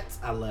 hat.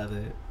 I love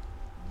it.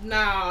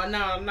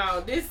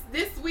 No.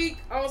 This week,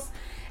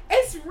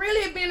 it's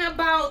really been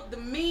about the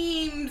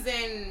memes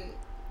and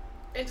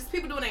just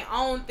people doing their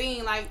own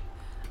thing. Like,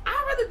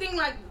 I really think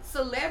like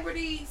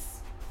celebrities.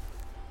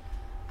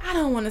 I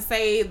don't want to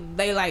say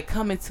they like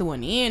coming to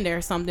an end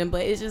or something,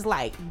 but it's just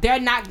like they're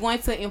not going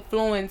to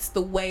influence the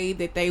way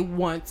that they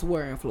once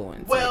were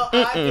influenced. Well,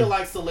 I feel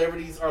like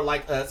celebrities are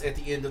like us at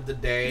the end of the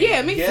day.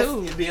 Yeah, me yes,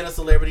 too. Being a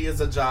celebrity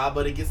is a job,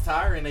 but it gets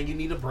tiring and you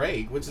need a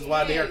break, which is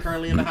why they are Yes.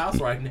 currently in the house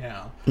right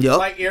now. Yup.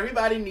 Like,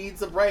 everybody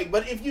needs a break.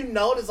 But if you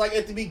notice, like,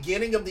 at the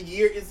beginning of the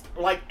year, it's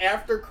like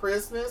after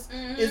Christmas,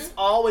 it's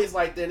always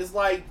like that. It's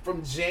like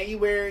from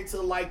January to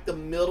like the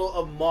middle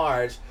of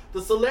March,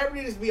 the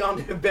celebrities be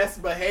on their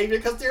best behavior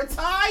because they're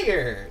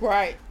tired.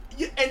 Right.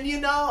 And you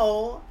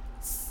know,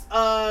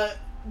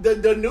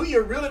 the new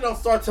year really don't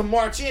start to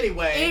March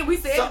anyway. Yeah, we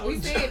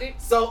said it.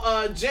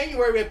 So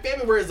January and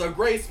February is a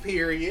grace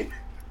period.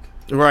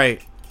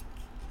 Right.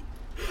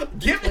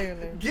 Give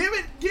Clearly.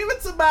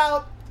 it to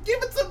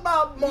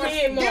about March.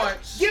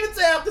 Mid-March. Give it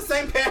to after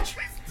St.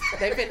 Patrick's.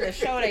 They finna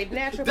show they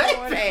natural They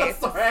born finna asses.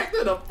 start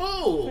acting a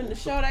fool. Finna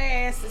show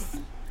their asses.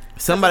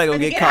 Somebody gonna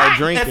get Get caught hot.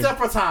 drinking. Except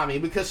for Tommy,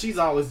 because she's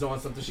always doing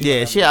something.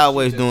 Yeah, she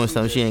always doing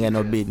something. She ain't got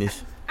no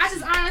business. I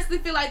just honestly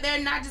feel like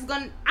they're not just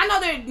gonna. I know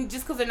they're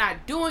just because they're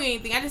not doing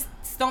anything. I just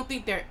don't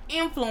think their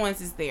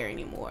influence is there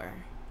anymore.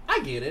 I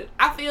get it.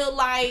 I feel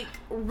like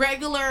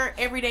regular,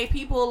 everyday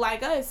people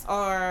like us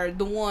are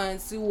the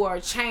ones who are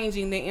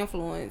changing the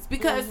influence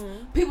because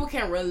people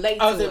can relate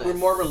to I was us. we're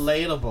more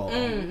relatable.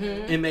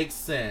 Mhm. It makes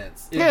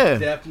sense. It Yeah.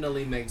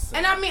 definitely makes sense.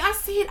 And I mean, I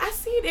see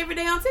it every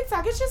day on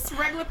TikTok. It's just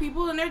regular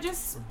people, and they're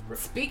just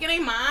speaking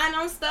their mind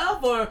on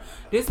stuff, or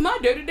this is my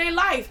day-to-day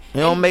life.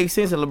 It don't make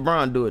sense that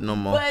LeBron do it no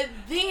more. But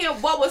then,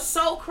 what was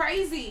so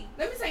crazy?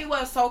 Let me tell you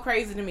what was so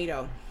crazy to me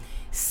though.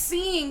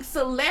 Seeing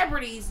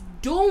celebrities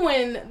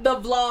doing the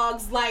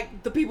vlogs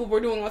like the people were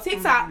doing on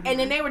TikTok, and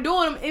then they were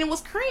doing them, and it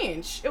was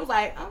cringe. It was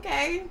like,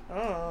 okay,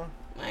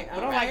 like I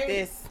don't like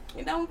this.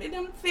 It don't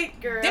fit,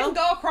 girl. Didn't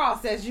go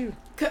across as you.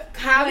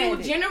 Kylie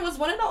landed. Jenner was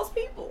one of those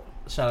people.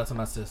 Shout out to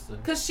my sister.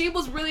 Cause she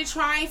was really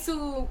trying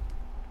to.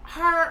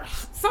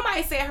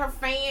 Somebody said her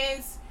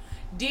fans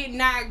did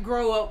not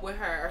grow up with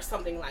her or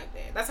something like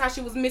that. That's how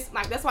she was missing.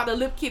 Like that's why the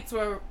lip kits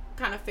were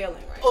kind of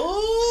failing right.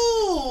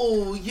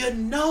 Ooh, you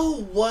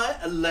know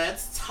what?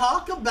 Let's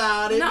talk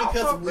about it No,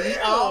 because for we real.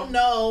 all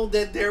know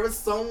that there is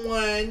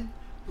someone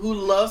who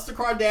loves the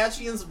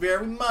Kardashians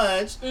very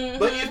much.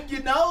 But if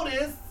you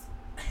notice,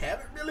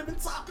 haven't really been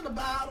talking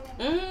about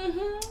them.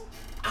 Mm-hmm.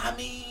 I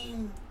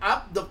mean,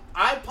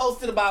 I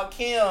posted about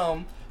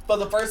Kim for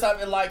the first time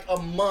in like a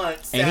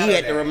month. And he had to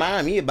Saturday.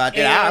 remind me about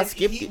that. I And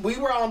skipped it. we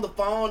were on the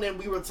phone and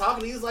we were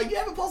talking. He was like, "You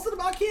haven't posted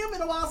about Kim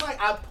in a while." I was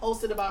like, "I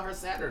posted about her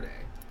Saturday."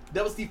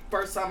 That was the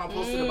first time I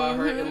posted about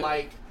her in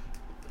like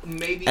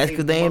maybe. That's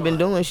because they ain't been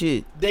doing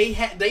shit.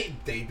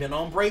 They've been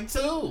on break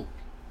too.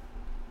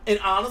 And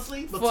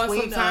honestly,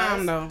 between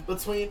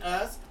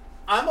us,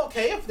 I'm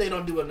okay if they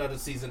don't do another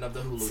season of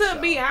the Hulu show.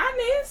 To be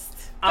honest,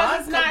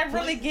 But it's not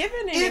really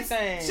giving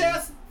anything. It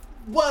just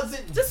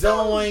wasn't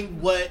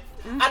doing what.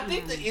 I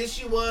think the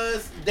issue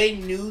was they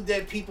knew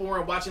that people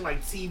weren't watching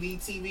like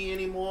TV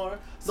anymore.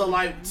 So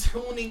like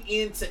tuning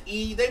into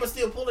they were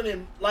still pulling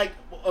in like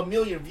a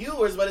million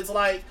viewers, but it's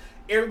like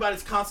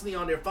everybody's constantly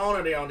on their phone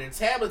or they're on their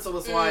tablet. So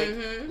it's like,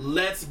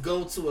 let's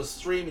go to a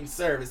streaming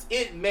service.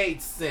 It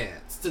made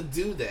sense to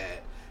do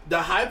that. The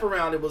hype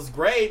around it was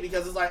great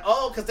because it's like,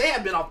 because they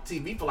had been off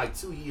TV for like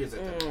 2 years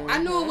at that point. I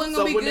knew it wasn't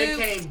So gonna be when good.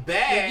 they came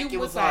back, You it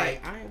was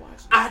like, I ain't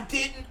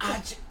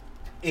watching.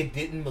 it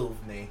didn't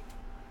move me.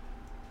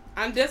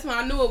 That's when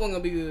I knew it wasn't gonna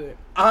be good.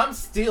 I'm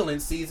still in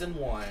season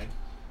 1.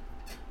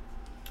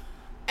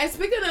 And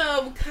speaking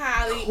of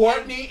Kylie,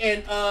 Courtney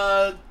and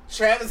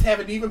Travis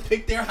haven't even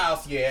picked their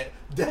house yet.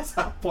 That's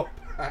how far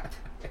behind.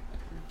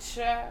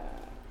 Child.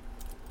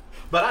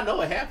 But I know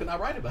what happened. I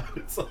write about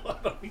it, so I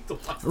don't need to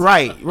watch it.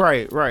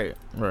 Right.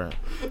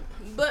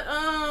 But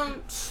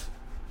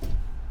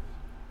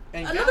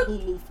And Another- got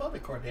Hulu for the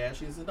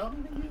Kardashians and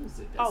don't even use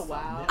it. Oh,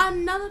 wow.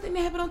 another thing that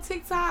happened on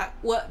TikTok,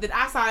 that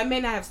I saw, it may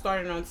not have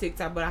started on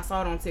TikTok, but I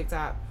saw it on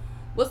TikTok.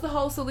 What's the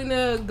whole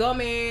Selena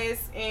Gomez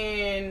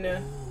and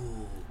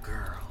Ooh,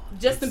 girl.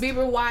 Justin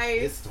Bieber It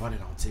wife?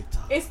 started on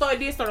TikTok. Did start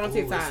on Ooh,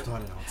 TikTok. It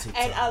started on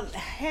TikTok. And a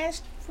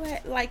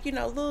hashtag, like,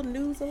 little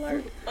news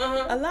alert.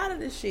 A lot of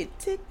the shit,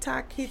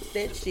 TikTok hits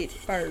that shit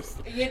first.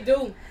 You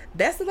do.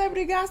 That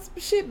celebrity gossip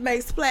shit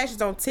makes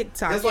splashes on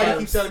TikTok. That's why you keep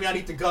first. telling me I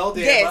need to go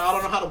there, Yes. but I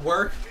don't know how to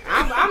work.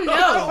 I'm I don't know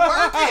no. how to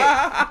work it.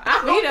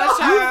 I need a You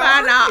child.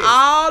 find out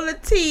all the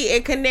tea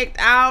and connect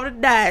all the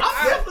dots.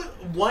 I'm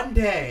definitely, one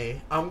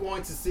day, I'm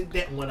going to sit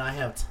down when I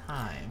have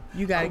time.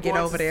 You gotta I'm get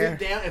going over to there.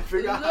 Sit down and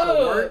figure out how to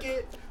work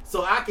it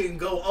so I can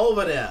go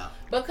over there.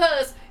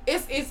 Because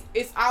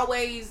it's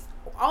always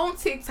on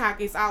TikTok.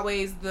 It's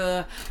always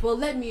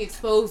let me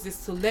expose this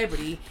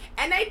celebrity,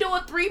 and they do a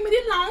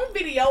 3-minute long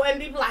video,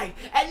 and they be like,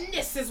 and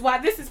this is why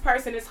this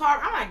person is hard.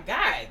 I'm like,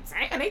 God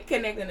damn, they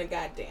connecting the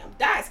goddamn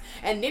dots,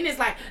 and then it's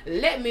like,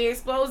 let me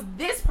expose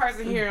this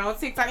person here on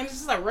TikTok, and it's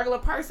just a regular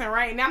person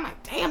right now. I'm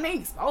like, damn, they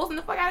exposing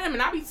the fuck out of them,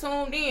 and I be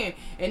tuned in,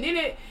 and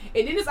then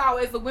it's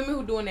always the women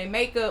who doing their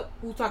makeup,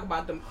 who talk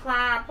about them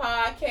crime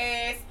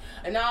podcasts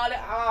and all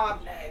that. Oh,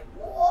 I'm like,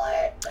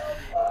 what the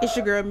fuck? It's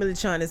your girl Millie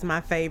Chun is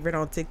my favorite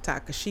on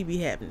TikTok because she be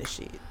having the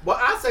shit. Well,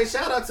 I say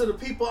shout out to the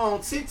people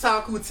on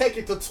TikTok who take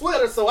it to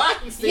Twitter so I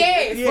can see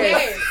Yes, it.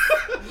 yes.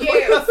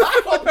 Because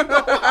I don't know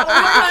how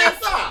to work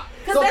TikTok.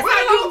 Because So that's put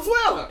it how on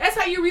Twitter. That's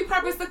how you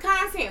repurpose the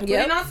content.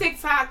 Yep. Put it on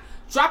TikTok,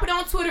 drop it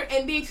on Twitter,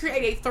 and then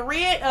create a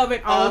thread of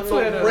it on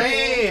Twitter.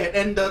 Thread,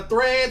 and the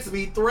threads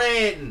be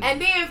threading.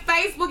 And then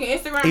Facebook and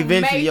Instagram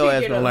Eventually, may your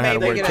ass figure gonna learn how to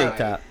may work figure it out.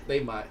 TikTok. They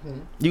might.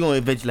 You gonna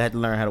eventually have to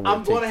learn how to work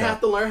I'm going to TikTok.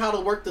 have to learn how to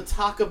work the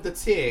talk of the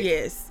tick.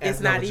 Yes, as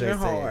it's not Nova J even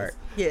says. hard.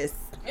 Yes.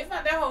 It's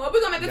not that hard.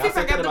 We're gonna make a Y'all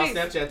said TikTok that after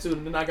about this. Snapchat too,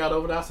 and then I got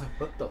over there. I was like,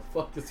 "What the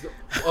fuck is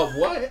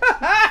what?"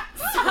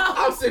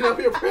 I'm sitting up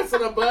here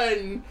pressing a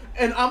button,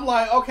 and I'm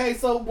like, "Okay,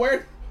 so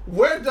where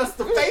does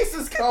the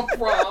faces come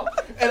from?"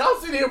 And I'm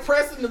sitting here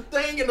pressing the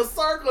thing in the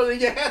circle,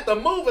 and you had to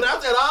move it. I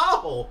said,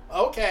 "Oh,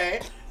 okay."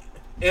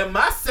 And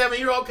my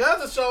 7-year-old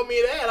cousin showed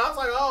me that. I was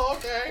like, "Oh,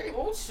 okay."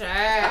 Oh, I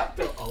child.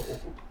 feel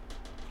old.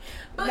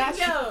 But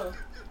yo,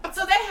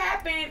 so that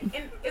happened,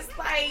 and it's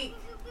like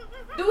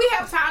Do we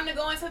have time to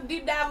go into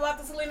deep dive about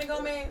the Selena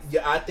Gomez?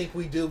 Yeah, I think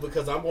we do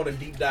because I'm going to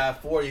deep dive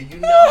for you. You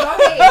know,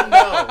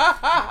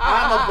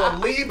 I'm a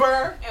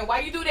believer. And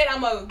while you do that,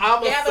 I'm a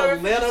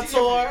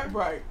Selena-tor.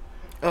 Right.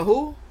 A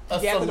who?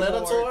 A Gather the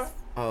Selena-tor. boards.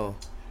 Oh.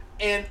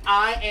 And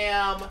I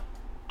am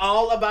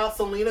all about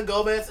Selena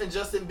Gomez and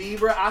Justin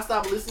Bieber. I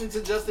stopped listening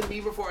to Justin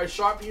Bieber for a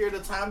short period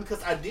of time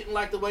because I didn't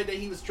like the way that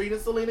he was treating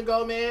Selena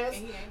Gomez.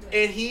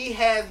 And he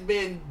has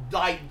been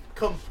like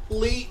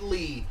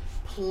completely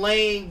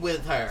playing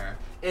with her.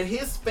 And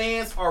his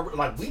fans are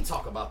like, we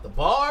talk about the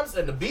Barbs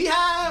and the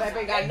Beehive.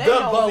 Baby, got The nothing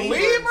on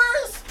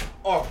Believers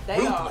are They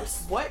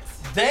ruthless. are. What?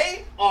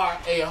 They are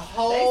a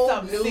whole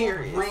something new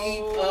serious.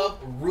 breed of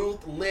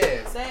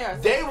ruthless.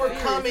 They were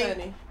serious, coming.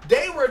 honey.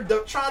 They were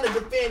trying to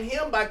defend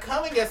him by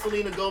coming at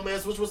Selena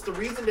Gomez, which was the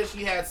reason that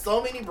she had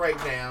so many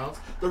breakdowns.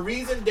 The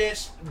reason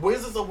that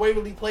Wizards of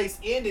Waverly Place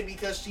ended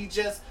because she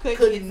just Couldn't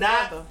could get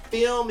not together.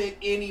 film it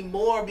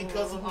anymore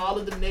because of all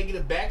of the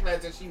negative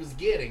backlash that she was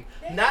getting.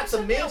 Not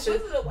to mention,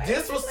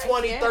 this was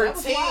Yeah, that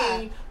was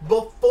 2013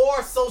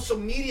 before social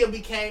media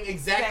became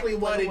exactly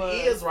what it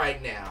is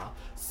right now.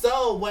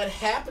 So what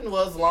happened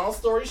was, long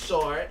story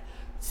short,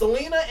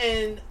 Selena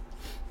and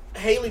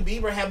Hailey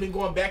Bieber have been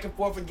going back and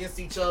forth against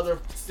each other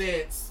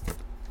since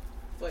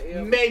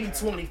maybe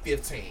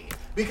 2015.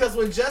 Because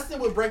when Justin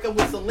would break up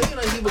with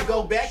Selena, he would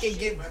go back and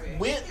get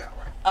with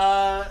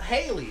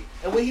Hailey.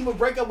 And when he would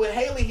break up with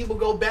Hailey, he would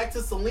go back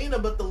to Selena.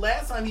 But the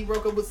last time he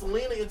broke up with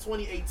Selena in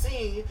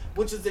 2018,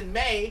 which is in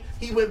May,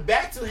 he went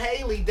back to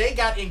Hailey. They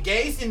got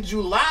engaged in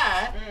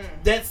July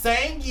that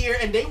same year,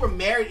 and they were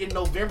married in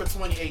November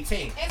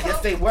 2018.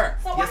 Yes, they were.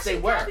 So Yes, they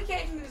were.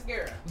 copycatting this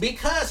girl?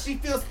 Because she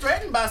feels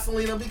threatened by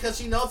Selena because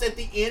she knows at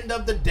the end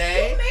of the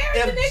day, You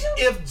married the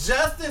nigga? if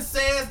Justin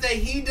says that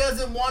he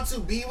doesn't want to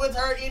be with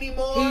her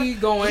anymore, He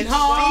going she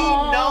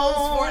home.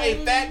 knows for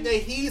a fact that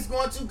he's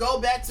going to go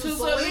back to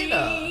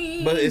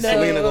Selena. But is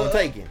Selena gonna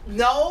take him?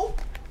 No,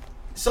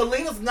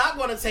 Selena's not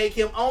going to take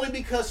him only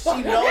because she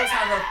knows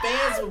how her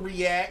fans will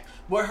react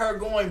with her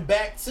going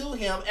back to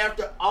him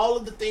after all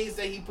of the things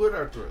that he put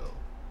her through.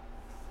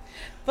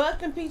 Fuck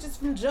them peaches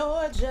from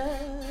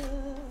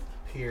Georgia.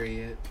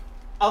 Period.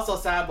 Also,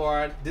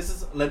 sidebar,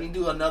 let me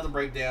do another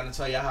breakdown and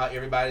tell y'all how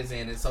everybody's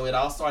in it. So it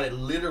all started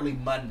literally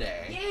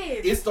Monday.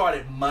 Yes. It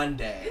started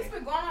Monday. It's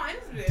been going on.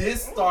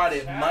 This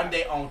started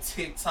Monday on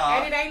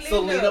TikTok. And it ain't lit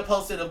Selena up.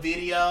 posted a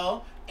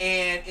video,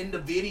 and in the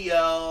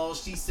video,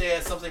 she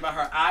said something about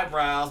her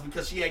eyebrows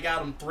because she had got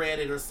them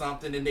threaded or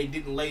something, and they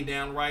didn't lay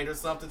down right or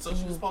something, so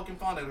she was poking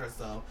fun at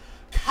herself.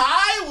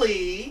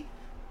 Kylie...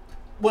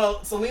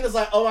 Well, Selena's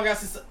like, oh my gosh,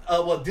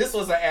 this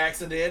was an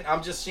accident.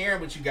 I'm just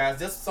sharing with you guys.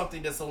 This is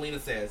something that Selena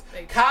says.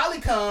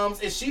 Kylie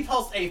comes and she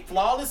posts a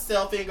flawless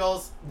selfie and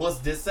goes,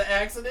 was this an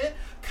accident?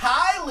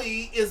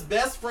 Kylie is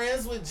best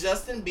friends with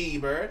Justin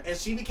Bieber, and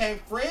she became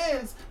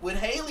friends with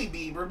Hailey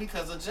Bieber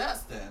because of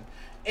Justin.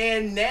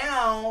 And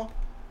now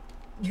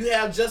you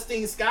have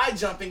Justine Skye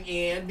jumping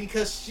in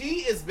because she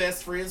is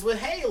best friends with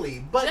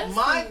Hailey. But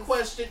my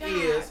question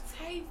is,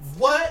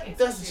 what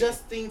does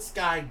Justine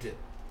Skye do?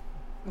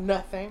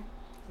 Nothing.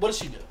 What does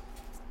she do?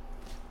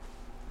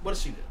 What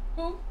does she do?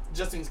 Who?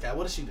 Justine Skye,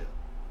 what does she do?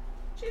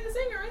 She's a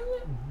singer,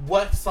 isn't it?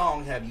 What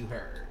song have you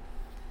heard?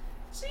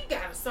 She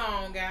got a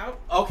song out.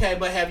 Okay,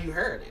 but have you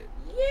heard it?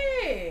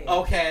 Yeah.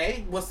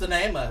 Okay, what's the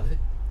name of it?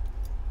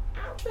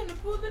 I'm finna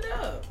pull it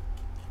up.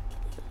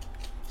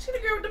 She the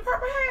girl with the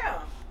purple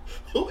hair.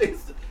 Who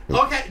is?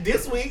 Okay,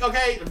 this week.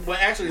 Okay, well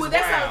actually it's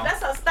Brown.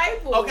 That's a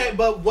staple. Okay,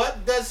 but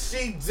what does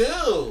she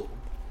do?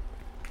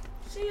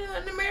 She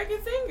an American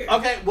singer.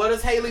 Okay, what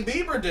does Hailey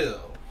Bieber do?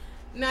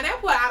 Now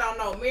that part I don't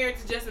know. Married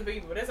to Justin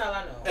Bieber. That's all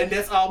I know. And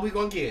that's all we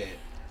gonna get.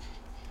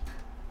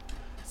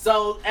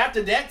 So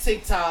after that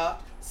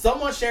TikTok,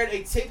 someone shared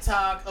a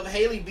TikTok of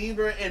Hailey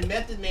Bieber and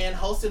Method Man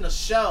hosting a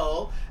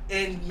show,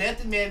 and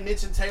Method Man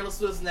mentioned Taylor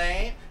Swift's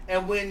name,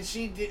 and when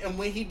he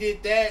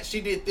did that, she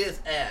did this,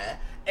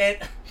 and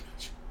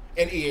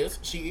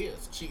she is.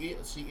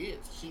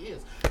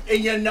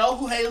 And you know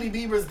who Hailey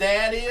Bieber's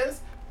dad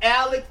is?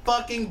 Alec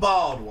fucking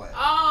Baldwin.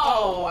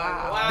 Oh,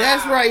 wow.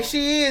 That's right.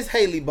 She is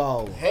Hailey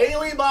Baldwin.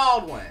 Haley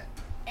Baldwin.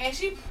 And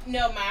she,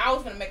 no, man, I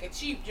was gonna make a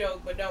cheap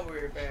joke, but don't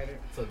worry about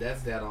it. So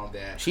that's that on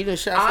that. She done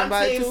shot I'm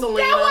somebody Team too.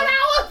 Selena. That's what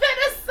I was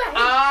gonna say.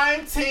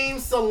 I'm Team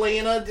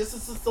Selena. This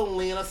is a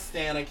Selena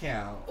Stan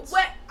account.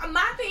 What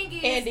my thing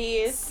is, And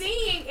is.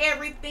 seeing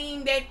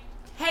everything that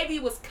Hailey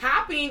was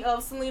copying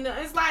of Selena.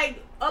 It's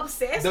like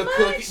obsessed The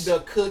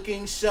much.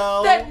 cooking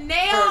show. The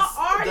nail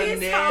artist,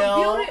 the her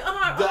nail, beauty,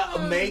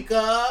 the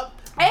makeup,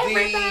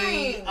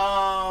 everything.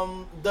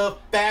 the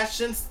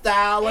fashion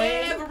styling.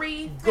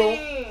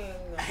 Everything.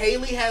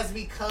 Hailey has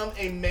become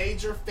a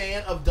major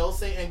fan of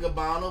Dolce &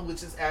 Gabbana,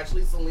 which is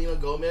actually Selena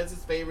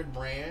Gomez's favorite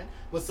brand.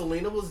 When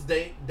Selena was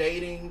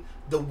dating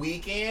The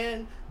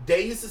Weeknd,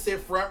 they used to sit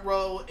front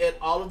row at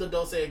all of the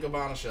Dolce &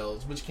 Gabbana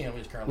shows, which Kim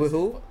is currently With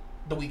who?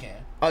 The Weeknd.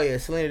 Oh yeah,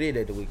 Selena did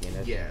that the weekend.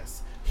 That's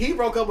Yes. He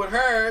broke up with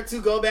her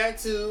to go back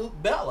to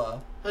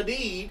Bella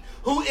Hadid,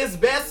 who is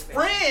best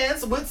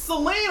friends with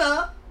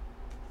Selena.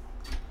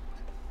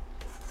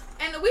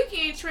 And the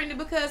weekend trended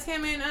because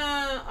him and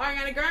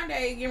Ariana Grande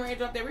getting ready to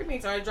drop their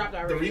remix, or it dropped The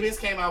already. remix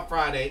came out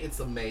Friday. It's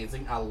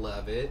amazing. I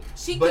love it.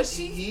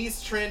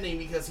 He's trending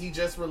because he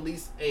just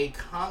released a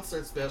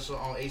concert special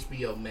on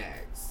HBO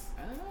Max.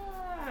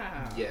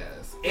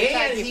 Yes,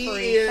 and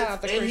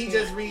he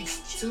just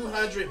reached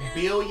 200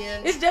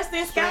 billion. It's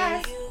Justin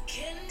Skies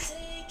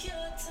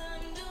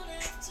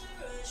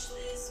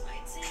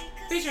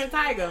featuring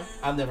Tyga,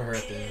 I've never heard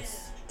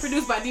this.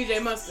 produced by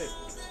DJ Mustard.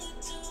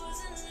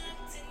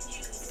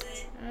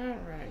 All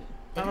right,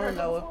 I don't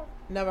know her.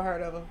 Never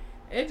heard of her.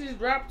 it just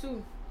dropped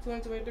too.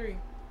 2023.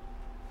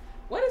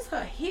 What is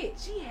her hit?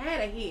 She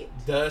had a hit.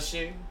 Does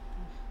she?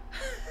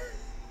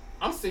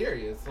 I'm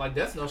serious. Like,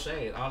 that's no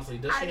shade. Honestly,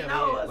 does she have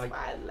a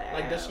hit?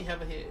 Like, does she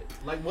have a hit?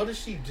 Like, what does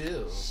she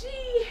do?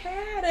 She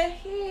had a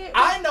hit.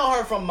 I know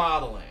her from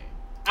modeling.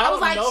 I was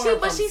don't like, know her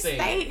from she singing.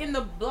 stayed in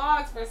the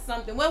blogs for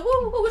something. Well,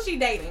 who was she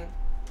dating?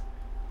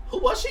 Who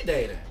was she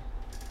dating?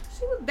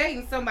 She was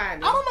dating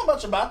somebody. I don't know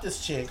much about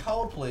this chick.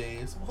 Hold,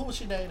 please. Who was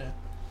she dating?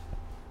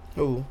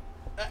 Who?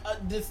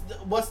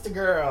 What's the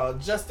girl?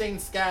 Justine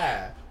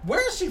Sky.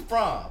 Where is she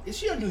from? Is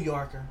she a New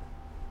Yorker?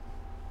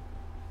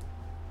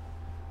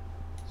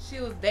 She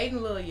was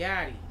dating Lil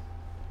Yachty.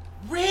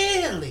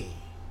 Really?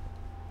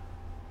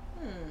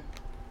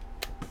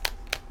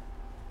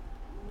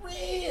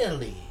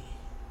 Really?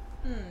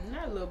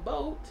 Not a little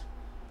boat.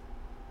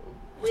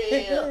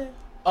 Real?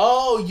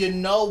 Oh, you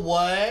know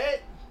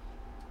what?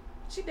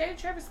 She dated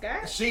Travis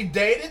Scott. She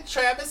dated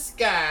Travis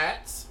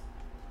Scott.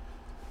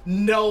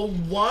 No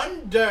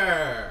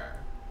wonder.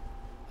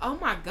 Oh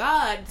my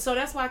God! So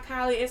that's why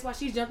that's why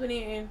she's jumping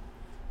in.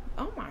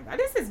 Oh my God!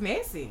 This is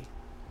messy.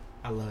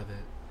 I love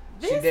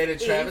it. She This dated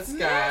Travis is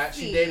Scott.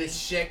 messy. She dated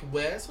Sheck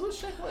West.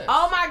 Who's Sheck West?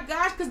 Oh my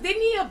gosh! Because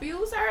didn't he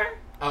abuse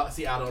her?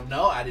 See, I don't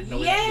know. I didn't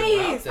know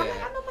anything Yes. about I'm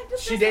that. like, I know, like,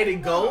 this She is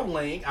dated something wrong.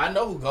 Goldlink. I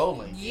know who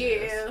Goldlink is.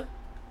 Yeah.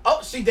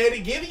 Oh, she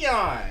dated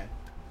Giveon.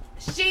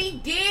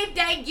 She did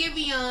date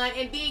Giveon,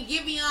 and then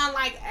Giveon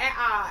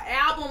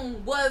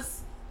album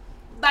was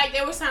like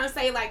they were trying to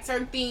say like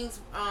certain things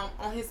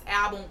on his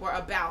album were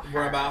about her.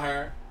 Were about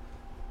her.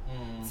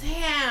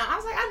 Damn, I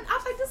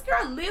was like this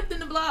girl lived in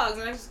the blogs,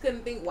 and I just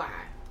couldn't think why.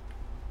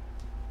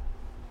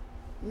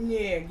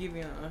 Yeah,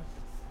 Giveon.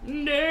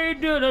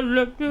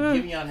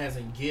 Giveon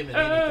hasn't given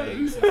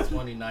anything since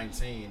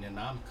 2019, and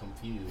I'm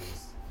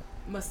confused.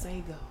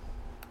 Masego.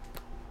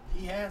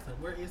 He hasn't.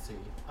 Where is he?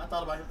 I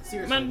thought about him.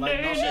 Seriously,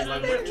 like, no shit.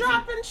 Like, where Been is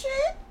dropping shit.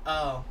 he?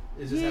 Oh,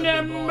 it just hasn't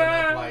been blowing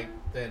up like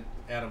that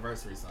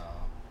anniversary song.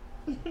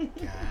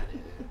 Got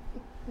it.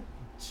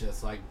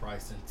 Just like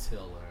Bryson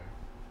Tiller.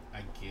 I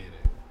get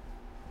it.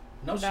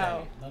 No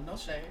shade. No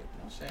shade.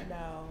 No shade.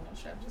 No. No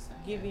shade. I'm just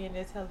saying. Giveon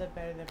is hella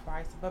better than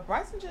Bryson. But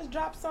Bryson just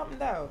dropped something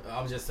though.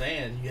 I'm just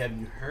saying, have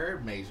you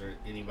heard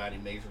anybody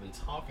majorly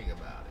talking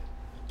about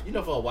it? You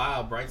know, for a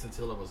while, Bryson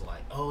Tiller was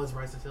like, oh, it's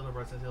Bryson Tiller.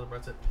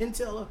 Penn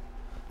Tiller.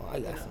 Oh, I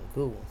got some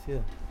good ones, yeah.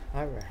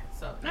 All right.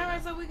 So, All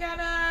right, so we got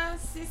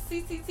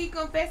CCC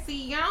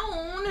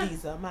Confession.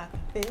 These are my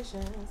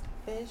confessions.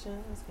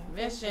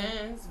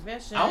 Confessions.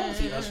 I want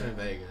to see Usher in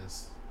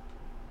Vegas.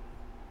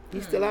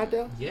 He still out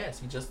there? Yes,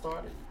 he just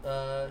started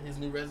his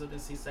new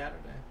residency Saturday.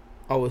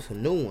 Oh, it's a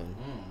new one.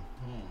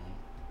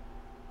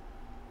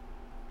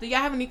 Do y'all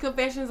have any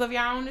confessions of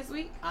your own this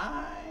week?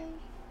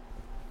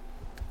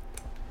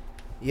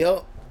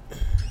 Yup.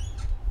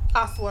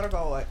 I swear to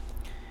God.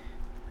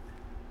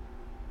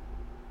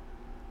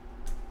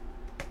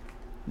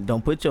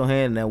 Don't put your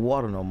hand in that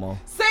water no more.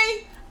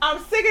 See, I'm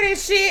sick of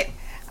this shit.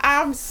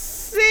 I'm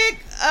sick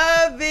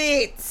of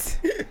it.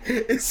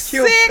 It's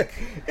Sick.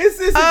 It's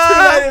a true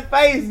lady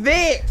face.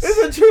 Bitch. It's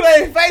a true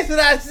lady face that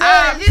I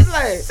saw. I'm Just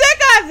like, sick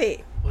of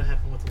it. What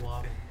happened with the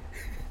water?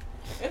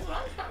 That's what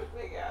I'm trying to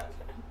figure out.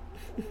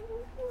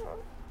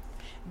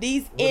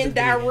 These Was it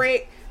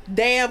indirect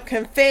damn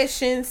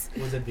confessions.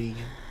 Was it vegan?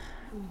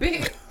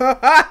 Big.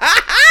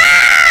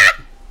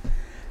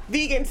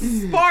 Vegan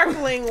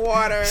sparkling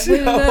water.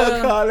 I'm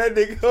gonna call that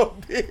nigga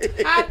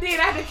bitch. I did.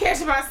 I had to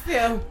catch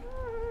myself.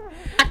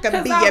 I could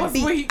 'Cause be I a was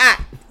weak. B.I.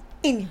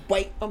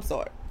 Anyway, I'm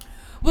sorry.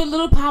 With a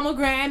little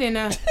pomegranate and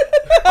a orange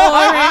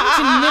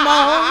and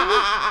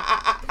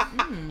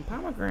lemon.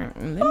 Pomegranate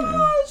and lemon.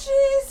 Oh,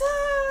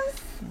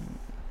 Jesus.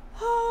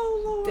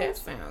 Oh, Lord. That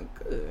sounds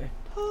good.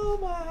 Oh,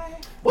 my.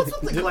 What's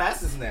with the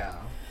glasses now?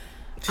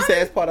 She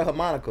said it's part of her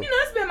Monica. You know,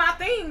 it's been my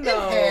thing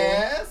though.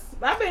 Yes.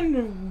 I've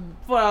been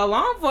for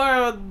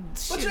But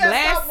shit, you had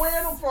last. stopped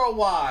wearing them for a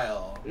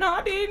while. No,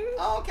 I didn't.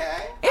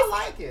 Okay. It's, I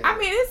like it. I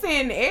mean, it's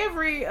in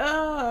every In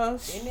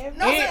every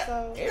No,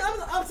 episode.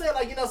 I'm saying,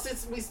 like, you know,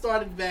 since we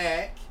started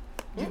back,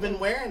 you've been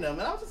wearing them.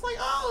 And I was just like,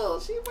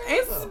 oh, she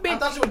wears It's them. been- I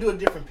thought you would do a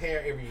different pair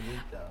every week,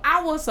 though.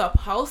 I was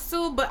supposed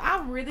to, but I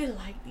really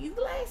like these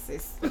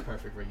glasses. It's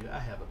perfect for you. I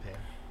have a pair.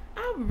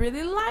 I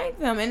really like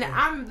them, and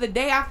the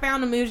day I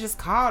found them, it was just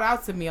called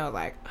out to me. I was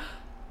like,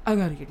 I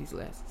gotta get these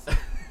glasses.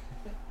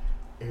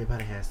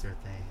 Everybody has their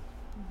thing.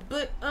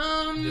 But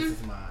This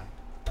is mine.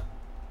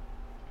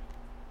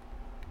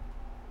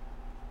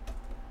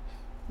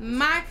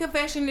 my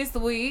confession this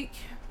week.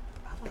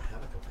 I don't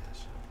have a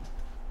confession.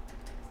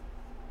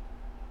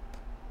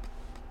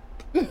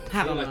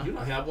 I don't like know. you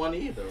don't have one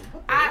either.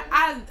 What the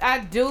hell? I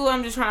do.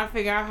 I'm just trying to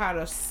figure out how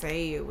to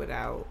say it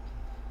without.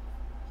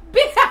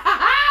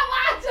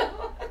 Why do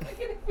look at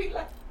it be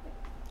like?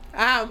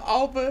 I'm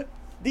over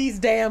these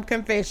damn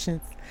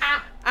confessions.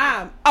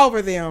 I'm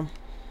over them.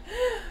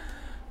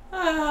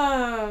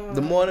 Oh.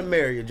 The more the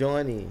merrier.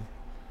 Join in.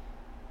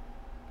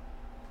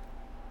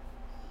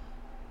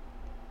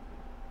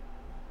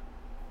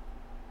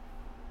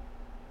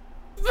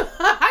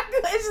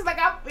 It's just like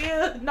I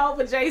feel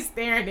Nova J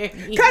staring at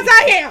me. Cause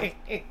I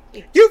am.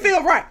 You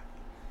feel right.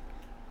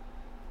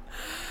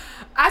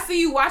 I see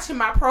you watching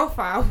my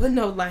profile with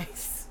no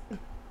likes.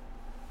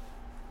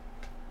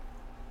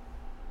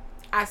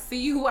 I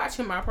see you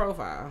watching my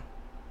profile,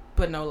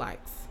 but no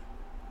likes.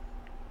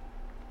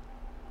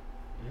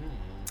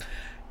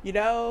 You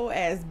know,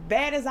 as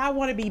bad as I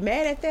want to be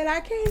mad at that,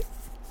 I can't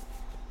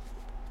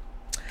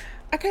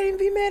even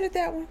be mad at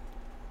that one.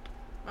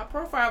 My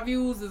profile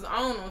views is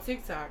on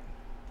TikTok.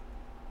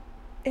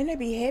 And they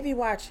be heavy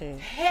watching.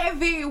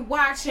 Heavy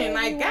watching,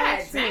 Heavy like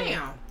watching.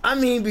 goddamn. I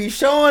mean, be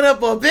showing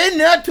up in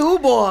there too,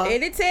 boy.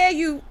 And it tell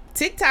you,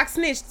 TikTok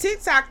snitch.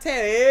 TikTok tell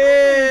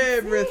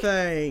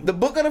everything. The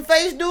book of the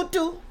face do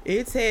too.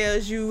 It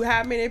tells you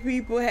how many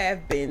people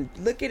have been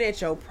looking at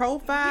your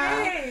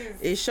profile. Yes.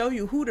 It show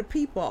you who the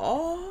people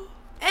are.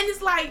 And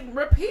it's like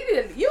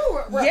repeatedly.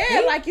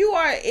 Yeah, like you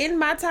are in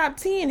my top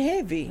 10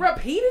 heavy.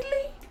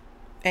 repeatedly.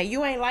 And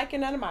you ain't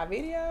liking none of my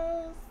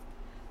videos.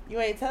 You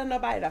ain't telling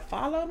nobody to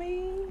follow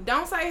me.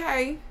 Don't say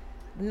hey.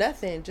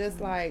 Nothing. Just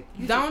like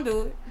Don't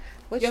do it.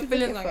 what Your you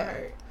feelings looking gonna for?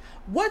 hurt.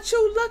 What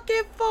you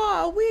looking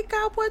for? We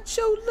got what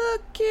you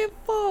looking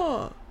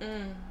for.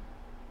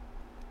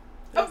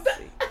 Let's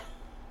see.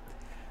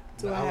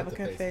 Do No, I have let a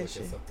the Facebook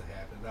confession? get something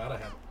happen. No, I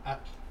don't have.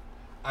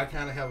 I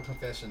kind of have a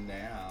confession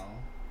now.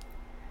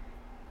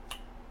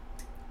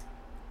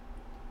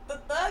 The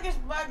thug is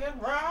fucking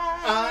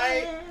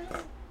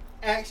wrong.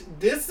 Actually,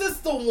 this is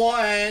the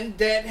one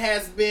that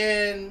has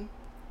been.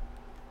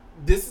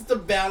 This is the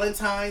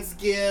Valentine's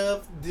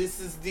gift. This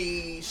is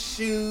the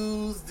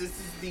shoes. This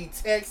is the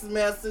text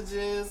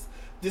messages.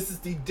 This is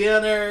the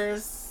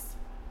dinners.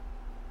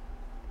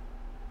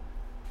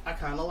 I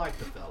kind of like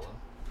the fella.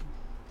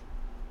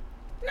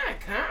 Not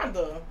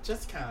kinda.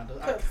 Just kind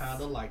of. I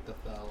kind of like the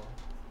fella.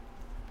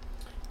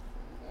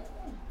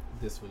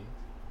 This week.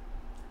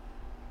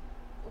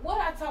 What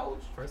I told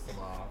you. First of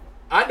all,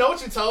 I know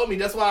what you told me.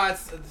 That's why I.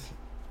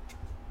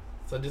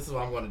 So this is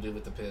what I'm going to do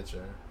with the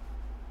picture.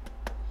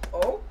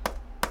 Oh.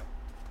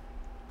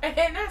 And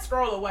not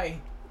scroll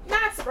away.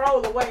 Not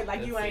scroll away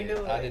like you That's ain't it.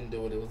 doing I it. didn't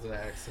do it. It was an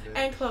accident.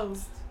 And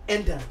closed.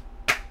 And done.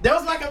 That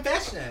was my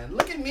confession.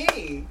 Look at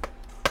me.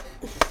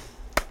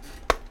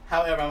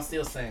 However, I'm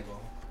still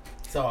single.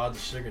 So all the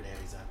sugar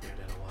daddies out there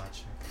that are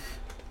watching,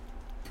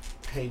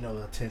 pay no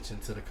attention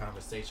to the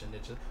conversation.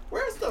 That just,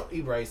 where's the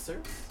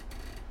erasers?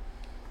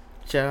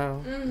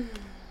 Ciao.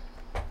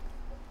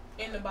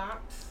 In the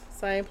box.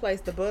 Same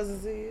place the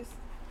buzzers is.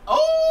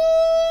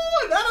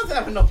 Oh, that is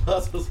having no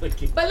puzzles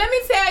again. But let me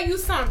tell you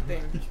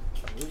something.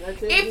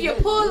 If you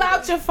pull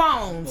out your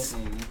phones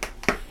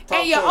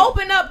and you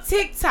open up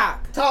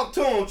TikTok Talk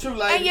to him, true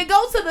lady. and you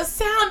go to the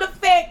sound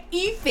effect,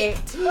 Hey,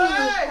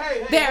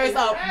 there is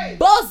a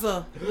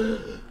buzzer.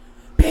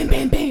 Bam,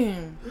 bam,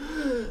 bam.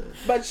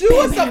 But you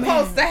were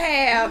supposed to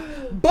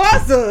have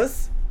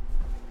buzzers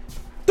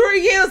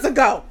 3 years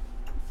ago.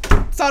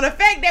 So the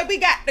fact that we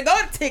got to go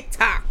to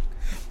TikTok,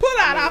 pull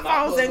out our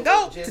phones and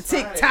go to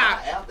TikTok.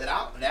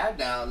 I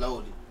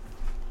downloaded.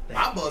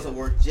 My buzzer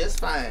worked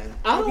just fine.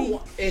 I don't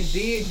want, and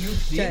then you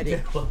Shut did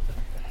it. download.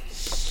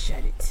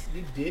 Shut it.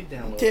 You did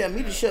download. Tell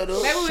me to shut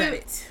up.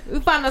 Maybe we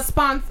find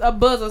a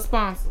buzzer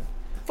sponsor.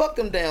 Fuck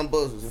them damn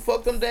buzzers and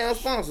fuck them damn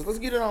sponsors. Let's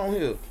get it on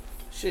here.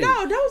 Shit.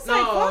 No, don't say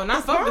No, fuck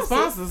not the fuck the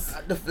sponsors.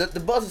 sponsors. The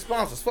buzzer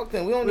sponsors. Fuck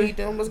them. We don't need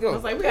them. Let's I go.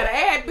 was like, we got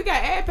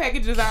ad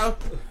packages out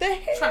The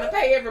hell? trying to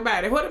pay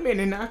everybody. What a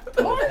minute now.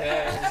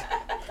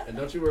 And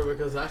don't you worry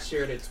because I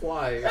shared it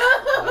twice.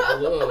 Like,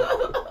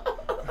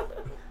 look,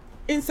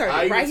 Insert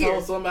I it even right here.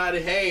 told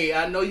somebody, hey,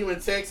 I know you in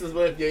Texas,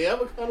 but if you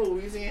ever come to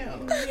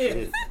Louisiana,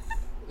 Yes.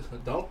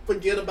 don't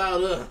forget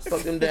about us.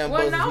 Fuck them damn Well,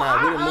 buzzers no,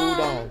 now. We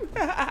done moved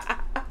I,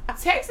 on.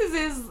 Texas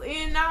is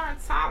in our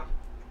top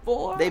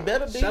 4. They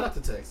better be. Shout out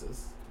to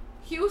Texas.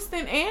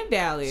 Houston and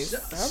Dallas.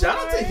 Shout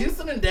out to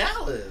Houston and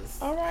Dallas.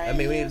 All right. I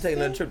mean, we need to take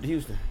another trip to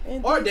Houston.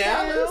 And Or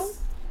D-Town. Dallas.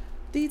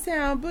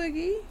 D-Town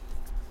Boogie.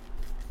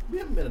 We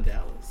haven't been to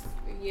Dallas.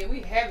 Yeah,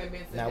 we haven't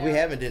been to Now Dallas.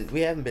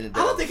 we haven't been to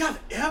I Dallas. don't think I've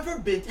ever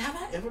been. Have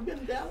I ever been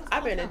to Dallas?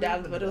 I've been to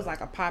Dallas, but it was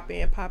like a pop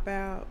in, pop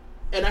out.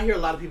 And I hear a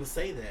lot of people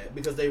say that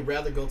because they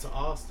rather go to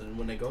Austin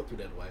when they go through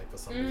that way for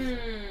some reason.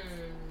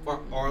 Or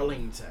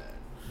Arlington,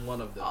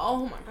 one of them.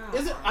 Oh my god.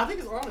 Is it? I think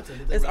it's Arlington.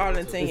 that they It's rather go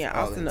Arlington, to. yeah.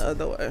 Austin the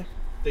other way.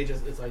 They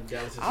just, it's like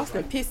Dallas is just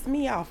Austin like, pissed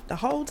me off the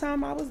whole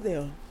time I was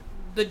there.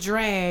 The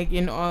drag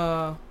in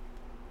Austin.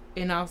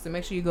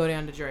 Make sure you go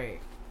down the drag.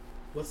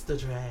 what's the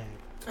drag?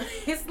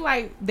 It's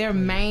like their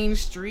main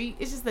street.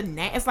 It's just the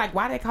it's like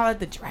why they call it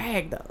the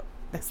drag though.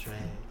 That's Drag.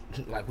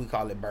 Like we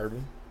call it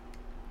bourbon.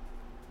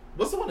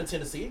 What's the one in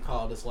Tennessee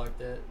called? It's like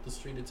that. The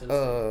street in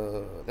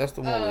Tennessee. That's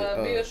the one with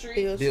Bill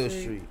Street. Bill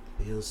Street.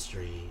 Bill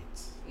Street.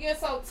 Yeah,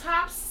 so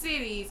top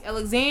cities: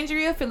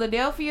 Alexandria,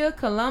 Philadelphia,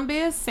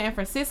 Columbus, San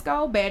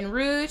Francisco, Baton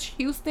Rouge,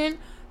 Houston,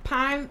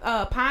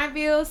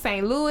 Pineville,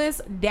 St.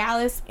 Louis,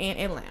 Dallas, and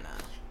Atlanta.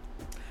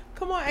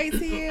 Come on,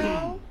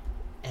 ATL.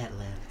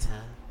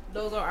 Atlanta.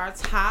 Those are our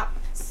top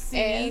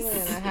cities.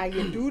 Atlanta, how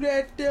you do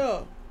that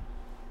there?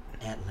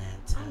 Atlanta.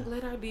 I'm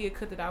glad I did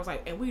cut that out. I was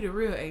like, and we the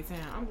real A-Town.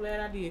 I'm glad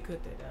I did cut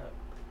that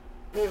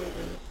out.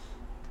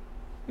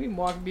 We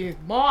Mark this.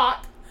 Mark.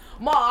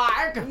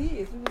 Yes,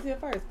 we was here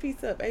first.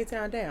 Peace up,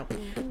 A-Town down.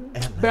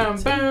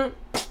 Bam, bam.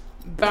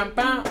 Bam,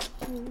 bam.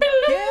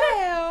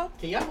 Yeah.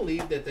 Can y'all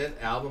believe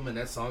that album and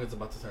that song is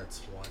about to turn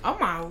 20? Oh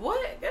my, what?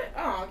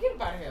 Oh, get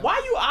about here.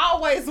 Why you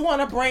always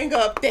want to bring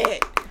up that?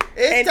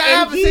 It's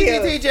time for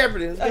CGT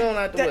Jeopardy. Let's get on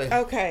out the way.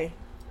 Okay.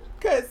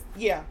 Cause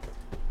yeah.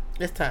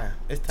 It's time.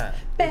 It's time.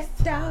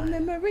 Best down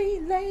memory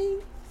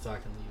lane. So I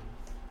can leave.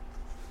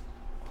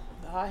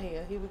 Oh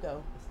hell, here we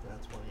go.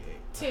 That's 28.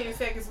 10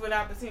 seconds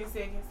without the 10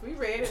 seconds. We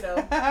ready though.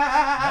 Not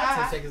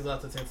 10 seconds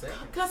after 10 seconds.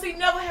 Cause he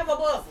never have a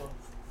buzzer.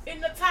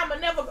 In the timer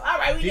never. All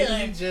right, we Did done.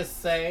 he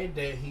just say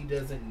that he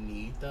doesn't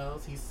need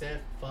those? He said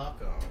fuck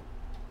them.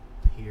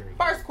 Period.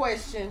 First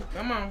question.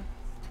 Come on.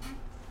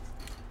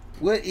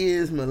 What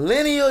is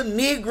Millennial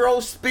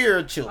Negro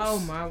Spirituals? Oh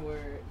my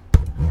word.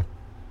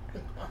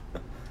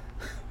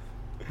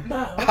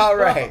 All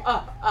right.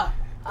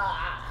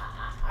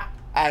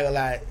 I ain't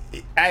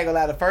gonna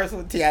lie. The first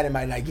one, Tiana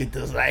might not get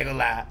this. I ain't gonna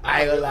lie.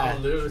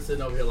 I'm literally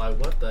sitting over here like,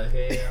 what the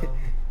hell?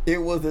 It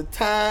was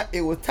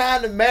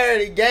time to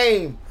marry the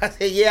game. I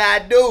said, yeah,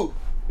 I do.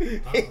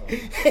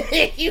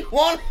 You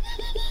want?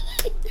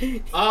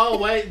 Oh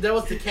wait, that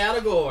was the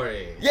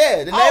category.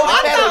 Yeah, the name of the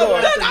I'm category.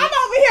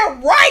 over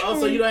here writing. Oh,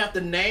 so you don't have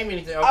to name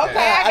anything. Okay. Okay.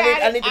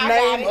 I need the I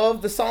got name it.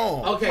 of the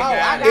song. Okay, Oh, got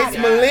I it. got It's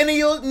it.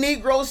 Millennial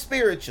Negro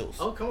Spirituals.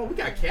 Oh, come on, we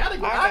got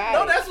categories. I I got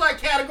know it. that's like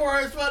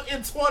categories for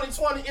in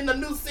 2020 in the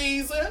new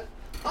season.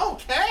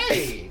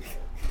 Okay.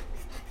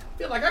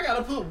 Feel like I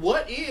gotta put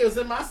what is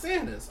in my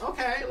sentence.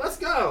 Okay, let's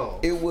go.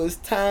 It was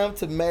time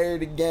to marry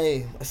the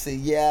game. I said,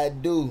 yeah, I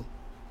do.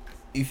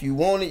 If you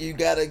want it, you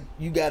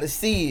gotta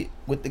see it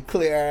with the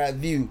clear-eyed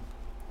view.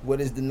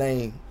 What is the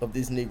name of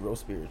this Negro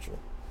spiritual?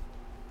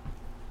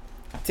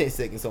 10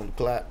 seconds on the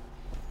clock.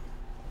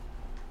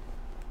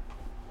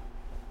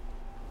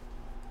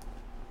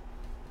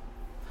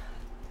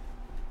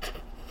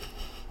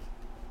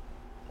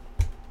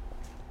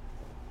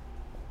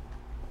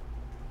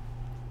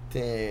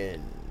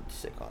 Ten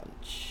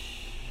seconds.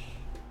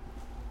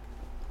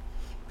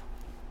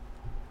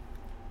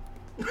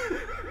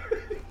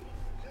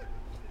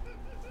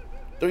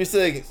 Three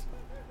seconds.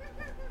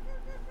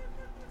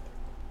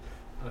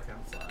 Okay,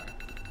 I'm sorry.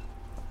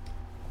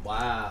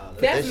 Wow.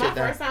 That's that my shit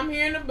down. first time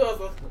hearing the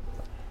buzzer.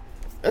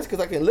 That's because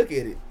I can look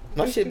at it.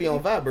 My shit be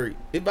on vibrate.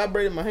 It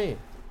vibrated in my hand.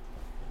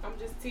 I'm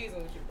just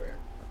teasing with you,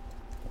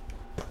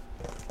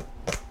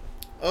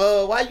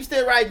 bro. Why you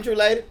still writing, True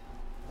Lady?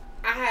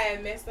 I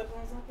had messed up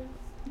on something.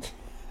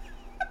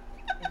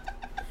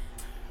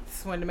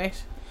 Just wanted to make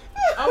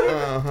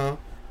sure.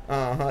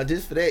 Oh,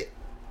 Just for that,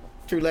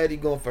 True Lady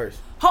going first.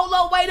 hold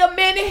on, wait a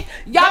minute.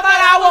 Y'all thought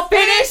I was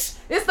finished?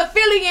 It's the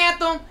Philly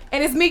anthem,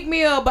 and it's Meek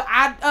Mill, but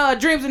I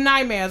Dreams and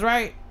Nightmares,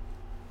 right?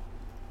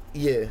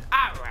 Yeah,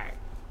 All right.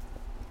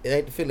 it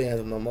ain't the Philly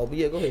anthem no more. But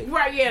yeah, go ahead.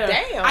 Right, yeah.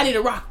 Damn. I need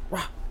a rock.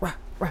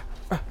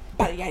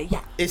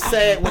 Yeah. It's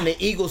sad when the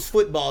Eagles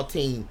football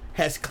team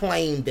has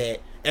claimed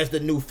that as the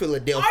new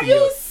Philadelphia Are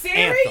you anthem.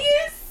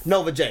 serious?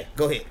 Nova J,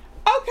 go ahead.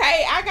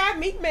 Okay, I got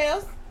Meek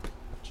Mill's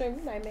Dreams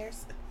and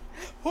Nightmares.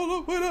 Hold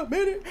on, wait a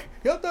minute.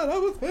 Y'all thought I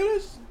was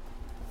finished?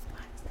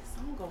 That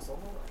song goes so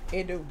hard.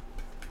 It do.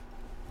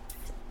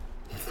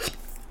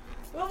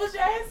 What was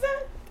your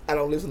answer? I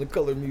don't listen to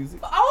color music.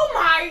 Oh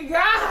my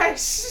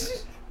gosh.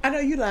 I know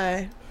you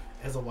lying.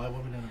 As a white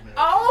woman in America.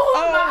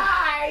 Oh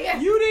my.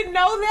 You didn't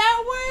know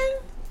that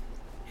one?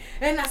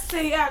 And I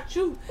say out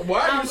you.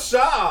 Why are you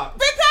shocked?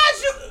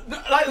 Because you.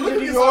 Like, look at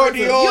this Dior, song.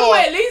 Dior. You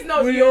at least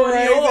know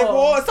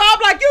Dior. So I'm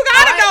like, you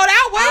gotta know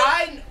that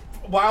one.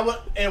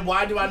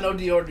 Why do I know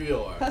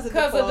Dior?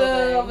 Because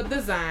of the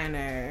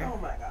designer. Oh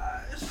my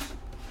gosh.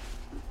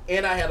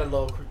 And I had a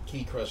low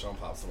key crush on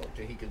Pop Smoke.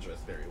 He could dress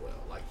very well.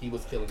 Like he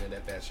was killing it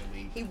at Fashion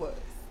Week He was.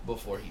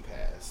 before he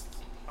passed.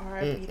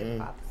 R.I.P. to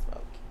Pop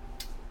Smoke.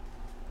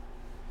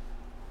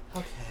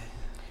 Okay.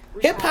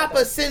 Hip Hop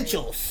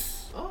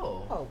Essentials.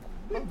 Oh.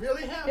 We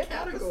really have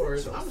Hip-hop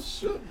categories. essentials. I'm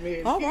shook,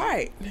 man. All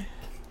right.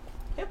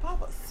 Hip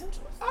Hop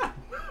Essentials. Ah.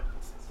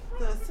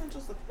 The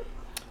essentials of hip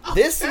hop.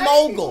 This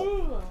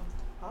mogul.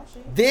 Oh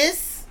shit.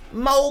 This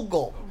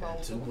mogul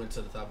Okay, two went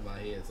to the top of my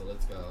head, so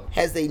let's go.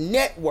 has a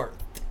net worth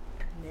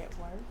Net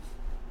worth.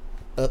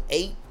 of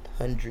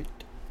 $820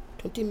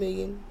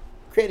 million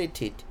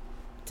credited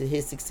to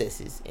his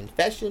successes in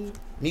fashion,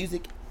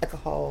 music,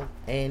 alcohol,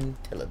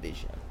 and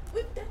television.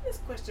 We've done this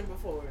question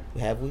before.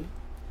 Have we?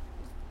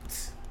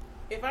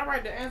 If I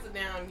write the answer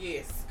down,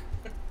 yes.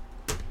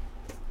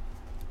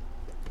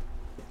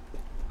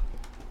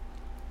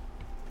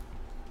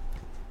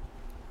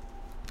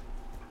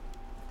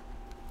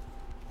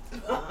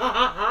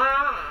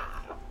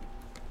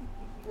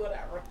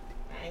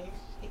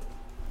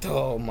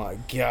 my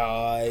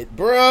god,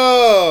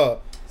 bruh.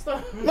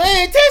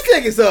 Man, 10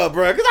 seconds up,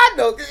 bruh. Cause I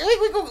know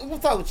we'll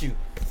talk with you.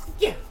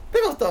 Yeah.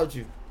 We gonna talk with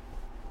you.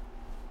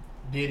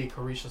 Diddy,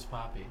 Carisha's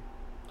Poppy.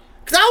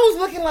 Cause I was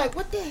looking like,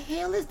 what the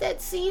hell is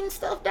that seeing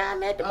stuff down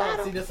there at the Oh,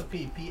 bottom? see, that's a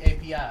P.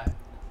 P-A-P-I.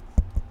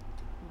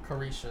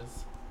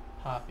 Carisha's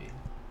Poppy.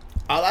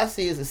 All I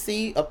see is a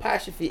C,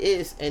 apostrophe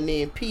S, and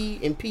then P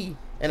and P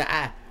and an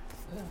I.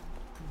 Yeah.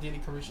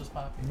 Diddy, Carisha's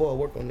Poppy. Boy,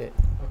 work on that.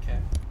 Okay.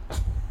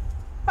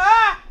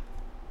 Ah!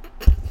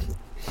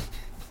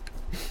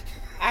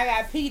 I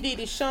got P.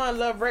 Diddy, Sean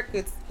Love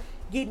Records,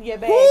 getting your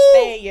bag, Who?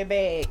 stay in your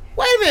bag.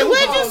 Wait a minute,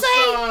 what'd you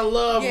say? Sean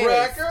Love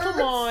Yes, Records.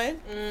 come on.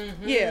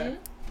 Mm-hmm. Yeah.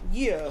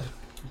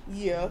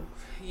 Yeah.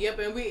 Yep,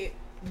 and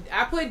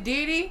I put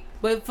Diddy,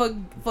 but for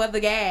the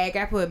gag,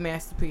 I put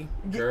Master P.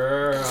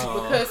 Girl.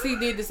 Because he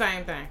did the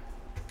same thing.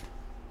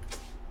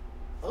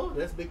 Oh,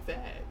 that's big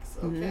facts.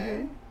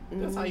 Okay.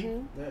 That's how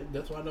you.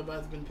 That's why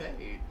nobody's been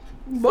paid.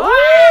 Boy,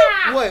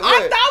 Wait.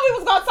 I thought we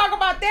was gonna talk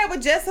about that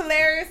with Just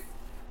Hilarious,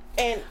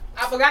 and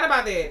I forgot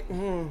about that.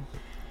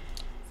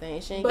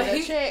 saying she ain't But got a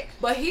he, check.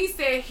 but he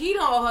said he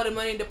don't owe her the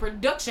money. The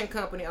production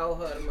company owe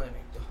her the money.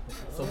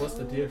 So what's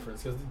the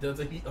difference? Because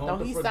doesn't he own Don't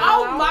the he production?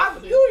 sign Oh my,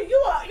 off? you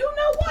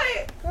know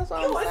what? That's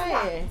what You I'm was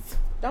saying.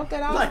 Don't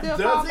that all Like, still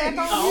fall doesn't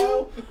back he on you?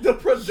 own the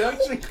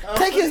production company?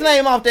 Take his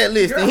name off that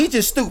list, and he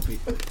just stupid.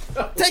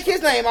 Take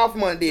his name off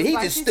from under there. He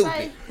Like just she stupid.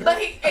 say.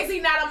 But is he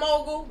not a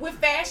mogul with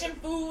fashion,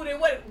 food,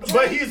 and what?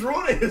 But he's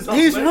ruining his own.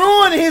 He's legacy.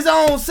 ruining his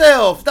own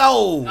self, I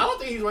though. don't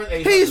think he's worth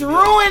 800 He's million.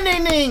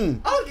 ruining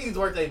him. I don't think he's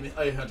worth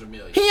 800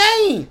 million. He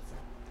ain't.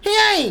 He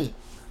ain't.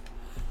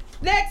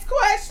 Next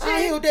question.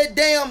 I hear that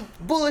damn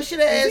bullshit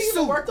Is ass he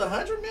even suit. worth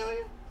 100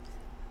 million?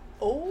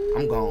 Oh,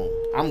 I'm gone.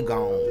 I'm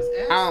gone.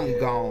 I'm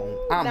gone.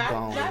 I'm not,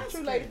 gone. Not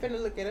true lady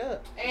finna look it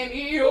up. And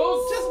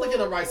heels. Just look at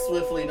him right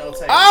swiftly, no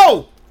Taylor.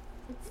 Oh!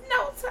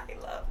 No,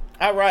 Taylor.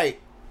 All right.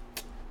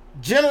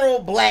 General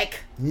black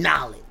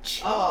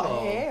knowledge.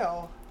 Oh,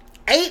 hell.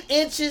 8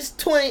 inches,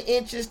 20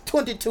 inches,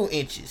 22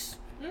 inches.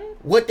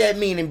 What that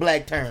mean in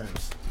black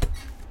terms?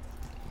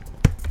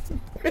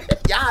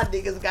 Y'all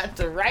niggas got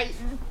to write.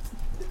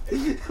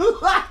 Y'all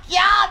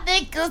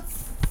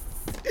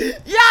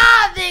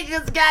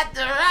niggas got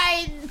to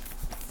write.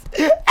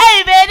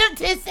 Hey man, them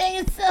 10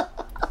 seconds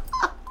up.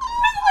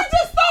 We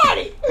just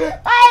started.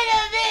 Wait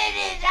a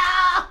minute,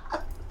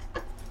 y'all.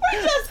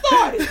 We just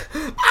started.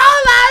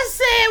 All I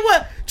said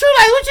was, True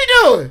Light, what you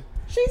doing?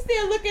 She's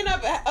still looking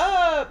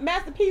up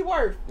Master P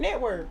worth, net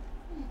worth.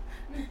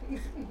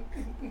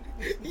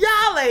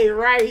 Y'all ain't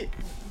right.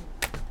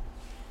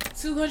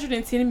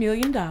 $210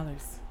 million.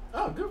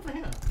 Oh, good for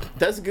him.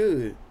 That's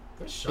good.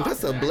 That's shocking.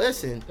 That's a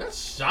blessing.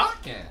 That's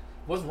shocking.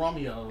 What's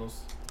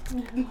Romeo's? All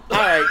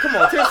right, come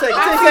on. 10 seconds.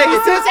 10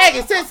 seconds. 10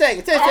 seconds. 10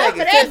 seconds. 10 seconds.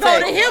 That 10 go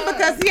to seconds. him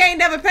because he ain't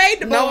never paid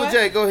the boy. Nova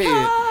J, go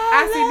ahead.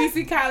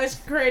 ICBC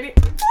college credit.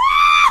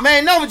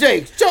 Man, Nova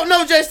J.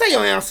 Nova J, say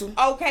your answer.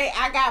 Okay,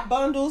 I got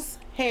bundles,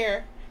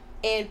 hair,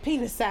 and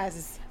penis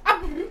sizes.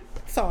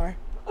 Sorry.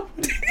 I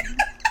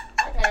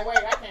can't wait.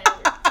 I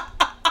can't wait.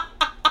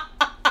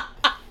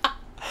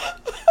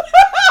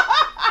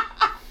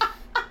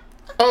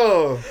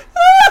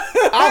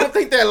 I don't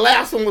think that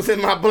last one was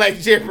in my Black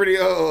Jeopardy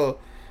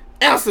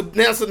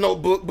answer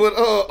notebook, but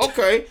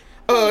okay.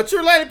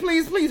 True Lady,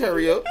 please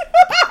hurry up.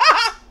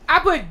 I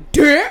put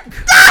dick.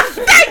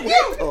 Thank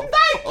you.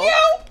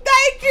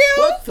 Thank you.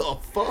 What the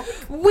fuck?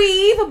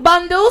 Weave,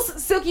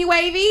 bundles, silky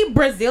wavy,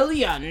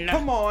 Brazilian.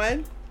 Come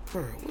on.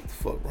 Bro, what the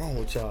fuck wrong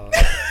with y'all?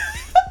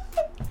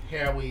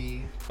 Hair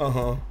weave,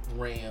 Uh-huh.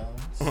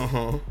 rims.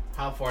 Uh-huh.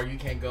 How far you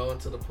can go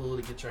into the pool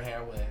to get your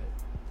hair wet.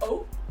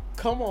 Oh,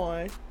 come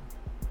on.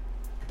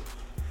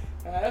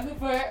 That's a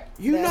fact.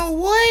 You That's- know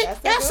what? that's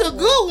That's a a good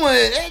good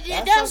one.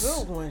 That's a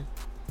good one.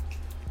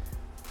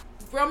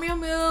 Romeo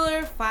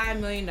Miller, $5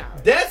 million.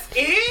 That's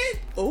it?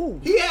 Ooh.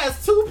 He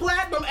has 2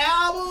 platinum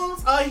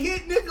albums, a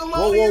hit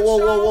Nickelodeon Whoa.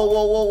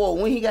 show.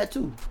 When he got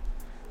 2?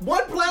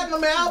 1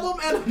 platinum album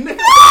and a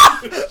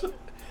Nickelodeon.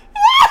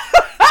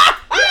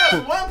 Yes,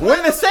 one When the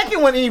platinum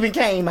second one even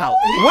came out?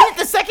 When did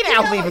the second He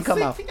got album like even come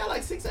 6 out? He got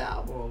like 6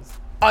 albums.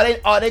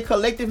 Are they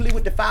collectively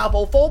with the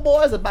 504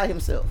 boys or by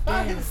himself?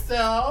 By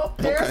himself.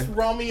 There's Okay.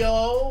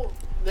 Romeo.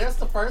 There's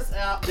the first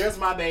album. There's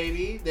My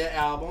Baby, their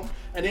album.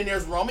 And then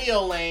there's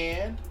Romeo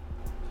Land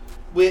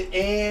with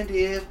And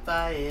If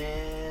I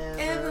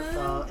Ever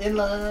Fall in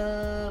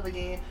Love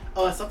Again.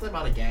 Oh, and something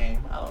about a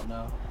game. I don't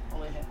know.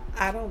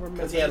 I don't remember.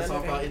 Because he had a none song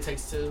of called that. It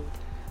Takes Two.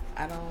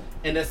 I don't.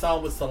 And that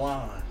song with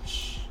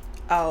Solange.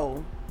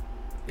 Oh.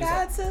 It's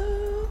Got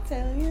to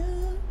tell you.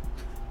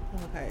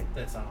 Okay.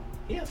 that song.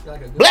 He has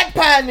like a good Black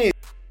Pioneer.